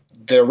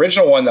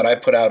original one that I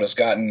put out has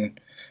gotten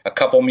a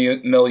couple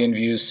million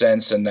views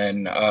since. And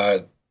then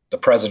the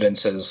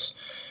president's is,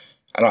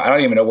 I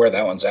don't even know where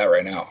that one's at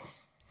right now.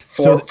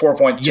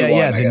 4.21.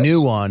 Yeah, the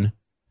new one.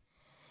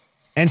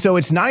 And so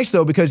it's nice,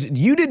 though, because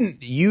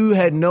you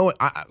had no,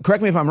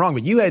 correct me if I'm wrong,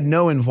 but you had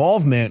no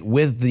involvement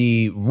with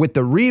the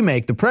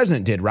remake the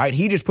president did, right?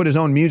 He just put his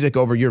own music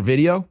over your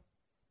video?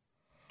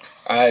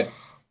 I'm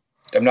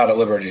not at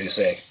liberty to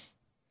say.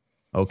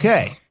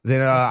 Okay. Then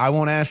I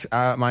won't ask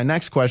my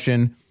next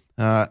question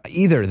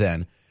either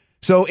then.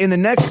 So in the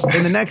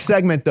next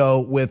segment, though,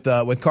 with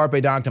Carpe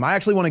Donktum, I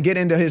actually want to get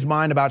into his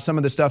mind about some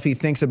of the stuff he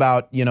thinks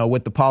about,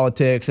 with the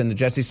politics and the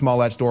Jussie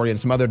Smollett story and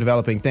some other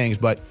developing things.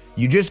 But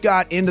you just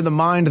got into the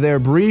mind there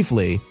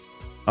briefly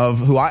of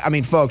who I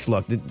mean, folks,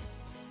 look,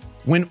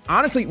 when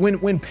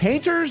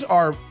painters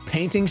are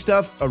painting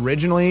stuff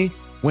originally,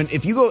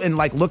 if you go and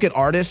look at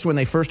artists when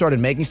they first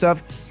started making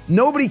stuff,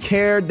 nobody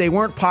cared. They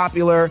weren't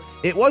popular.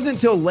 It wasn't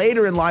until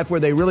later in life where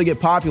they really get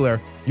popular.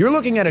 You're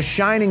looking at a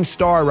shining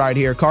star right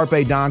here, Carpe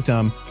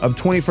Donktum, of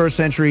 21st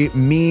century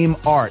meme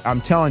art. I'm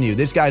telling you,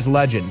 this guy's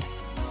legend.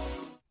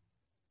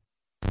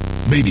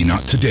 Maybe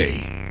not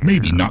today,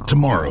 maybe not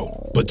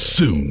tomorrow, but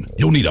soon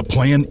you'll need a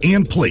plan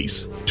and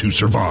place to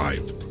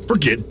survive.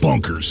 Forget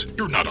bunkers.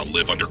 You're not a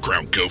live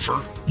underground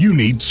gopher. You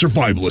need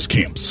Survivalist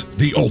Camps,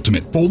 the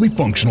ultimate fully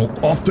functional,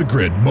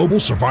 off-the-grid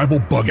mobile survival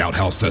bug-out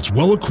house that's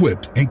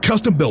well-equipped and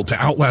custom-built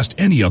to outlast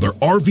any other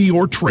RV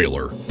or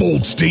trailer.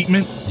 Bold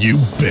statement? You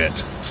bet.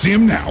 See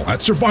them now at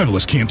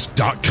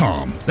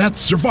survivalistcamps.com.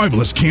 That's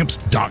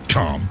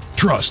survivalistcamps.com.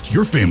 Trust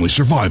your family's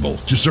survival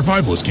to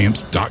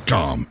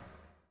survivalistcamps.com.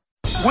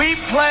 We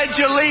pledge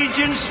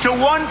allegiance to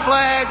one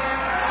flag,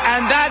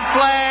 and that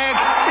flag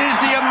is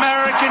the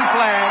American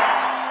flag.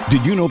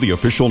 Did you know the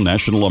official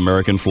national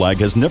American flag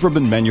has never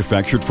been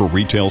manufactured for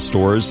retail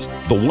stores?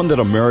 The one that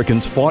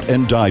Americans fought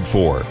and died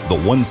for. The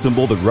one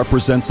symbol that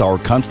represents our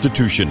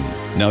Constitution.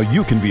 Now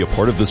you can be a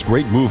part of this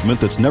great movement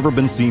that's never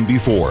been seen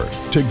before.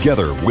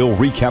 Together, we'll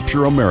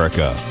recapture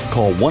America.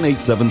 Call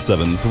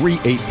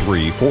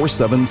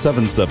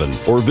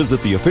 1-877-383-4777 or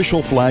visit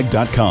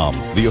theofficialflag.com.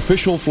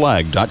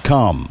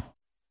 Theofficialflag.com.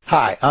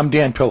 Hi, I'm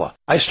Dan Pilla.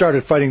 I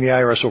started fighting the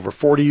IRS over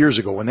 40 years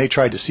ago when they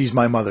tried to seize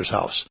my mother's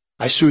house.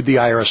 I sued the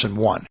IRS and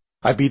won.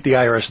 I beat the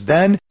IRS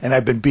then, and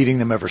I've been beating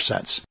them ever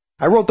since.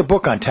 I wrote the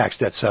book on tax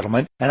debt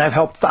settlement, and I've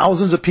helped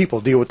thousands of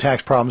people deal with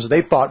tax problems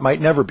they thought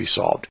might never be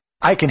solved.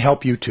 I can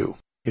help you too.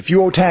 If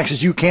you owe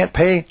taxes you can't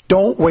pay,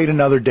 don't wait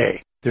another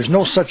day. There's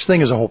no such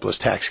thing as a hopeless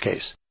tax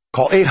case.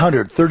 Call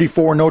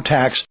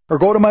 800-34-NO-TAX or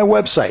go to my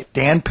website,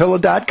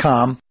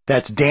 danpilla.com.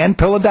 That's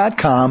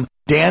danpilla.com,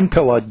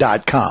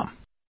 danpilla.com.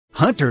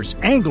 Hunters,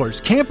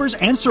 anglers, campers,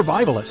 and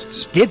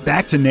survivalists. Get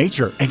back to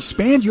nature.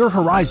 Expand your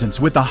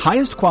horizons with the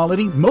highest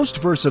quality, most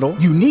versatile,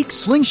 unique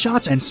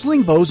slingshots and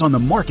sling bows on the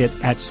market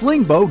at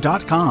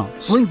slingbow.com.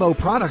 Slingbow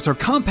products are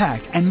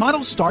compact and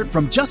models start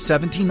from just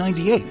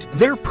 $17.98.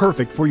 They're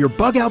perfect for your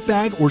bug out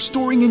bag or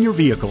storing in your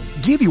vehicle.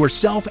 Give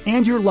yourself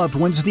and your loved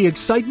ones the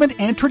excitement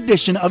and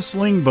tradition of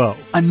slingbow.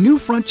 A new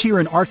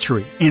frontier in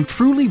archery and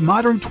truly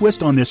modern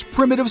twist on this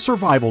primitive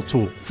survival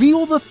tool.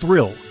 Feel the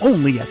thrill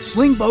only at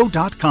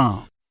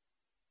slingbow.com.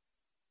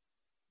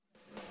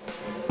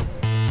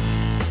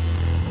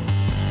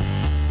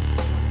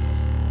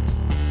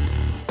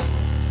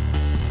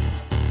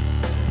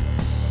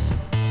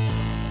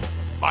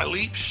 By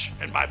leaps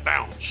and by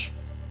bounds,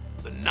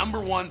 the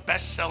 #1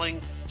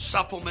 best-selling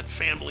supplement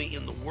family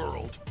in the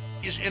world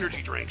is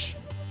energy drinks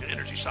and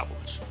energy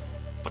supplements.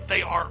 But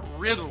they are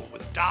riddled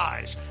with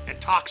dyes and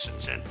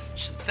toxins and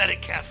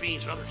synthetic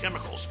caffeines and other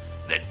chemicals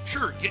that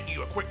sure get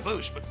you a quick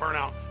boost but burn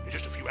out in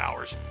just a few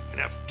hours and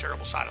have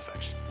terrible side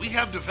effects. We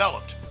have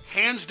developed,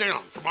 hands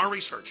down from our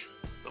research,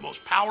 the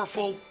most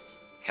powerful,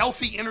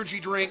 healthy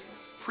energy drink,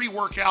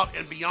 pre-workout,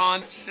 and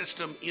beyond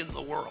system in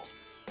the world.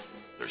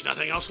 There's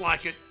nothing else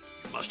like it.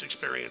 You must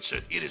experience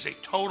it. It is a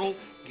total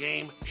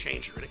game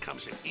changer, and it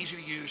comes in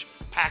easy-to-use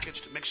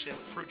packets to mix in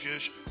with fruit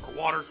juice or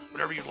water,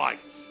 whatever you'd like.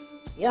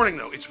 Warning,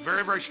 though, it's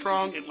very, very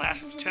strong. It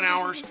lasts up to 10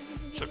 hours,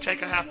 so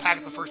take a half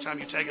packet the first time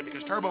you take it,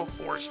 because Turbo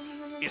Force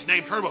is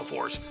named Turbo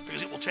Force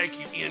because it will take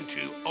you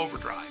into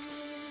overdrive.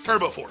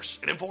 Turbo Force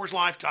at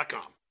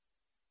InfoWarsLife.com.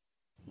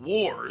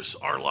 Wars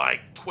are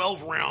like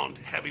 12-round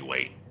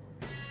heavyweight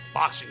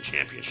boxing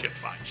championship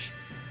fights.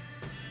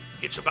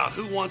 It's about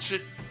who wants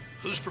it,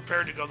 who's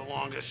prepared to go the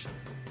longest,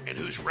 and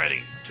who's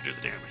ready to do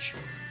the damage.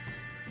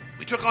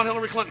 We took on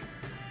Hillary Clinton.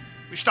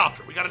 We stopped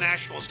her. We got a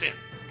nationalist in.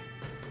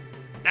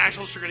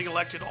 Nationalists are getting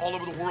elected all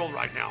over the world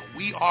right now.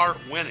 We are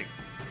winning.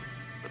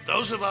 But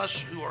those of us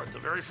who are at the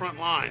very front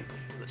line,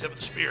 at the tip of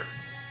the spear,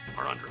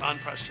 are under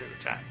unprecedented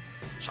attack.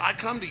 So I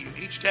come to you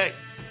each day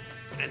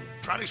and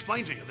try to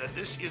explain to you that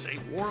this is a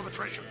war of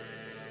attrition.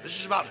 This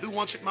is about who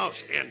wants it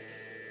most. And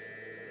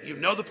you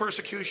know the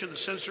persecution, the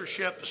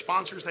censorship, the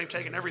sponsors they've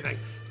taken, everything.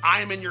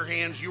 I am in your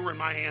hands. You are in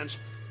my hands.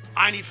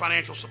 I need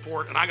financial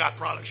support, and I got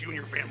products you and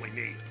your family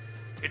need.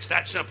 It's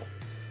that simple.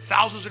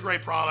 Thousands of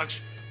great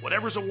products.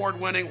 Whatever's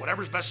award-winning,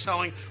 whatever's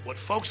best-selling, what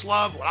folks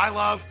love, what I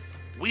love,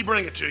 we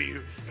bring it to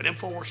you at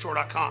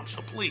InfoWarsStore.com.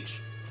 So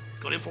please,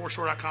 go to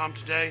InfoWarsStore.com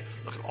today.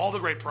 Look at all the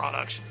great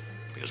products,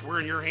 because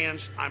we're in your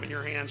hands, I'm in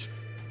your hands,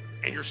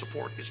 and your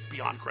support is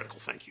beyond critical.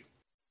 Thank you.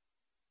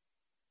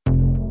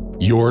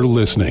 You're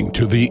listening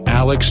to The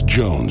Alex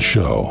Jones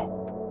Show.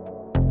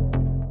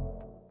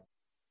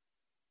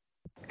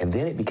 And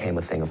then it became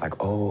a thing of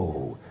like,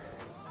 oh,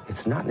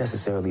 it's not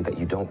necessarily that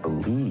you don't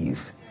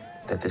believe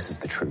that this is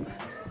the truth.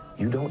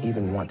 You don't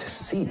even want to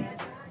see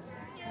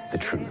the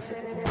truth.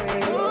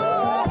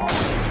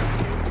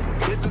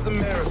 This is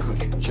America.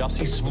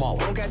 Jussie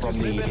Smollett from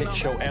the hit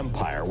show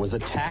Empire was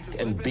attacked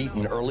and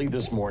beaten early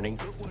this morning.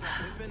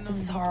 This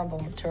is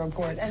horrible to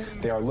report.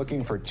 They are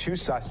looking for two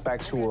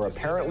suspects who were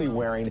apparently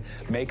wearing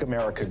Make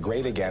America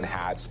Great Again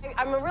hats.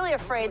 I'm really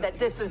afraid that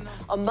this is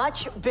a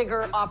much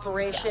bigger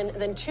operation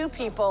than two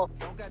people.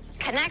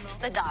 Connect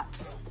the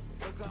dots.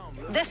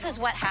 This is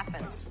what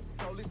happens.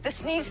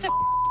 This needs to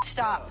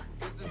stop.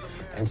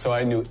 And so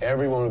I knew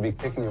everyone would be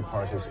picking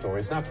apart his story.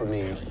 It's not for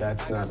me.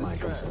 That's not my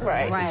concern.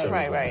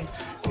 Right.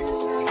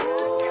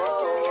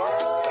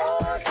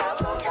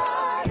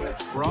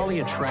 Raleigh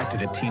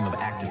attracted a team of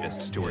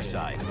activists to her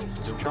side,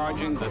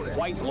 charging that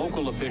white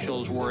local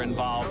officials were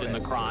involved in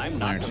the crime,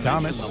 not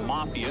to mention the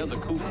mafia, the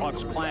Ku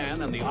Klux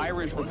Klan, and the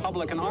Irish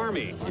Republican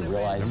Army. You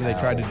realize they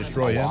tried to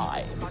destroy him.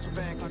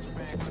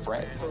 Can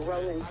spread. The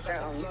Rolling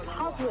Stones,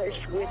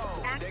 published with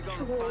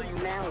actual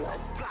malice.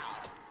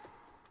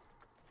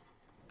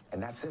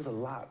 And that says a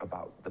lot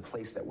about the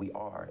place that we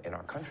are in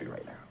our country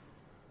right now.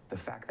 The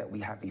fact that we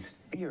have these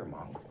fear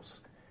mongers,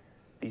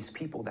 these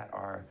people that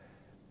are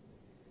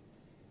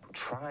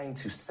trying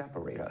to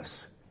separate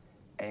us,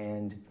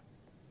 and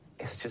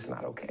it's just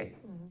not okay.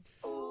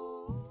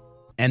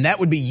 And that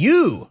would be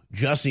you,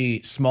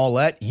 Jussie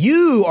Smollett.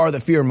 You are the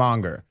fear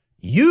monger.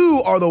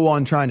 You are the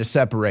one trying to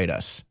separate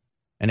us.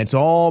 And it's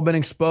all been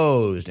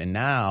exposed, and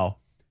now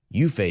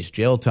you face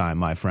jail time,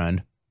 my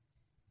friend.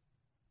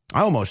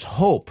 I almost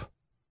hope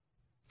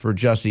for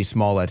Jussie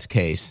Smollett's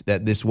case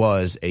that this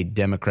was a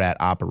Democrat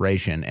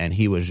operation and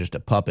he was just a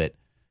puppet,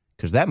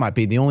 because that might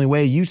be the only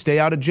way you stay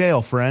out of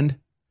jail, friend.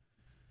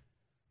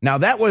 Now,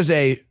 that was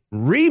a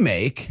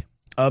remake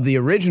of the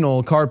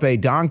original Carpe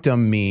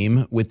Donktum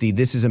meme with the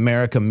This Is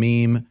America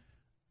meme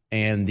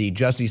and the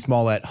Jussie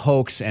Smollett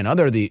hoax and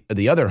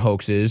the other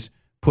hoaxes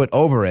put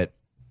over it.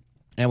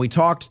 And we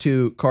talked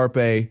to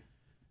Carpe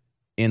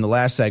in the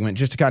last segment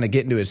just to kind of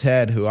get into his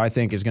head, who I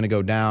think is going to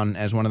go down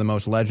as one of the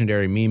most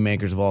legendary meme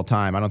makers of all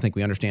time. I don't think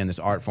we understand this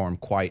art form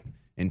quite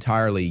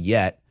entirely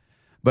yet.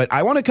 But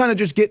I want to kind of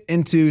just get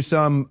into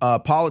some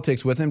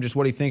politics with him, just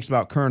what he thinks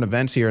about current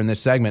events here in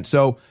this segment.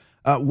 So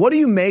what do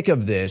you make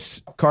of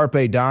this Carpe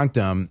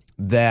Donktum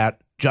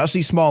that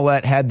Jussie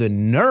Smollett had the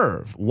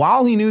nerve,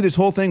 while he knew this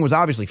whole thing was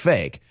obviously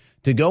fake,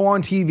 to go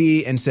on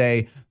TV and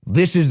say,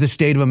 this is the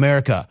state of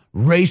America,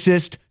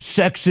 racist,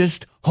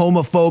 sexist,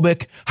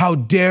 homophobic, how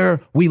dare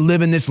we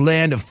live in this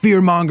land of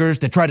fearmongers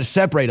that try to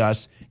separate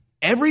us.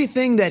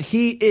 Everything that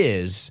he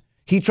is,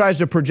 he tries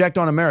to project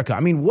on America. I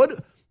mean,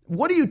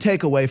 what do you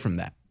take away from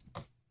that?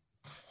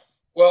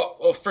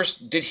 Well,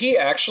 first, did he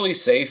actually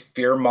say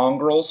fear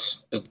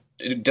mongrels?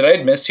 Did I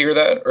mishear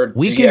that, or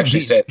did he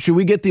actually say it? Should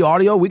we get the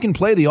audio? We can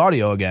play the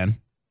audio again.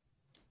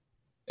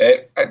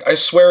 I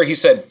swear he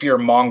said fear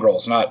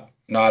mongrels, not.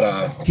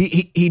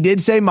 He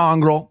did say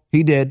mongrel.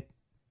 He did.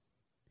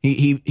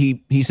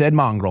 He said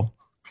mongrel.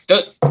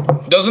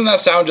 Doesn't that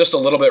sound just a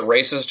little bit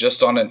racist,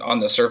 just on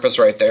the surface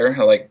right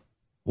there? Like,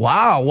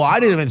 wow. Well, I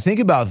didn't even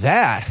think about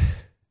that.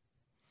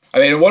 I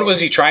mean, what was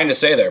he trying to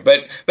say there?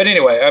 But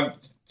anyway,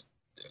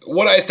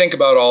 what I think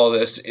about all of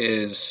this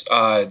is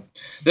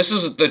this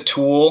is the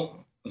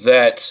tool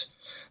that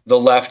the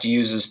left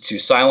uses to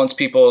silence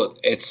people.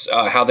 It's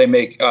how they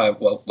make,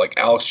 like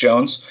Alex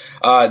Jones,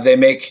 they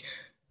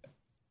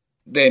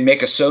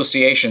make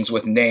associations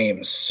with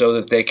names so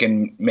that they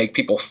can make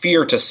people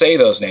fear to say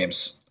those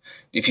names.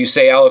 If you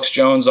say Alex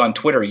Jones on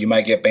Twitter, you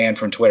might get banned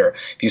from Twitter.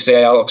 If you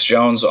say Alex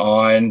Jones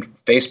on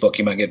Facebook,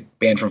 you might get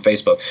banned from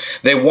Facebook.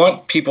 They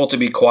want people to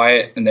be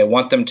quiet, and they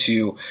want them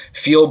to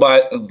feel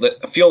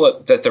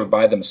that they're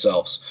by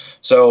themselves.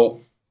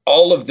 So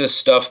all of this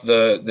stuff,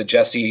 the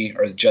Jesse,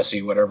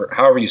 whatever,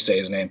 however you say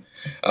his name,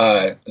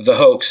 the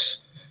hoax,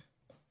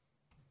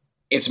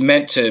 it's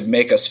meant to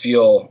make us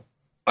feel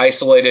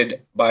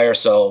isolated, by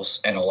ourselves,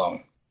 and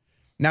alone.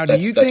 Now,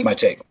 that's my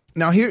take.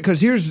 Now, here's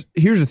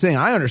the thing.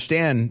 I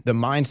understand the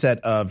mindset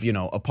of,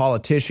 a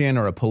politician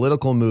or a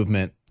political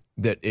movement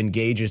that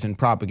engages in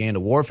propaganda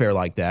warfare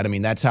like that. I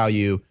mean, that's how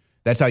you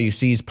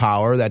seize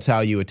power. That's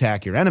how you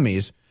attack your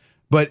enemies.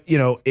 But,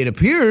 it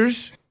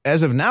appears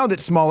as of now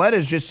that Smollett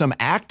is just some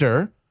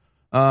actor.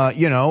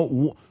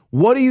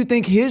 What do you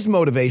think his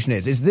motivation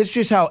is? Is this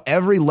just how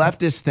every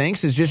leftist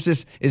thinks? Is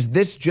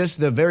this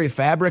just the very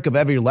fabric of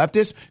every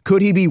leftist?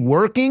 Could he be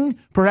working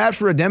perhaps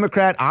for a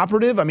Democrat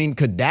operative? I mean,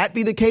 could that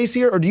be the case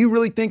here? Or do you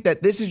really think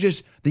that this is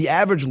just the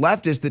average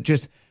leftist that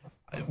just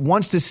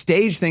wants to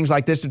stage things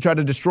like this to try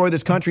to destroy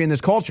this country and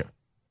this culture?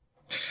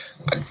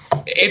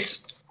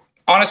 It's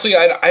honestly,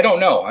 I don't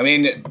know. I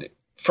mean,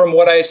 from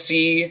what I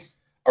see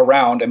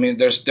around, I mean,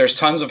 there's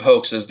tons of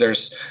hoaxes.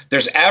 There's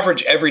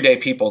average everyday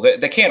people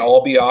that they can't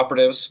all be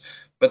operatives,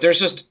 but there's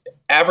just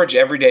average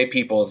everyday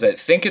people that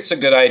think it's a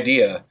good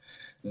idea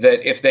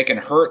that if they can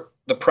hurt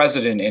the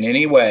president in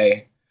any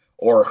way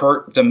or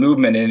hurt the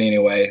movement in any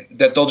way,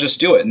 that they'll just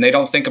do it. And they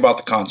don't think about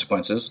the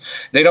consequences.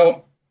 They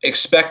don't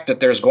expect that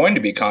there's going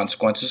to be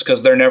consequences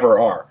because there never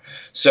are.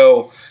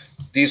 So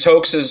these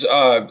hoaxes,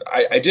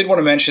 I did want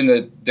to mention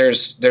that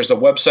there's a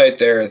website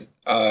there,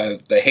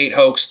 the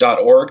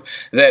hatehoax.org,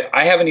 that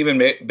I haven't even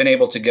been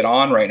able to get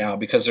on right now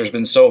because there's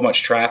been so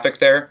much traffic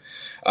there.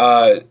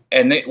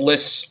 And it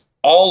lists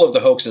all of the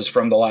hoaxes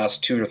from the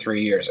last 2 to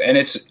 3 years. And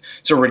it's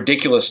a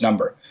ridiculous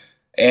number.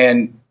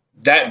 And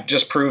that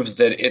just proves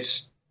that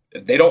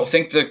they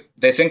think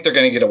they're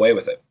going to get away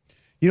with it.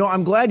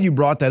 I'm glad you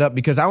brought that up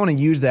because I want to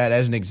use that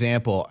as an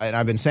example. And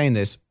I've been saying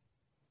this,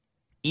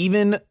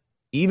 even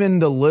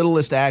the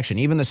littlest action,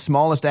 even the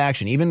smallest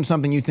action, even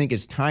something you think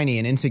is tiny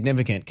and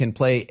insignificant can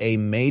play a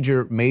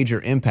major,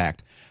 major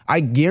impact. I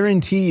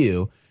guarantee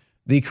you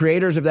the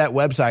creators of that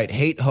website,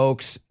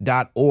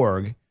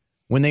 hatehoax.org,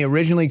 when they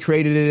originally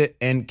created it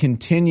and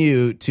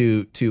continue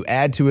to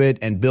add to it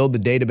and build the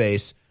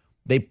database,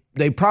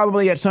 they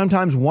probably at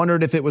sometimes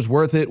wondered if it was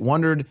worth it,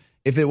 wondered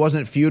if it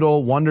wasn't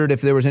futile, wondered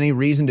if there was any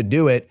reason to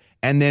do it.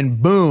 And then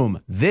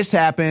boom, this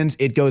happens.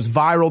 It goes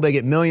viral. They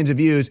get millions of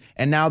views.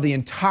 And now the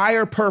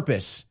entire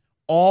purpose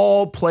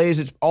all plays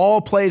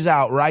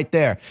out right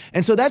there.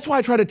 And so that's why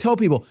I try to tell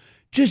people,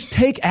 just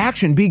take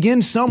action,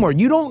 begin somewhere.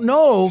 You don't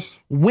know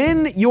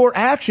when your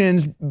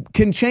actions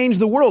can change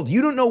the world.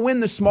 You don't know when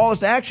the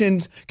smallest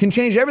actions can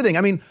change everything.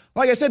 I mean,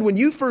 like I said, when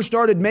you first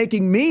started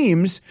making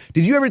memes,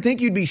 did you ever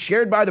think you'd be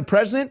shared by the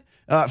president,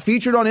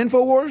 featured on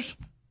InfoWars?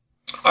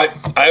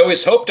 I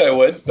always hoped I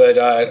would, but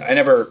I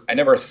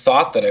never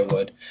thought that I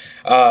would.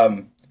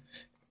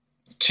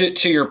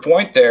 To your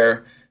point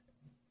there,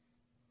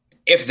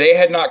 if they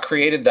had not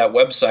created that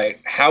website,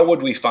 how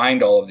would we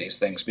find all of these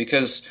things?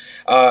 Because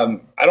I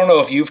don't know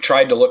if you've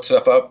tried to look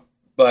stuff up,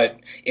 but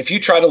if you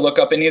try to look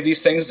up any of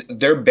these things,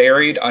 they're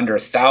buried under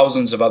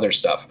thousands of other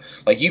stuff.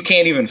 Like you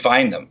can't even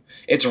find them.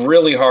 It's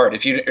really hard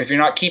if you're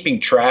not keeping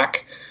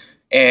track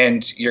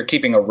and you're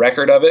keeping a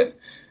record of it.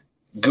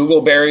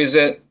 Google buries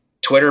it.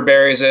 Twitter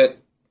buries it,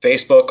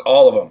 Facebook,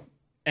 all of them.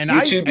 And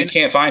YouTube, you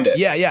can't find it.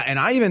 Yeah. And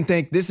I even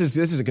think this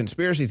is a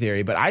conspiracy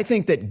theory, but I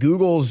think that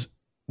Google's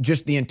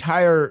just the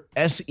entire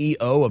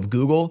SEO of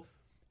Google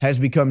has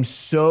become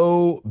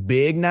so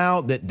big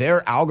now that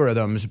their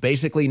algorithms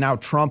basically now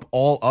trump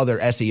all other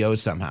SEOs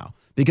somehow.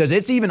 Because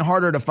it's even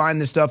harder to find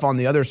this stuff on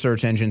the other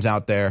search engines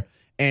out there.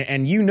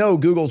 And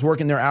Google's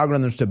working their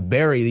algorithms to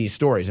bury these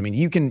stories. I mean,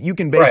 you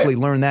can basically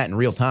learn that in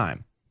real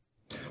time.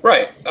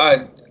 Right.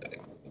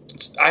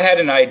 I had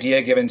an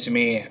idea given to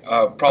me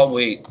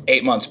probably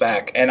 8 months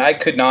back, and I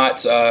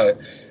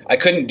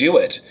couldn't do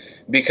it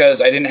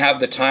because I didn't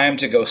have the time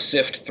to go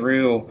sift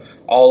through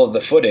all of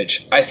the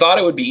footage. I thought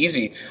it would be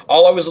easy.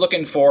 All I was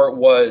looking for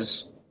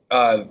was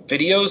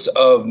videos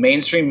of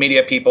mainstream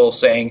media people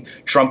saying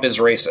Trump is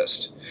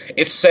racist.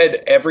 It's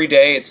said every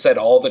day. It's said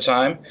all the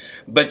time.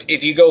 But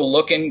if you go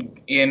look in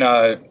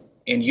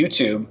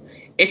YouTube,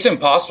 it's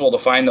impossible to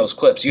find those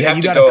clips. You have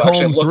to go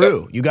actually look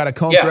through. You got to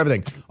comb through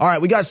everything. All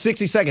right, we got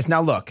 60 seconds.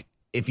 Now, look,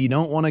 if you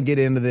don't want to get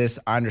into this,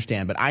 I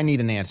understand, but I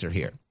need an answer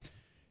here.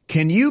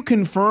 Can you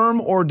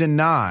confirm or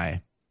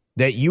deny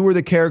that you were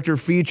the character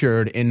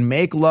featured in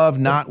Make Love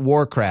Not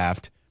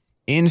Warcraft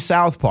in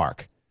South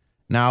Park?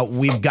 Now,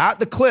 we've got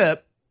the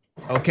clip,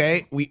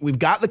 okay? We've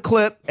got the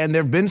clip, and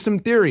there have been some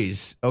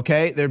theories,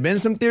 okay? There have been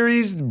some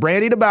theories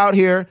brandied about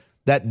here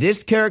that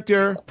this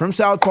character from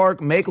South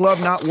Park, Make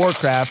Love Not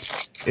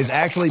Warcraft, is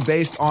actually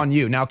based on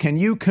you. Now, can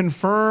you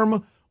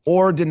confirm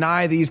or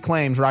deny these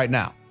claims right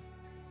now?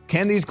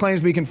 Can these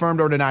claims be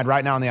confirmed or denied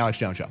right now on the Alex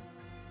Jones Show?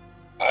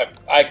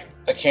 I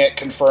can't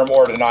confirm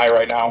or deny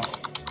right now.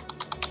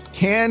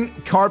 Can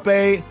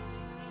Carpe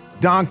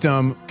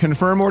Donctum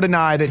confirm or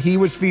deny that he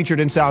was featured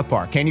in South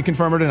Park? Can you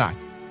confirm or deny?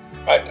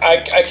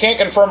 I can't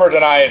confirm or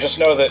deny. I just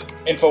know that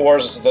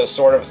InfoWars is the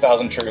sword of a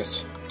thousand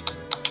truths.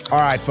 All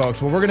right,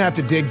 folks. Well, we're going to have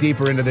to dig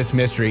deeper into this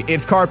mystery.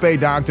 It's Carpe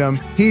Donctum.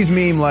 He's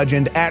meme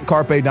legend at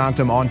Carpe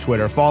Donctum on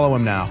Twitter. Follow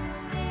him now.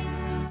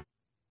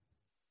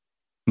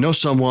 Know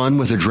someone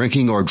with a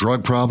drinking or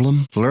drug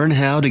problem? Learn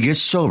how to get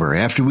sober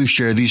after we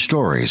share these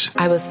stories.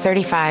 I was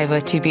 35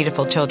 with 2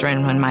 beautiful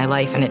children when my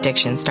life and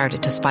addiction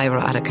started to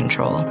spiral out of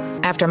control.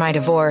 After my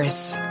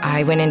divorce,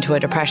 I went into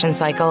a depression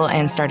cycle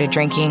and started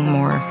drinking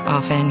more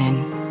often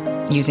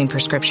and using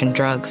prescription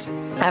drugs.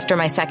 After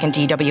my second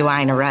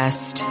DWI and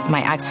arrest,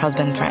 my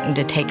ex-husband threatened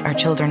to take our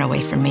children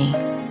away from me.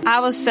 I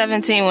was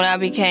 17 when I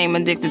became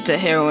addicted to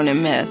heroin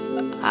and meth.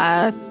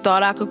 I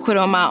thought I could quit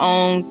on my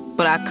own,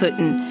 but I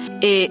couldn't.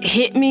 It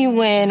hit me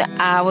when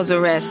I was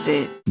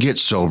arrested. Get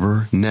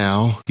sober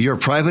now. Your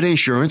private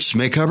insurance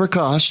may cover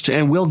costs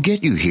and we'll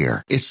get you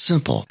here. It's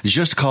simple.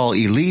 Just call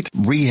Elite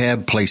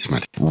Rehab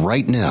Placement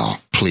right now.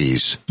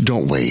 Please,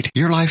 don't wait.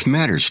 Your life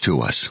matters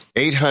to us.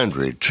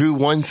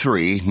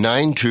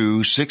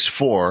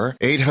 800-213-9264.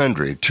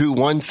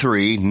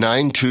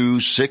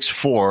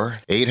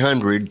 800-213-9264.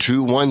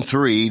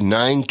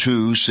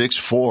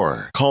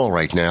 800-213-9264. Call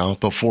right now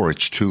before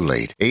it's too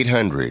late.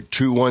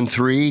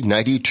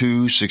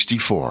 800-213-9264.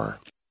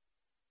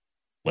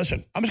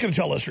 Listen, I'm just going to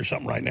tell listeners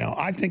something right now.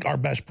 I think our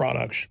best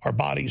products are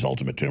Body's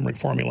Ultimate Turmeric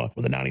Formula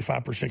with a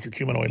 95%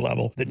 curcuminoid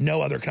level that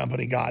no other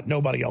company got,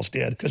 nobody else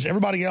did. Because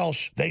everybody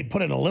else, they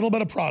put in a little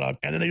bit of product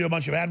and then they do a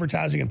bunch of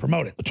advertising and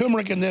promote it. The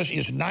turmeric in this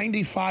is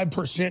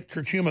 95%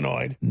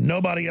 curcuminoid.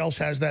 Nobody else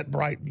has that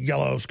bright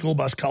yellow school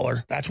bus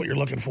color. That's what you're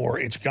looking for.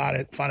 It's got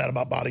it. Find out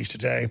about Body's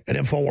today at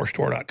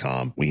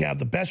InfoWarsStore.com. We have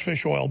the best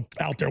fish oil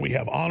out there. We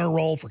have Honor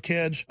Roll for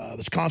kids.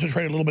 That's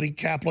concentrated little bitty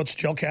caplets,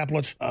 gel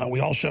caplets.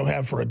 We also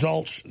have for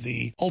adults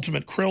the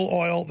Ultimate Krill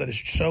Oil that is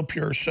so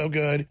pure, so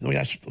good. And we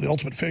have the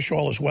Ultimate Fish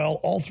Oil as well.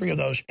 All three of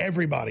those,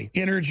 everybody.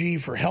 Energy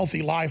for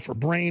healthy life, for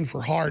brain,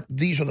 for heart.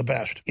 These are the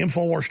best.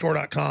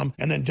 InfoWarsStore.com.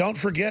 And then don't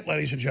forget,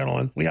 ladies and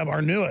gentlemen, we have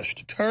our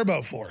newest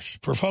Turbo Force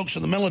for folks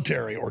in the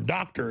military or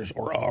doctors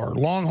or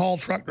long-haul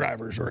truck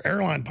drivers or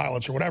airline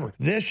pilots or whatever.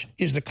 This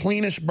is the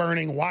cleanest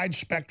burning,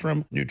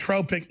 wide-spectrum,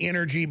 nootropic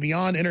energy,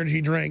 beyond energy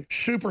drink.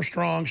 Super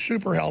strong,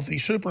 super healthy,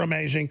 super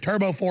amazing.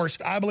 Turbo Force,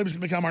 I believe, is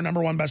going to become our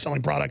 #1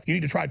 best-selling product. You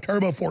need to try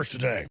Turbo Force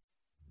today.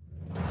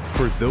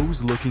 For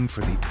those looking for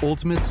the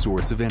ultimate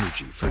source of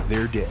energy for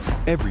their day,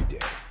 every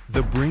day,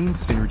 the Brain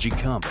Synergy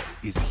Combo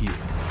is here.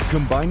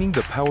 Combining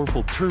the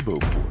powerful Turbo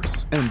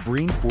Force and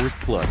Brain Force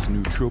Plus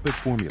nootropic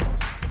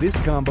formulas, this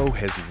combo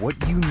has what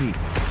you need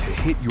to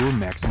hit your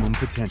maximum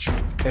potential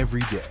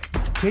every day.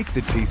 Take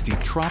the tasty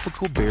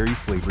tropical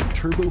berry-flavored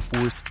Turbo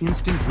Force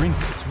instant drink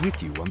mix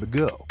with you on the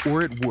go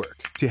or at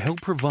work to help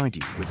provide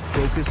you with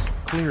focus,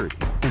 clarity,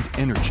 and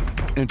energy,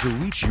 and to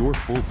reach your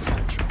full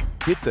potential.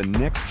 Hit the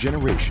next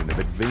generation of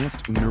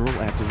advanced neural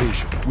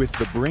activation with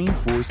the Brain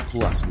Force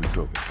Plus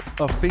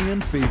nootropic, a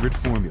fan-favorite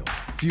formula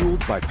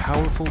fueled by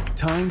powerful,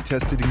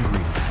 time-tested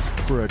ingredients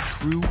for a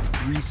true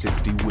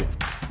 360 win.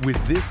 With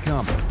this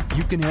combo,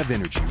 you can have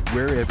energy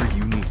wherever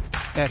you need it,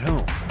 at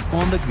home,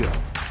 on the go,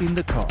 in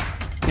the car,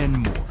 and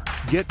more.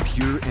 Get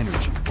pure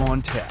energy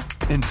on tap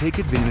and take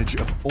advantage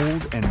of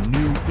old and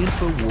new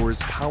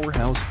InfoWars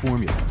powerhouse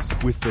formulas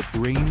with the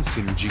Brain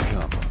Synergy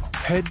Combo.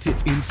 Head to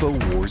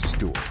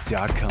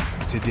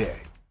InfoWarsStore.com today.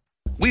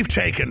 We've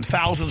taken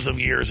thousands of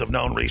years of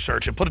known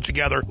research and put it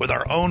together with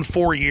our own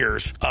 4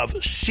 years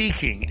of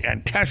seeking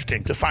and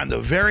testing to find the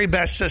very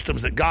best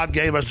systems that God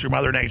gave us through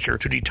Mother Nature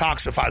to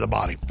detoxify the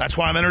body. That's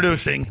why I'm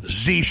introducing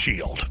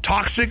Z-Shield.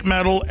 Toxic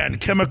metal and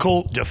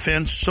chemical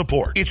defense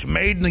support. It's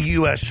made in the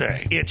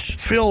USA. It's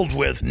filled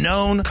with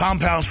known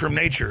compounds from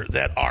nature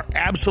that are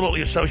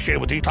absolutely associated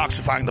with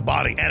detoxifying the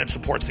body, and it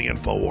supports the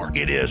InfoWar.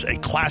 It is a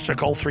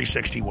classical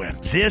 360 win.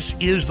 This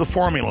is the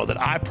formula that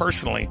I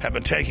personally have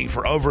been taking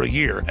for over a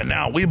year, and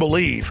now we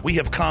believe we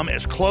have come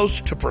as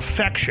close to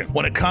perfection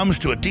when it comes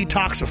to a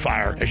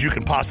detoxifier as you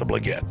can possibly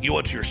get. You owe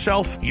it to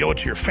yourself, you owe it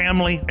to your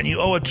family, and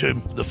you owe it to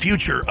the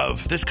future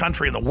of this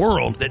country and the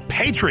world that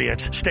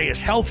patriots stay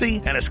as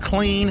healthy and as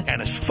clean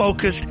and as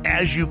focused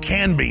as you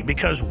can be,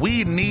 because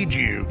we need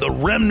you, the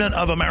remnant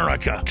of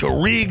America, to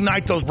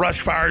reignite those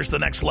brush fires to the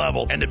next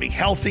level and to be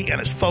healthy and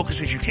as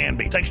focused as you can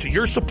be. Thanks to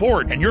your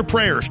support and your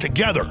prayers,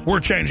 together, we're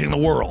changing the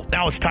world.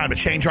 Now it's time to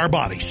change our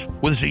bodies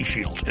with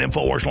Z-Shield at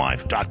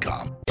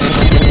InfoWarsLife.com.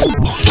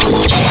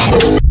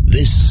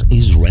 This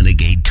is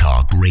Renegade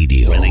Talk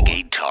Radio.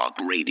 Renegade Talk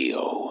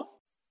Radio.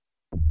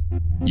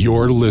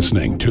 You're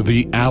listening to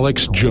The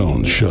Alex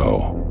Jones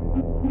Show.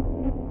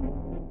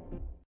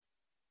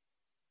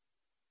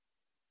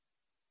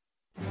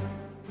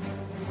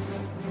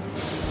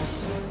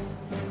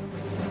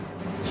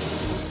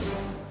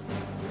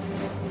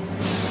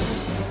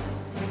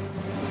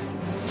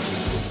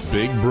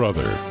 Big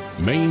Brother,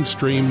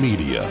 mainstream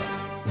media,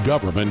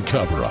 government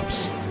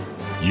cover-ups.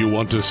 You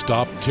want to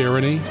stop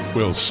tyranny?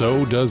 Well,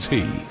 so does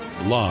he.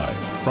 Live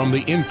from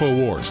the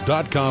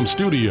Infowars.com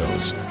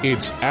studios,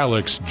 it's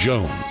Alex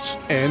Jones.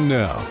 And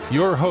now,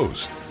 your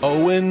host,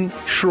 Owen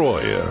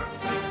Schroyer.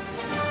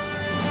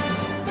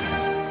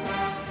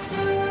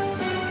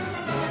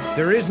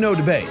 There is no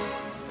debate.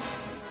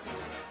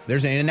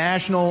 There's a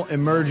national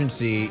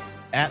emergency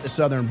at the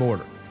southern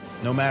border,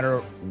 no matter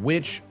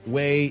which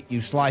way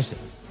you slice it.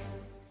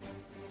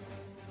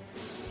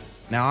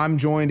 Now, I'm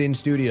joined in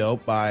studio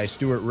by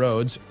Stuart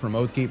Rhodes from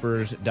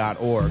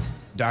oathkeepers.org.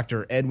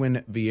 Dr.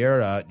 Edwin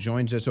Vieira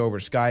joins us over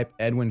Skype,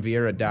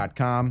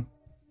 edwinvieira.com.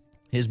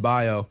 His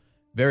bio,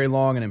 very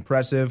long and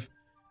impressive.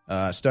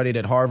 Studied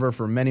at Harvard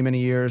for many, many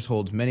years,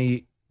 holds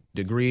many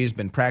degrees,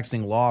 been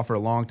practicing law for a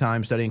long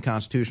time, studying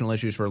constitutional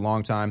issues for a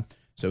long time.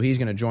 So he's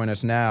going to join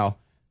us now.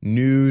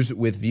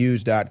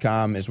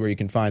 Newswithviews.com is where you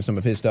can find some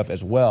of his stuff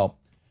as well.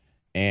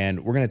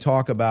 And we're going to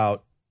talk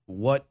about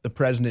what the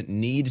president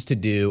needs to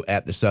do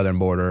at the southern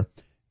border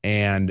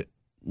and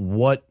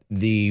what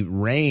the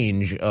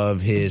range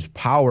of his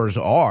powers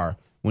are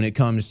when it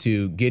comes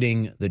to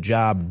getting the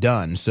job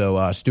done.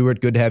 So, Stuart,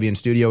 good to have you in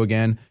studio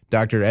again.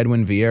 Dr.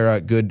 Edwin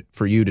Vieira, good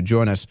for you to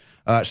join us.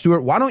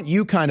 Stuart, why don't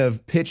you kind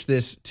of pitch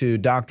this to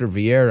Dr.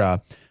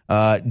 Vieira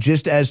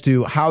just as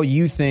to how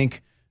you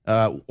think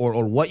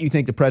or what you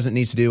think the president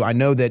needs to do? I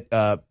know that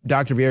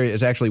Dr. Vieira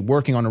is actually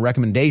working on a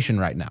recommendation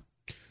right now.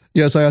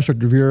 Yes, I asked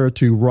Dr. Vieira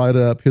to write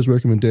up his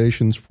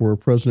recommendations for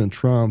President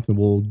Trump, and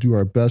we'll do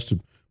our best to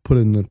put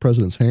it in the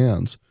president's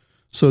hands.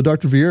 So,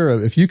 Dr.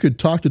 Vieira, if you could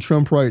talk to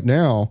Trump right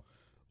now,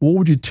 what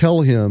would you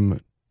tell him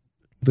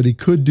that he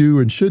could do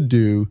and should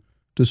do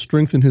to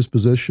strengthen his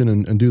position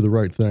and do the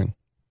right thing?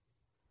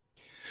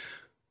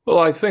 Well,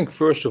 I think,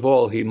 first of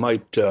all, he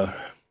might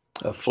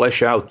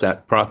flesh out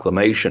that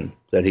proclamation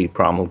that he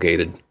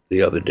promulgated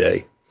the other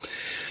day,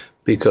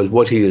 because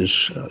what he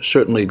is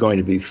certainly going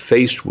to be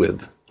faced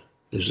with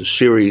is a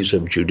series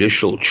of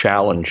judicial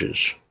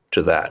challenges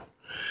to that.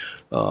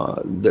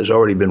 There's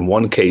already been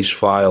one case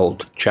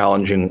filed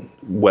challenging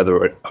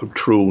whether a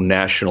true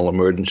national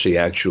emergency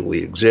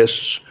actually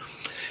exists.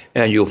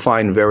 And you'll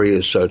find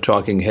various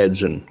talking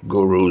heads and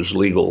gurus,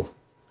 legal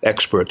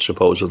experts,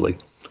 supposedly,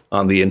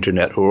 on the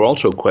internet who are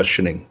also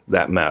questioning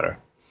that matter.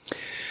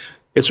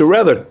 It's a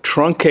rather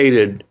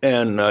truncated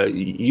and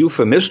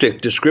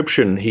euphemistic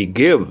description he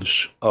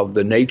gives of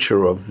the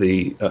nature of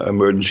the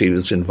emergency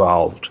that's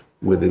involved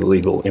with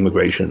illegal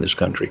immigration in this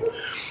country.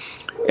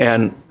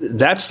 And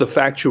that's the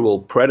factual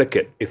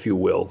predicate, if you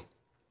will,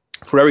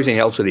 for everything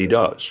else that he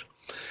does.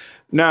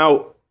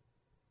 Now,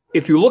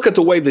 if you look at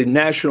the way the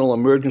National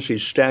Emergency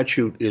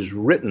Statute is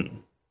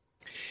written,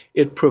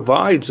 it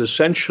provides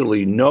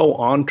essentially no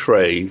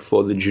entree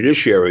for the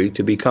judiciary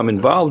to become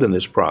involved in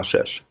this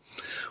process.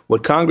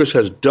 What Congress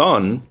has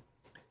done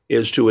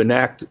is to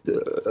enact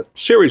a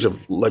series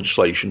of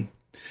legislation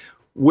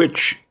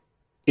which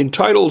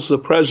entitles the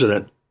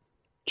president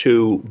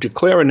to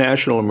declare a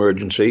national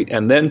emergency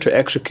and then to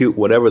execute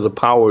whatever the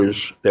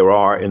powers there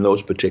are in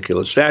those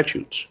particular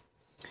statutes.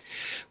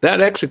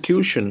 That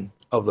execution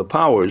of the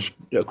powers,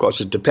 of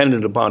course, is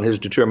dependent upon his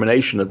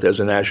determination that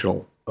there's a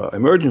national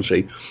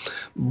emergency.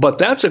 But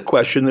that's a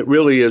question that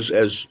really is,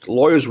 as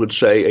lawyers would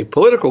say, a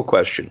political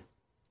question.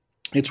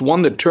 It's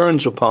one that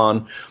turns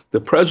upon the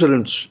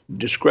president's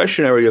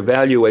discretionary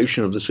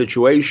evaluation of the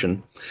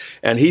situation,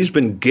 and he's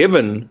been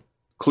given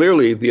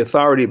clearly the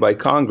authority by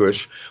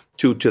Congress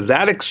to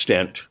that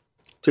extent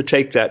to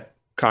take that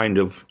kind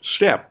of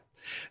step.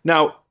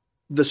 Now,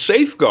 the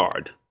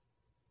safeguard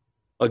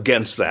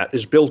against that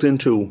is built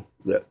into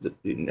the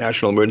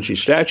national emergency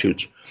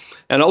statutes,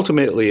 and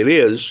ultimately it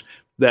is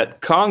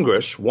that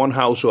Congress, one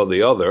house or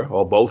the other,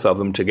 or both of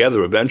them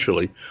together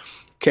eventually,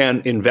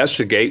 can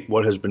investigate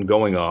what has been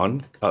going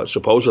on.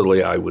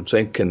 Supposedly, I would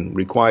think, can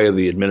require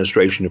the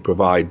administration to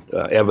provide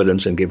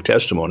evidence and give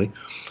testimony,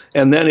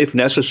 and then, if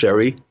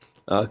necessary,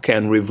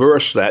 can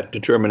reverse that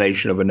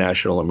determination of a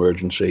national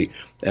emergency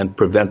and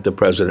prevent the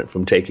president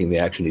from taking the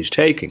action he's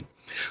taking.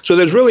 So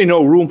there's really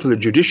no room for the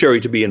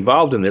judiciary to be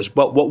involved in this.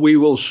 But what we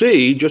will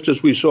see, just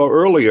as we saw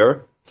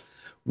earlier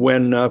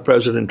when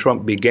President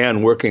Trump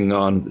began working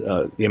on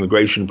the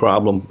immigration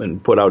problem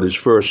and put out his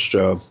first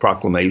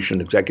proclamation,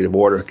 executive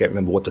order, I can't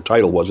remember what the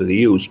title was that he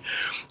used,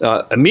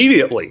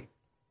 immediately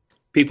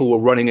people were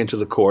running into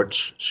the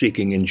courts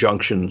seeking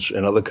injunctions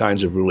and other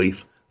kinds of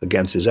relief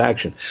against his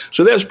action.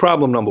 So there's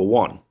problem number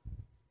one.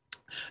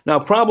 Now,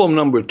 problem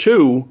number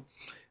two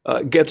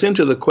gets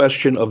into the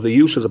question of the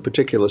use of the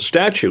particular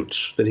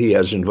statutes that he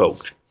has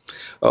invoked.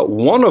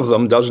 One of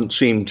them doesn't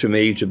seem to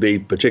me to be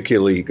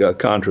particularly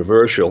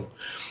controversial.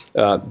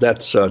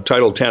 That's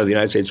Title 10 of the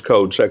United States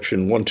Code,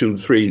 Section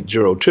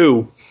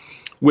 12302,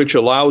 which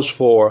allows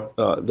for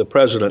the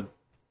president,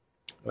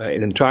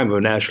 in time of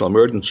a national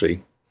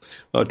emergency,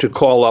 to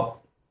call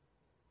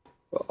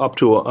up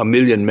to 1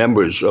 million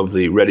members of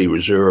the Ready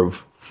Reserve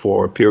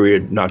for a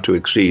period not to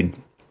exceed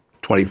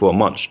 24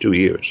 months, 2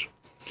 years.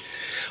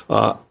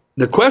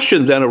 The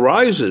question then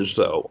arises,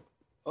 though,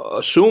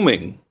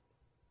 assuming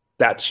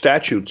that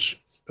statute's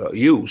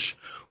use,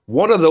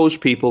 what are those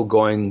people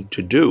going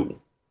to do?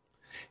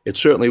 It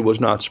certainly was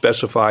not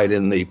specified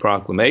in the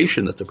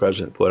proclamation that the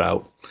president put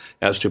out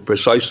as to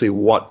precisely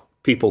what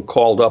people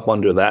called up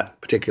under that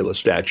particular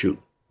statute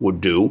would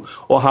do,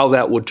 or how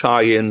that would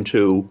tie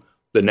into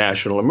the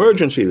national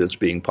emergency that's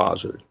being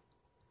posited.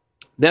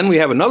 Then we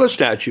have another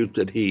statute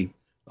that he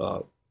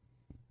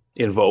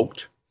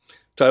invoked,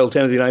 Title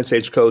 10 of the United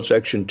States Code,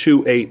 Section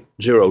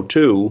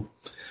 2802,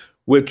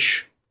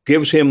 which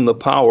gives him the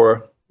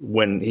power,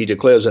 when he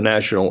declares a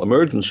national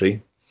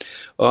emergency,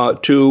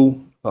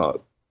 to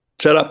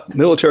set up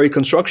military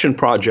construction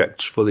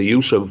projects for the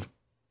use of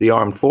the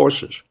armed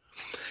forces.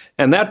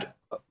 And that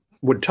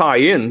would tie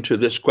into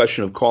this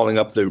question of calling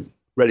up the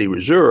ready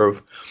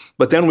reserve.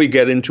 But then we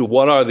get into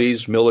what are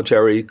these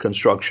military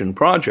construction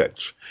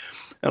projects?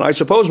 And I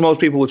suppose most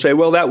people would say,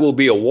 well, that will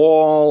be a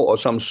wall or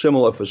some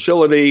similar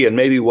facility and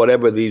maybe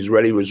whatever these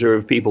ready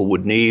reserve people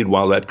would need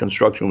while that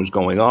construction was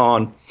going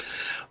on.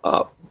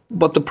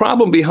 But the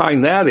problem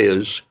behind that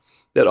is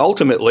that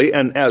ultimately,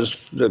 and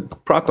as the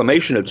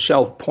proclamation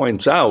itself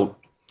points out,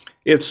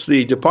 it's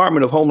the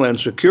Department of Homeland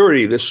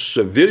Security, this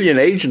civilian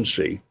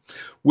agency,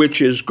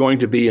 which is going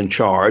to be in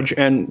charge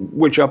and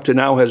which up to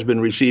now has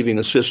been receiving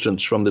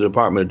assistance from the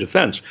Department of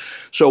Defense.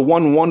 So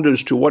one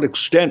wonders to what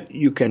extent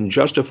you can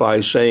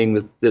justify saying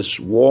that this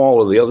wall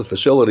or the other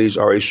facilities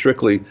are a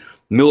strictly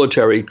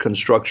military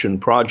construction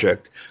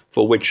project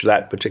for which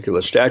that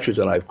particular statute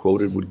that I've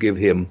quoted would give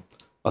him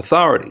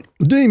authority.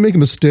 Didn't he make a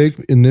mistake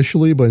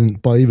initially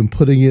by even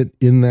putting it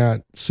in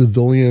that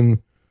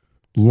civilian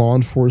law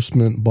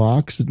enforcement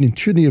box?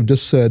 Shouldn't he have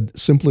just said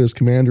simply as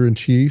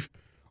commander-in-chief,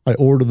 I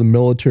order the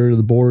military to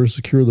the border,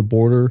 secure the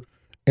border,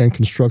 and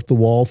construct the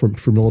wall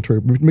for military,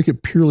 make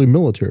it purely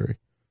military?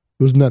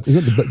 Isn't that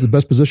the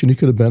best position he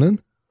could have been in?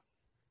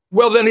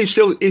 Well, then he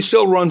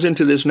still runs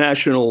into this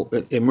national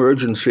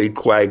emergency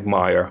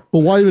quagmire.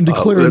 Well, why even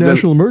declare a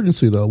national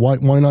emergency, though?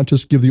 Why not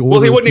just give the order?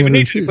 Well, he wouldn't even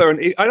need to declare.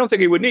 I don't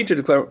think he would need to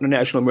declare a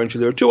national emergency.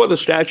 There are two other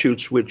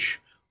statutes which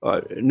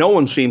no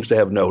one seems to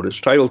have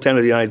noticed. Title 10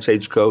 of the United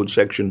States Code,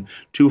 Section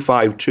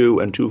 252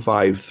 and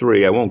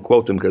 253. I won't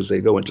quote them because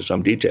they go into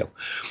some detail.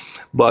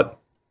 But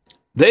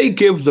they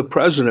give the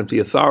president the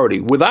authority,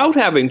 without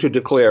having to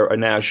declare a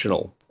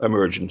national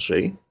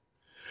emergency,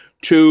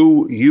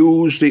 to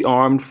use the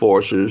armed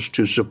forces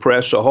to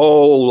suppress a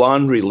whole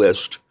laundry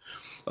list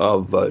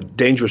of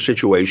dangerous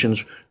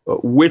situations,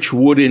 which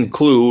would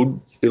include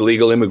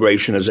illegal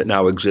immigration as it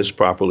now exists,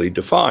 properly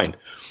defined.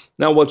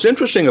 Now, what's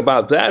interesting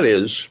about that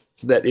is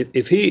that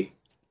if he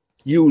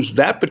used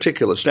that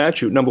particular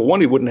statute, number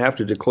one, he wouldn't have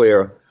to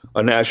declare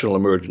a national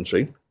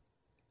emergency.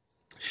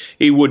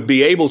 He would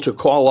be able to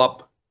call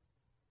up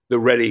the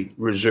ready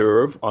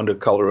reserve under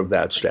color of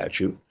that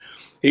statute.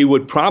 He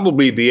would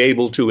probably be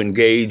able to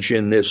engage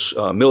in this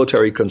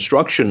military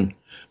construction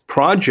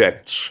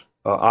projects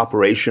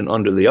operation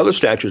under the other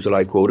statutes that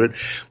I quoted,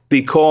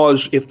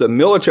 because if the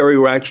military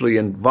were actually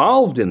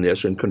involved in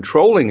this and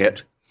controlling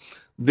it,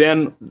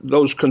 then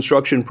those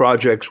construction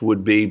projects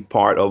would be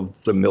part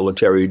of the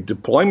military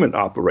deployment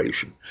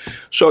operation.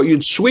 So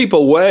you'd sweep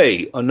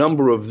away a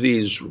number of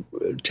these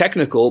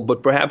technical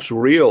but perhaps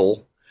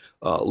real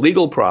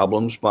legal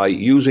problems by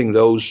using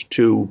those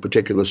two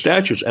particular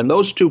statutes. And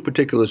those two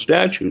particular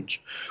statutes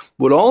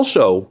would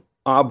also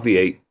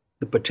obviate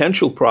the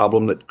potential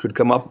problem that could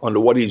come up under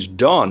what he's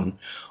done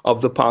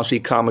of the Posse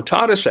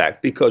Comitatus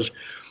Act, because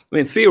I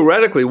mean,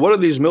 theoretically, what are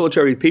these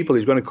military people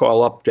he's going to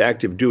call up to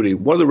active duty?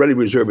 What are the ready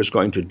reservists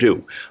going to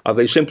do? Are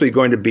they simply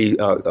going to be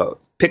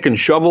pick and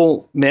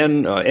shovel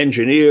men,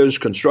 engineers,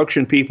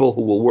 construction people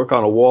who will work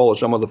on a wall or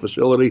some other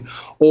facility?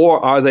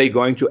 Or are they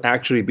going to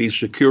actually be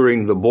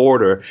securing the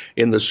border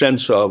in the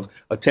sense of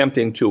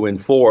attempting to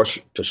enforce,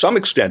 to some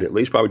extent at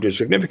least, probably to a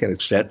significant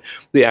extent,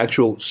 the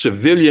actual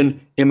civilian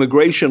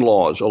immigration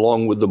laws,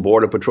 along with the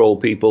Border Patrol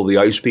people, the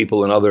ICE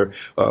people, and other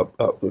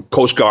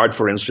Coast Guard,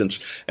 for instance,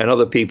 and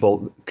other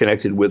people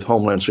connected with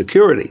Homeland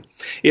Security?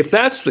 If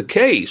that's the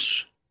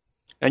case,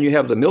 and you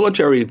have the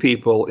military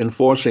people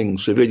enforcing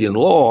civilian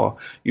law,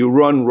 you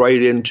run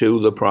right into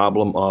the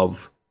problem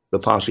of the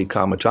Posse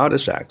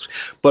Comitatus Acts.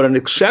 But an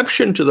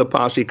exception to the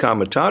Posse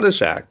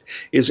Comitatus Act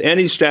is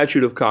any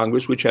statute of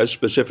Congress which has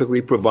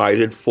specifically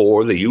provided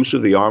for the use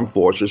of the armed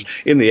forces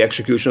in the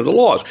execution of the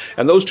laws.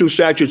 And those two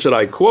statutes that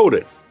I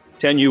quoted,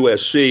 10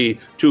 U.S.C.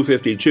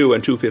 252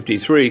 and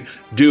 253,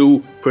 do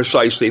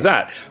precisely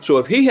that. So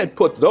if he had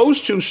put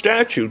those two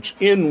statutes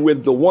in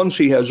with the ones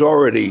he has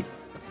already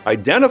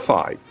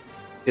identified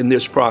in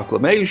this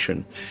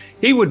proclamation,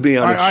 he would be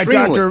on extremely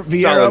All right, Dr.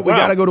 Vieira, we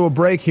got to go to a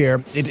break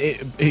here.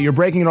 You're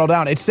breaking it all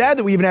down. It's sad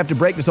that we even have to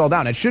break this all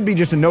down. It should be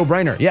just a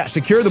no-brainer. Yeah,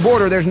 secure the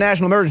border. There's a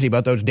national emergency,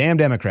 but those damn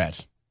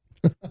Democrats.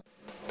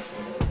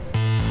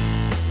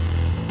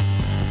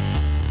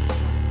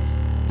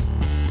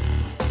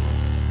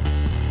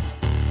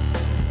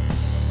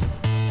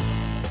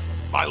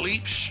 By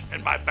leaps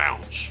and by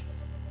bounds,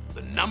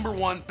 the number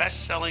one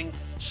best-selling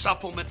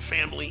supplement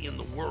family in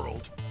the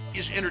world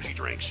is energy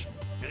drinks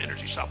and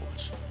energy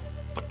supplements.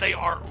 But they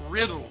are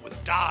riddled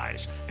with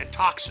dyes and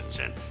toxins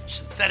and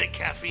synthetic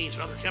caffeines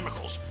and other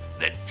chemicals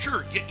that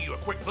sure get you a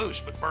quick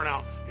boost but burn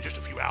out in just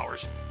a few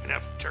hours and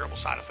have terrible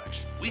side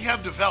effects. We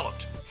have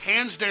developed,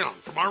 hands down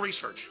from our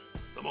research,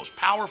 the most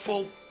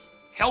powerful,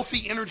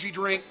 healthy energy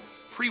drink,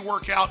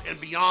 pre-workout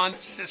and beyond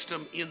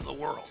system in the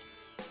world.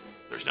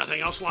 There's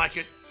nothing else like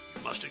it.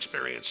 You must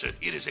experience it.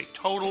 It is a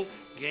total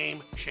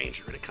game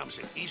changer, and it comes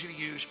in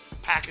easy-to-use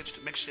packets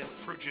to mix in with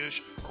fruit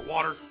juice or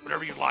water,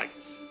 whatever you'd like.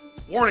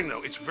 Warning,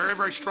 though, it's very,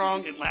 very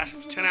strong. It lasts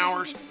up to 10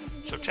 hours,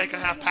 so take a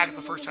half packet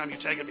the first time you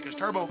take it, because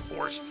Turbo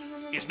Force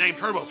is named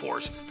Turbo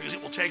Force because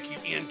it will take you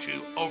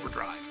into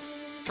overdrive.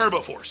 Turbo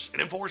Force at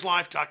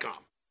InfoWarsLife.com.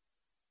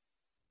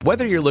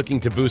 Whether you're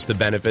looking to boost the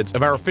benefits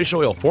of our fish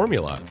oil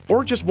formula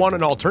or just want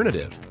an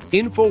alternative,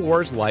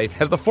 InfoWars Life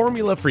has the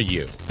formula for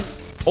you.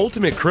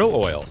 Ultimate Krill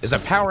Oil is a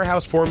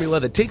powerhouse formula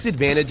that takes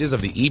advantages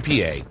of the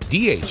EPA,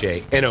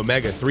 DHA, and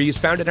omega-3s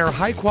found in our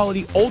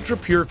high-quality,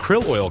 ultra-pure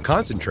krill oil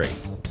concentrate.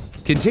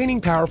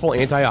 Containing powerful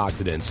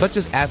antioxidants such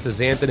as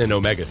astaxanthin and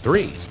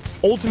omega-3s,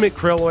 Ultimate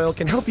Krill Oil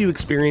can help you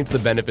experience the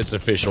benefits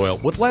of fish oil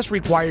with less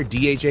required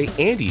DHA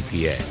and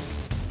EPA.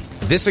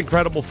 This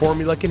incredible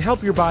formula can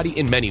help your body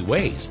in many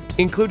ways,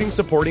 including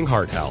supporting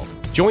heart health,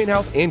 joint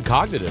health, and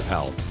cognitive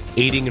health,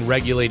 aiding in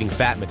regulating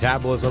fat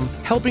metabolism,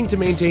 helping to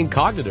maintain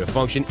cognitive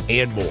function,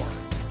 and more.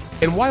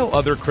 And while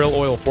other krill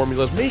oil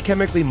formulas may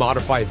chemically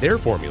modify their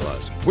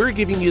formulas, we're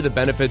giving you the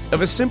benefits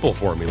of a simple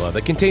formula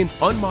that contains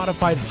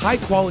unmodified,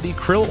 high-quality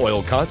krill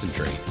oil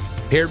concentrate.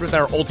 Paired with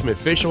our Ultimate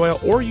Fish Oil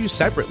or used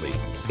separately,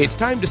 it's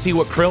time to see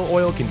what krill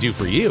oil can do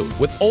for you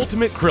with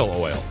Ultimate Krill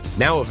Oil,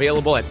 now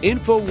available at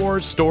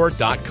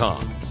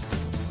InfoWarsStore.com.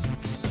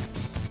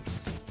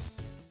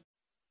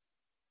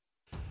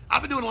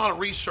 I've been doing a lot of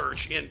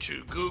research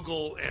into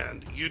Google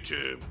and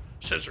YouTube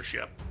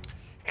censorship,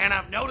 and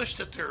I've noticed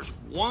that there's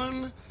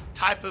one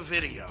type of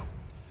video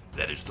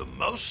that is the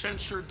most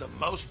censored, the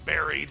most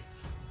buried,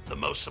 the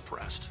most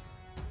suppressed.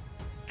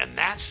 And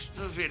that's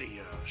the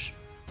videos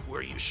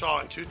where you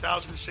saw in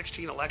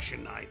 2016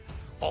 election night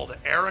all the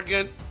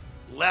arrogant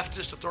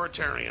leftist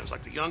authoritarians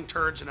like the Young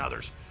Turds and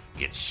others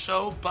get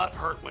so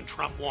butthurt when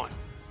Trump won.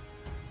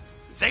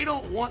 They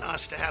don't want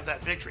us to have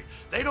that victory.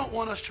 They don't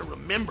want us to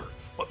remember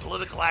what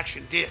political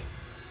action did.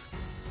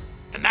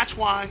 And that's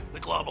why the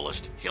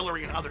globalist,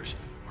 Hillary and others,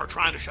 are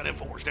trying to shut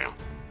InfoWars down.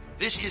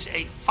 This is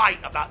a fight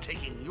about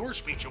taking your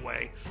speech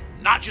away,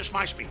 not just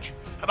my speech,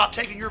 about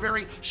taking your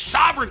very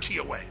sovereignty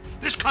away.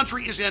 This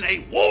country is in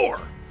a war.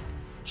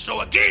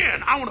 So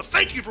again, I want to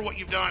thank you for what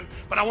you've done,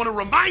 but I want to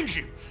remind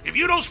you, if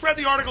you don't spread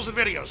the articles and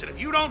videos, and if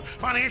you don't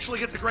financially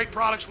get the great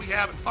products we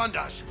have and fund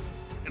us,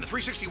 and the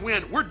 360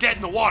 win, we're dead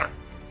in the water.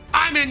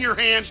 I'm in your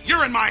hands,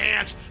 you're in my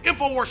hands,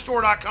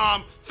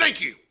 InfoWarsStore.com.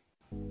 Thank you.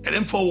 At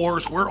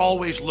InfoWars, we're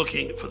always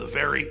looking for the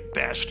very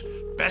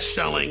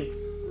best-selling,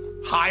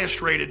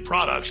 highest-rated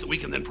products that we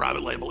can then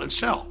private label and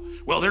sell.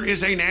 Well, there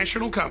is a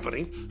national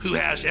company who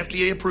has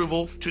FDA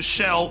approval to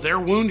sell their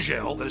wound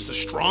gel that is the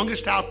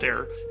strongest out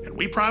there, and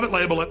we private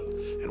label it,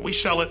 and we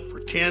sell it for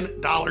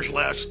 $10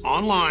 less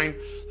online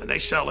than they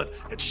sell it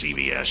at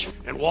CVS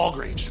and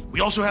Walgreens.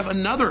 We also have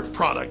another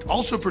product,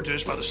 also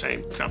produced by the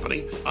same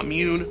company,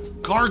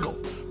 Immune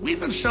Gargle. We've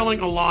been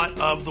selling a lot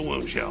of the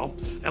wound gel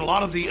and a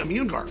lot of the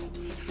Immune Gargle.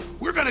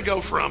 We're going to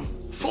go from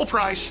full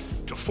price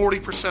to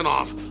 40%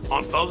 off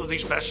on both of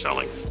these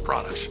best-selling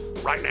products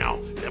right now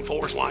at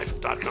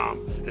InfoWarsLife.com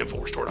and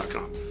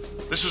InfoWarsStore.com.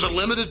 This is a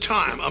limited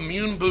time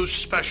Immune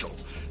Boost special.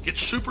 Get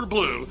Super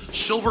Blue,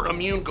 Silver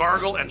Immune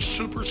Gargle, and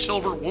Super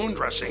Silver Wound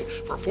Dressing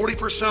for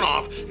 40%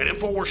 off at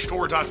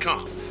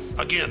InfoWarsStore.com.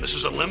 Again, this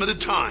is a limited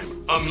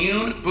time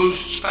Immune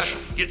Boost special.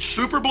 Get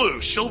Super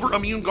Blue, Silver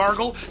Immune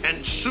Gargle,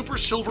 and Super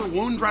Silver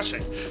Wound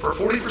Dressing for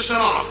 40%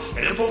 off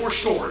at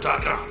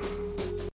InfoWarsStore.com.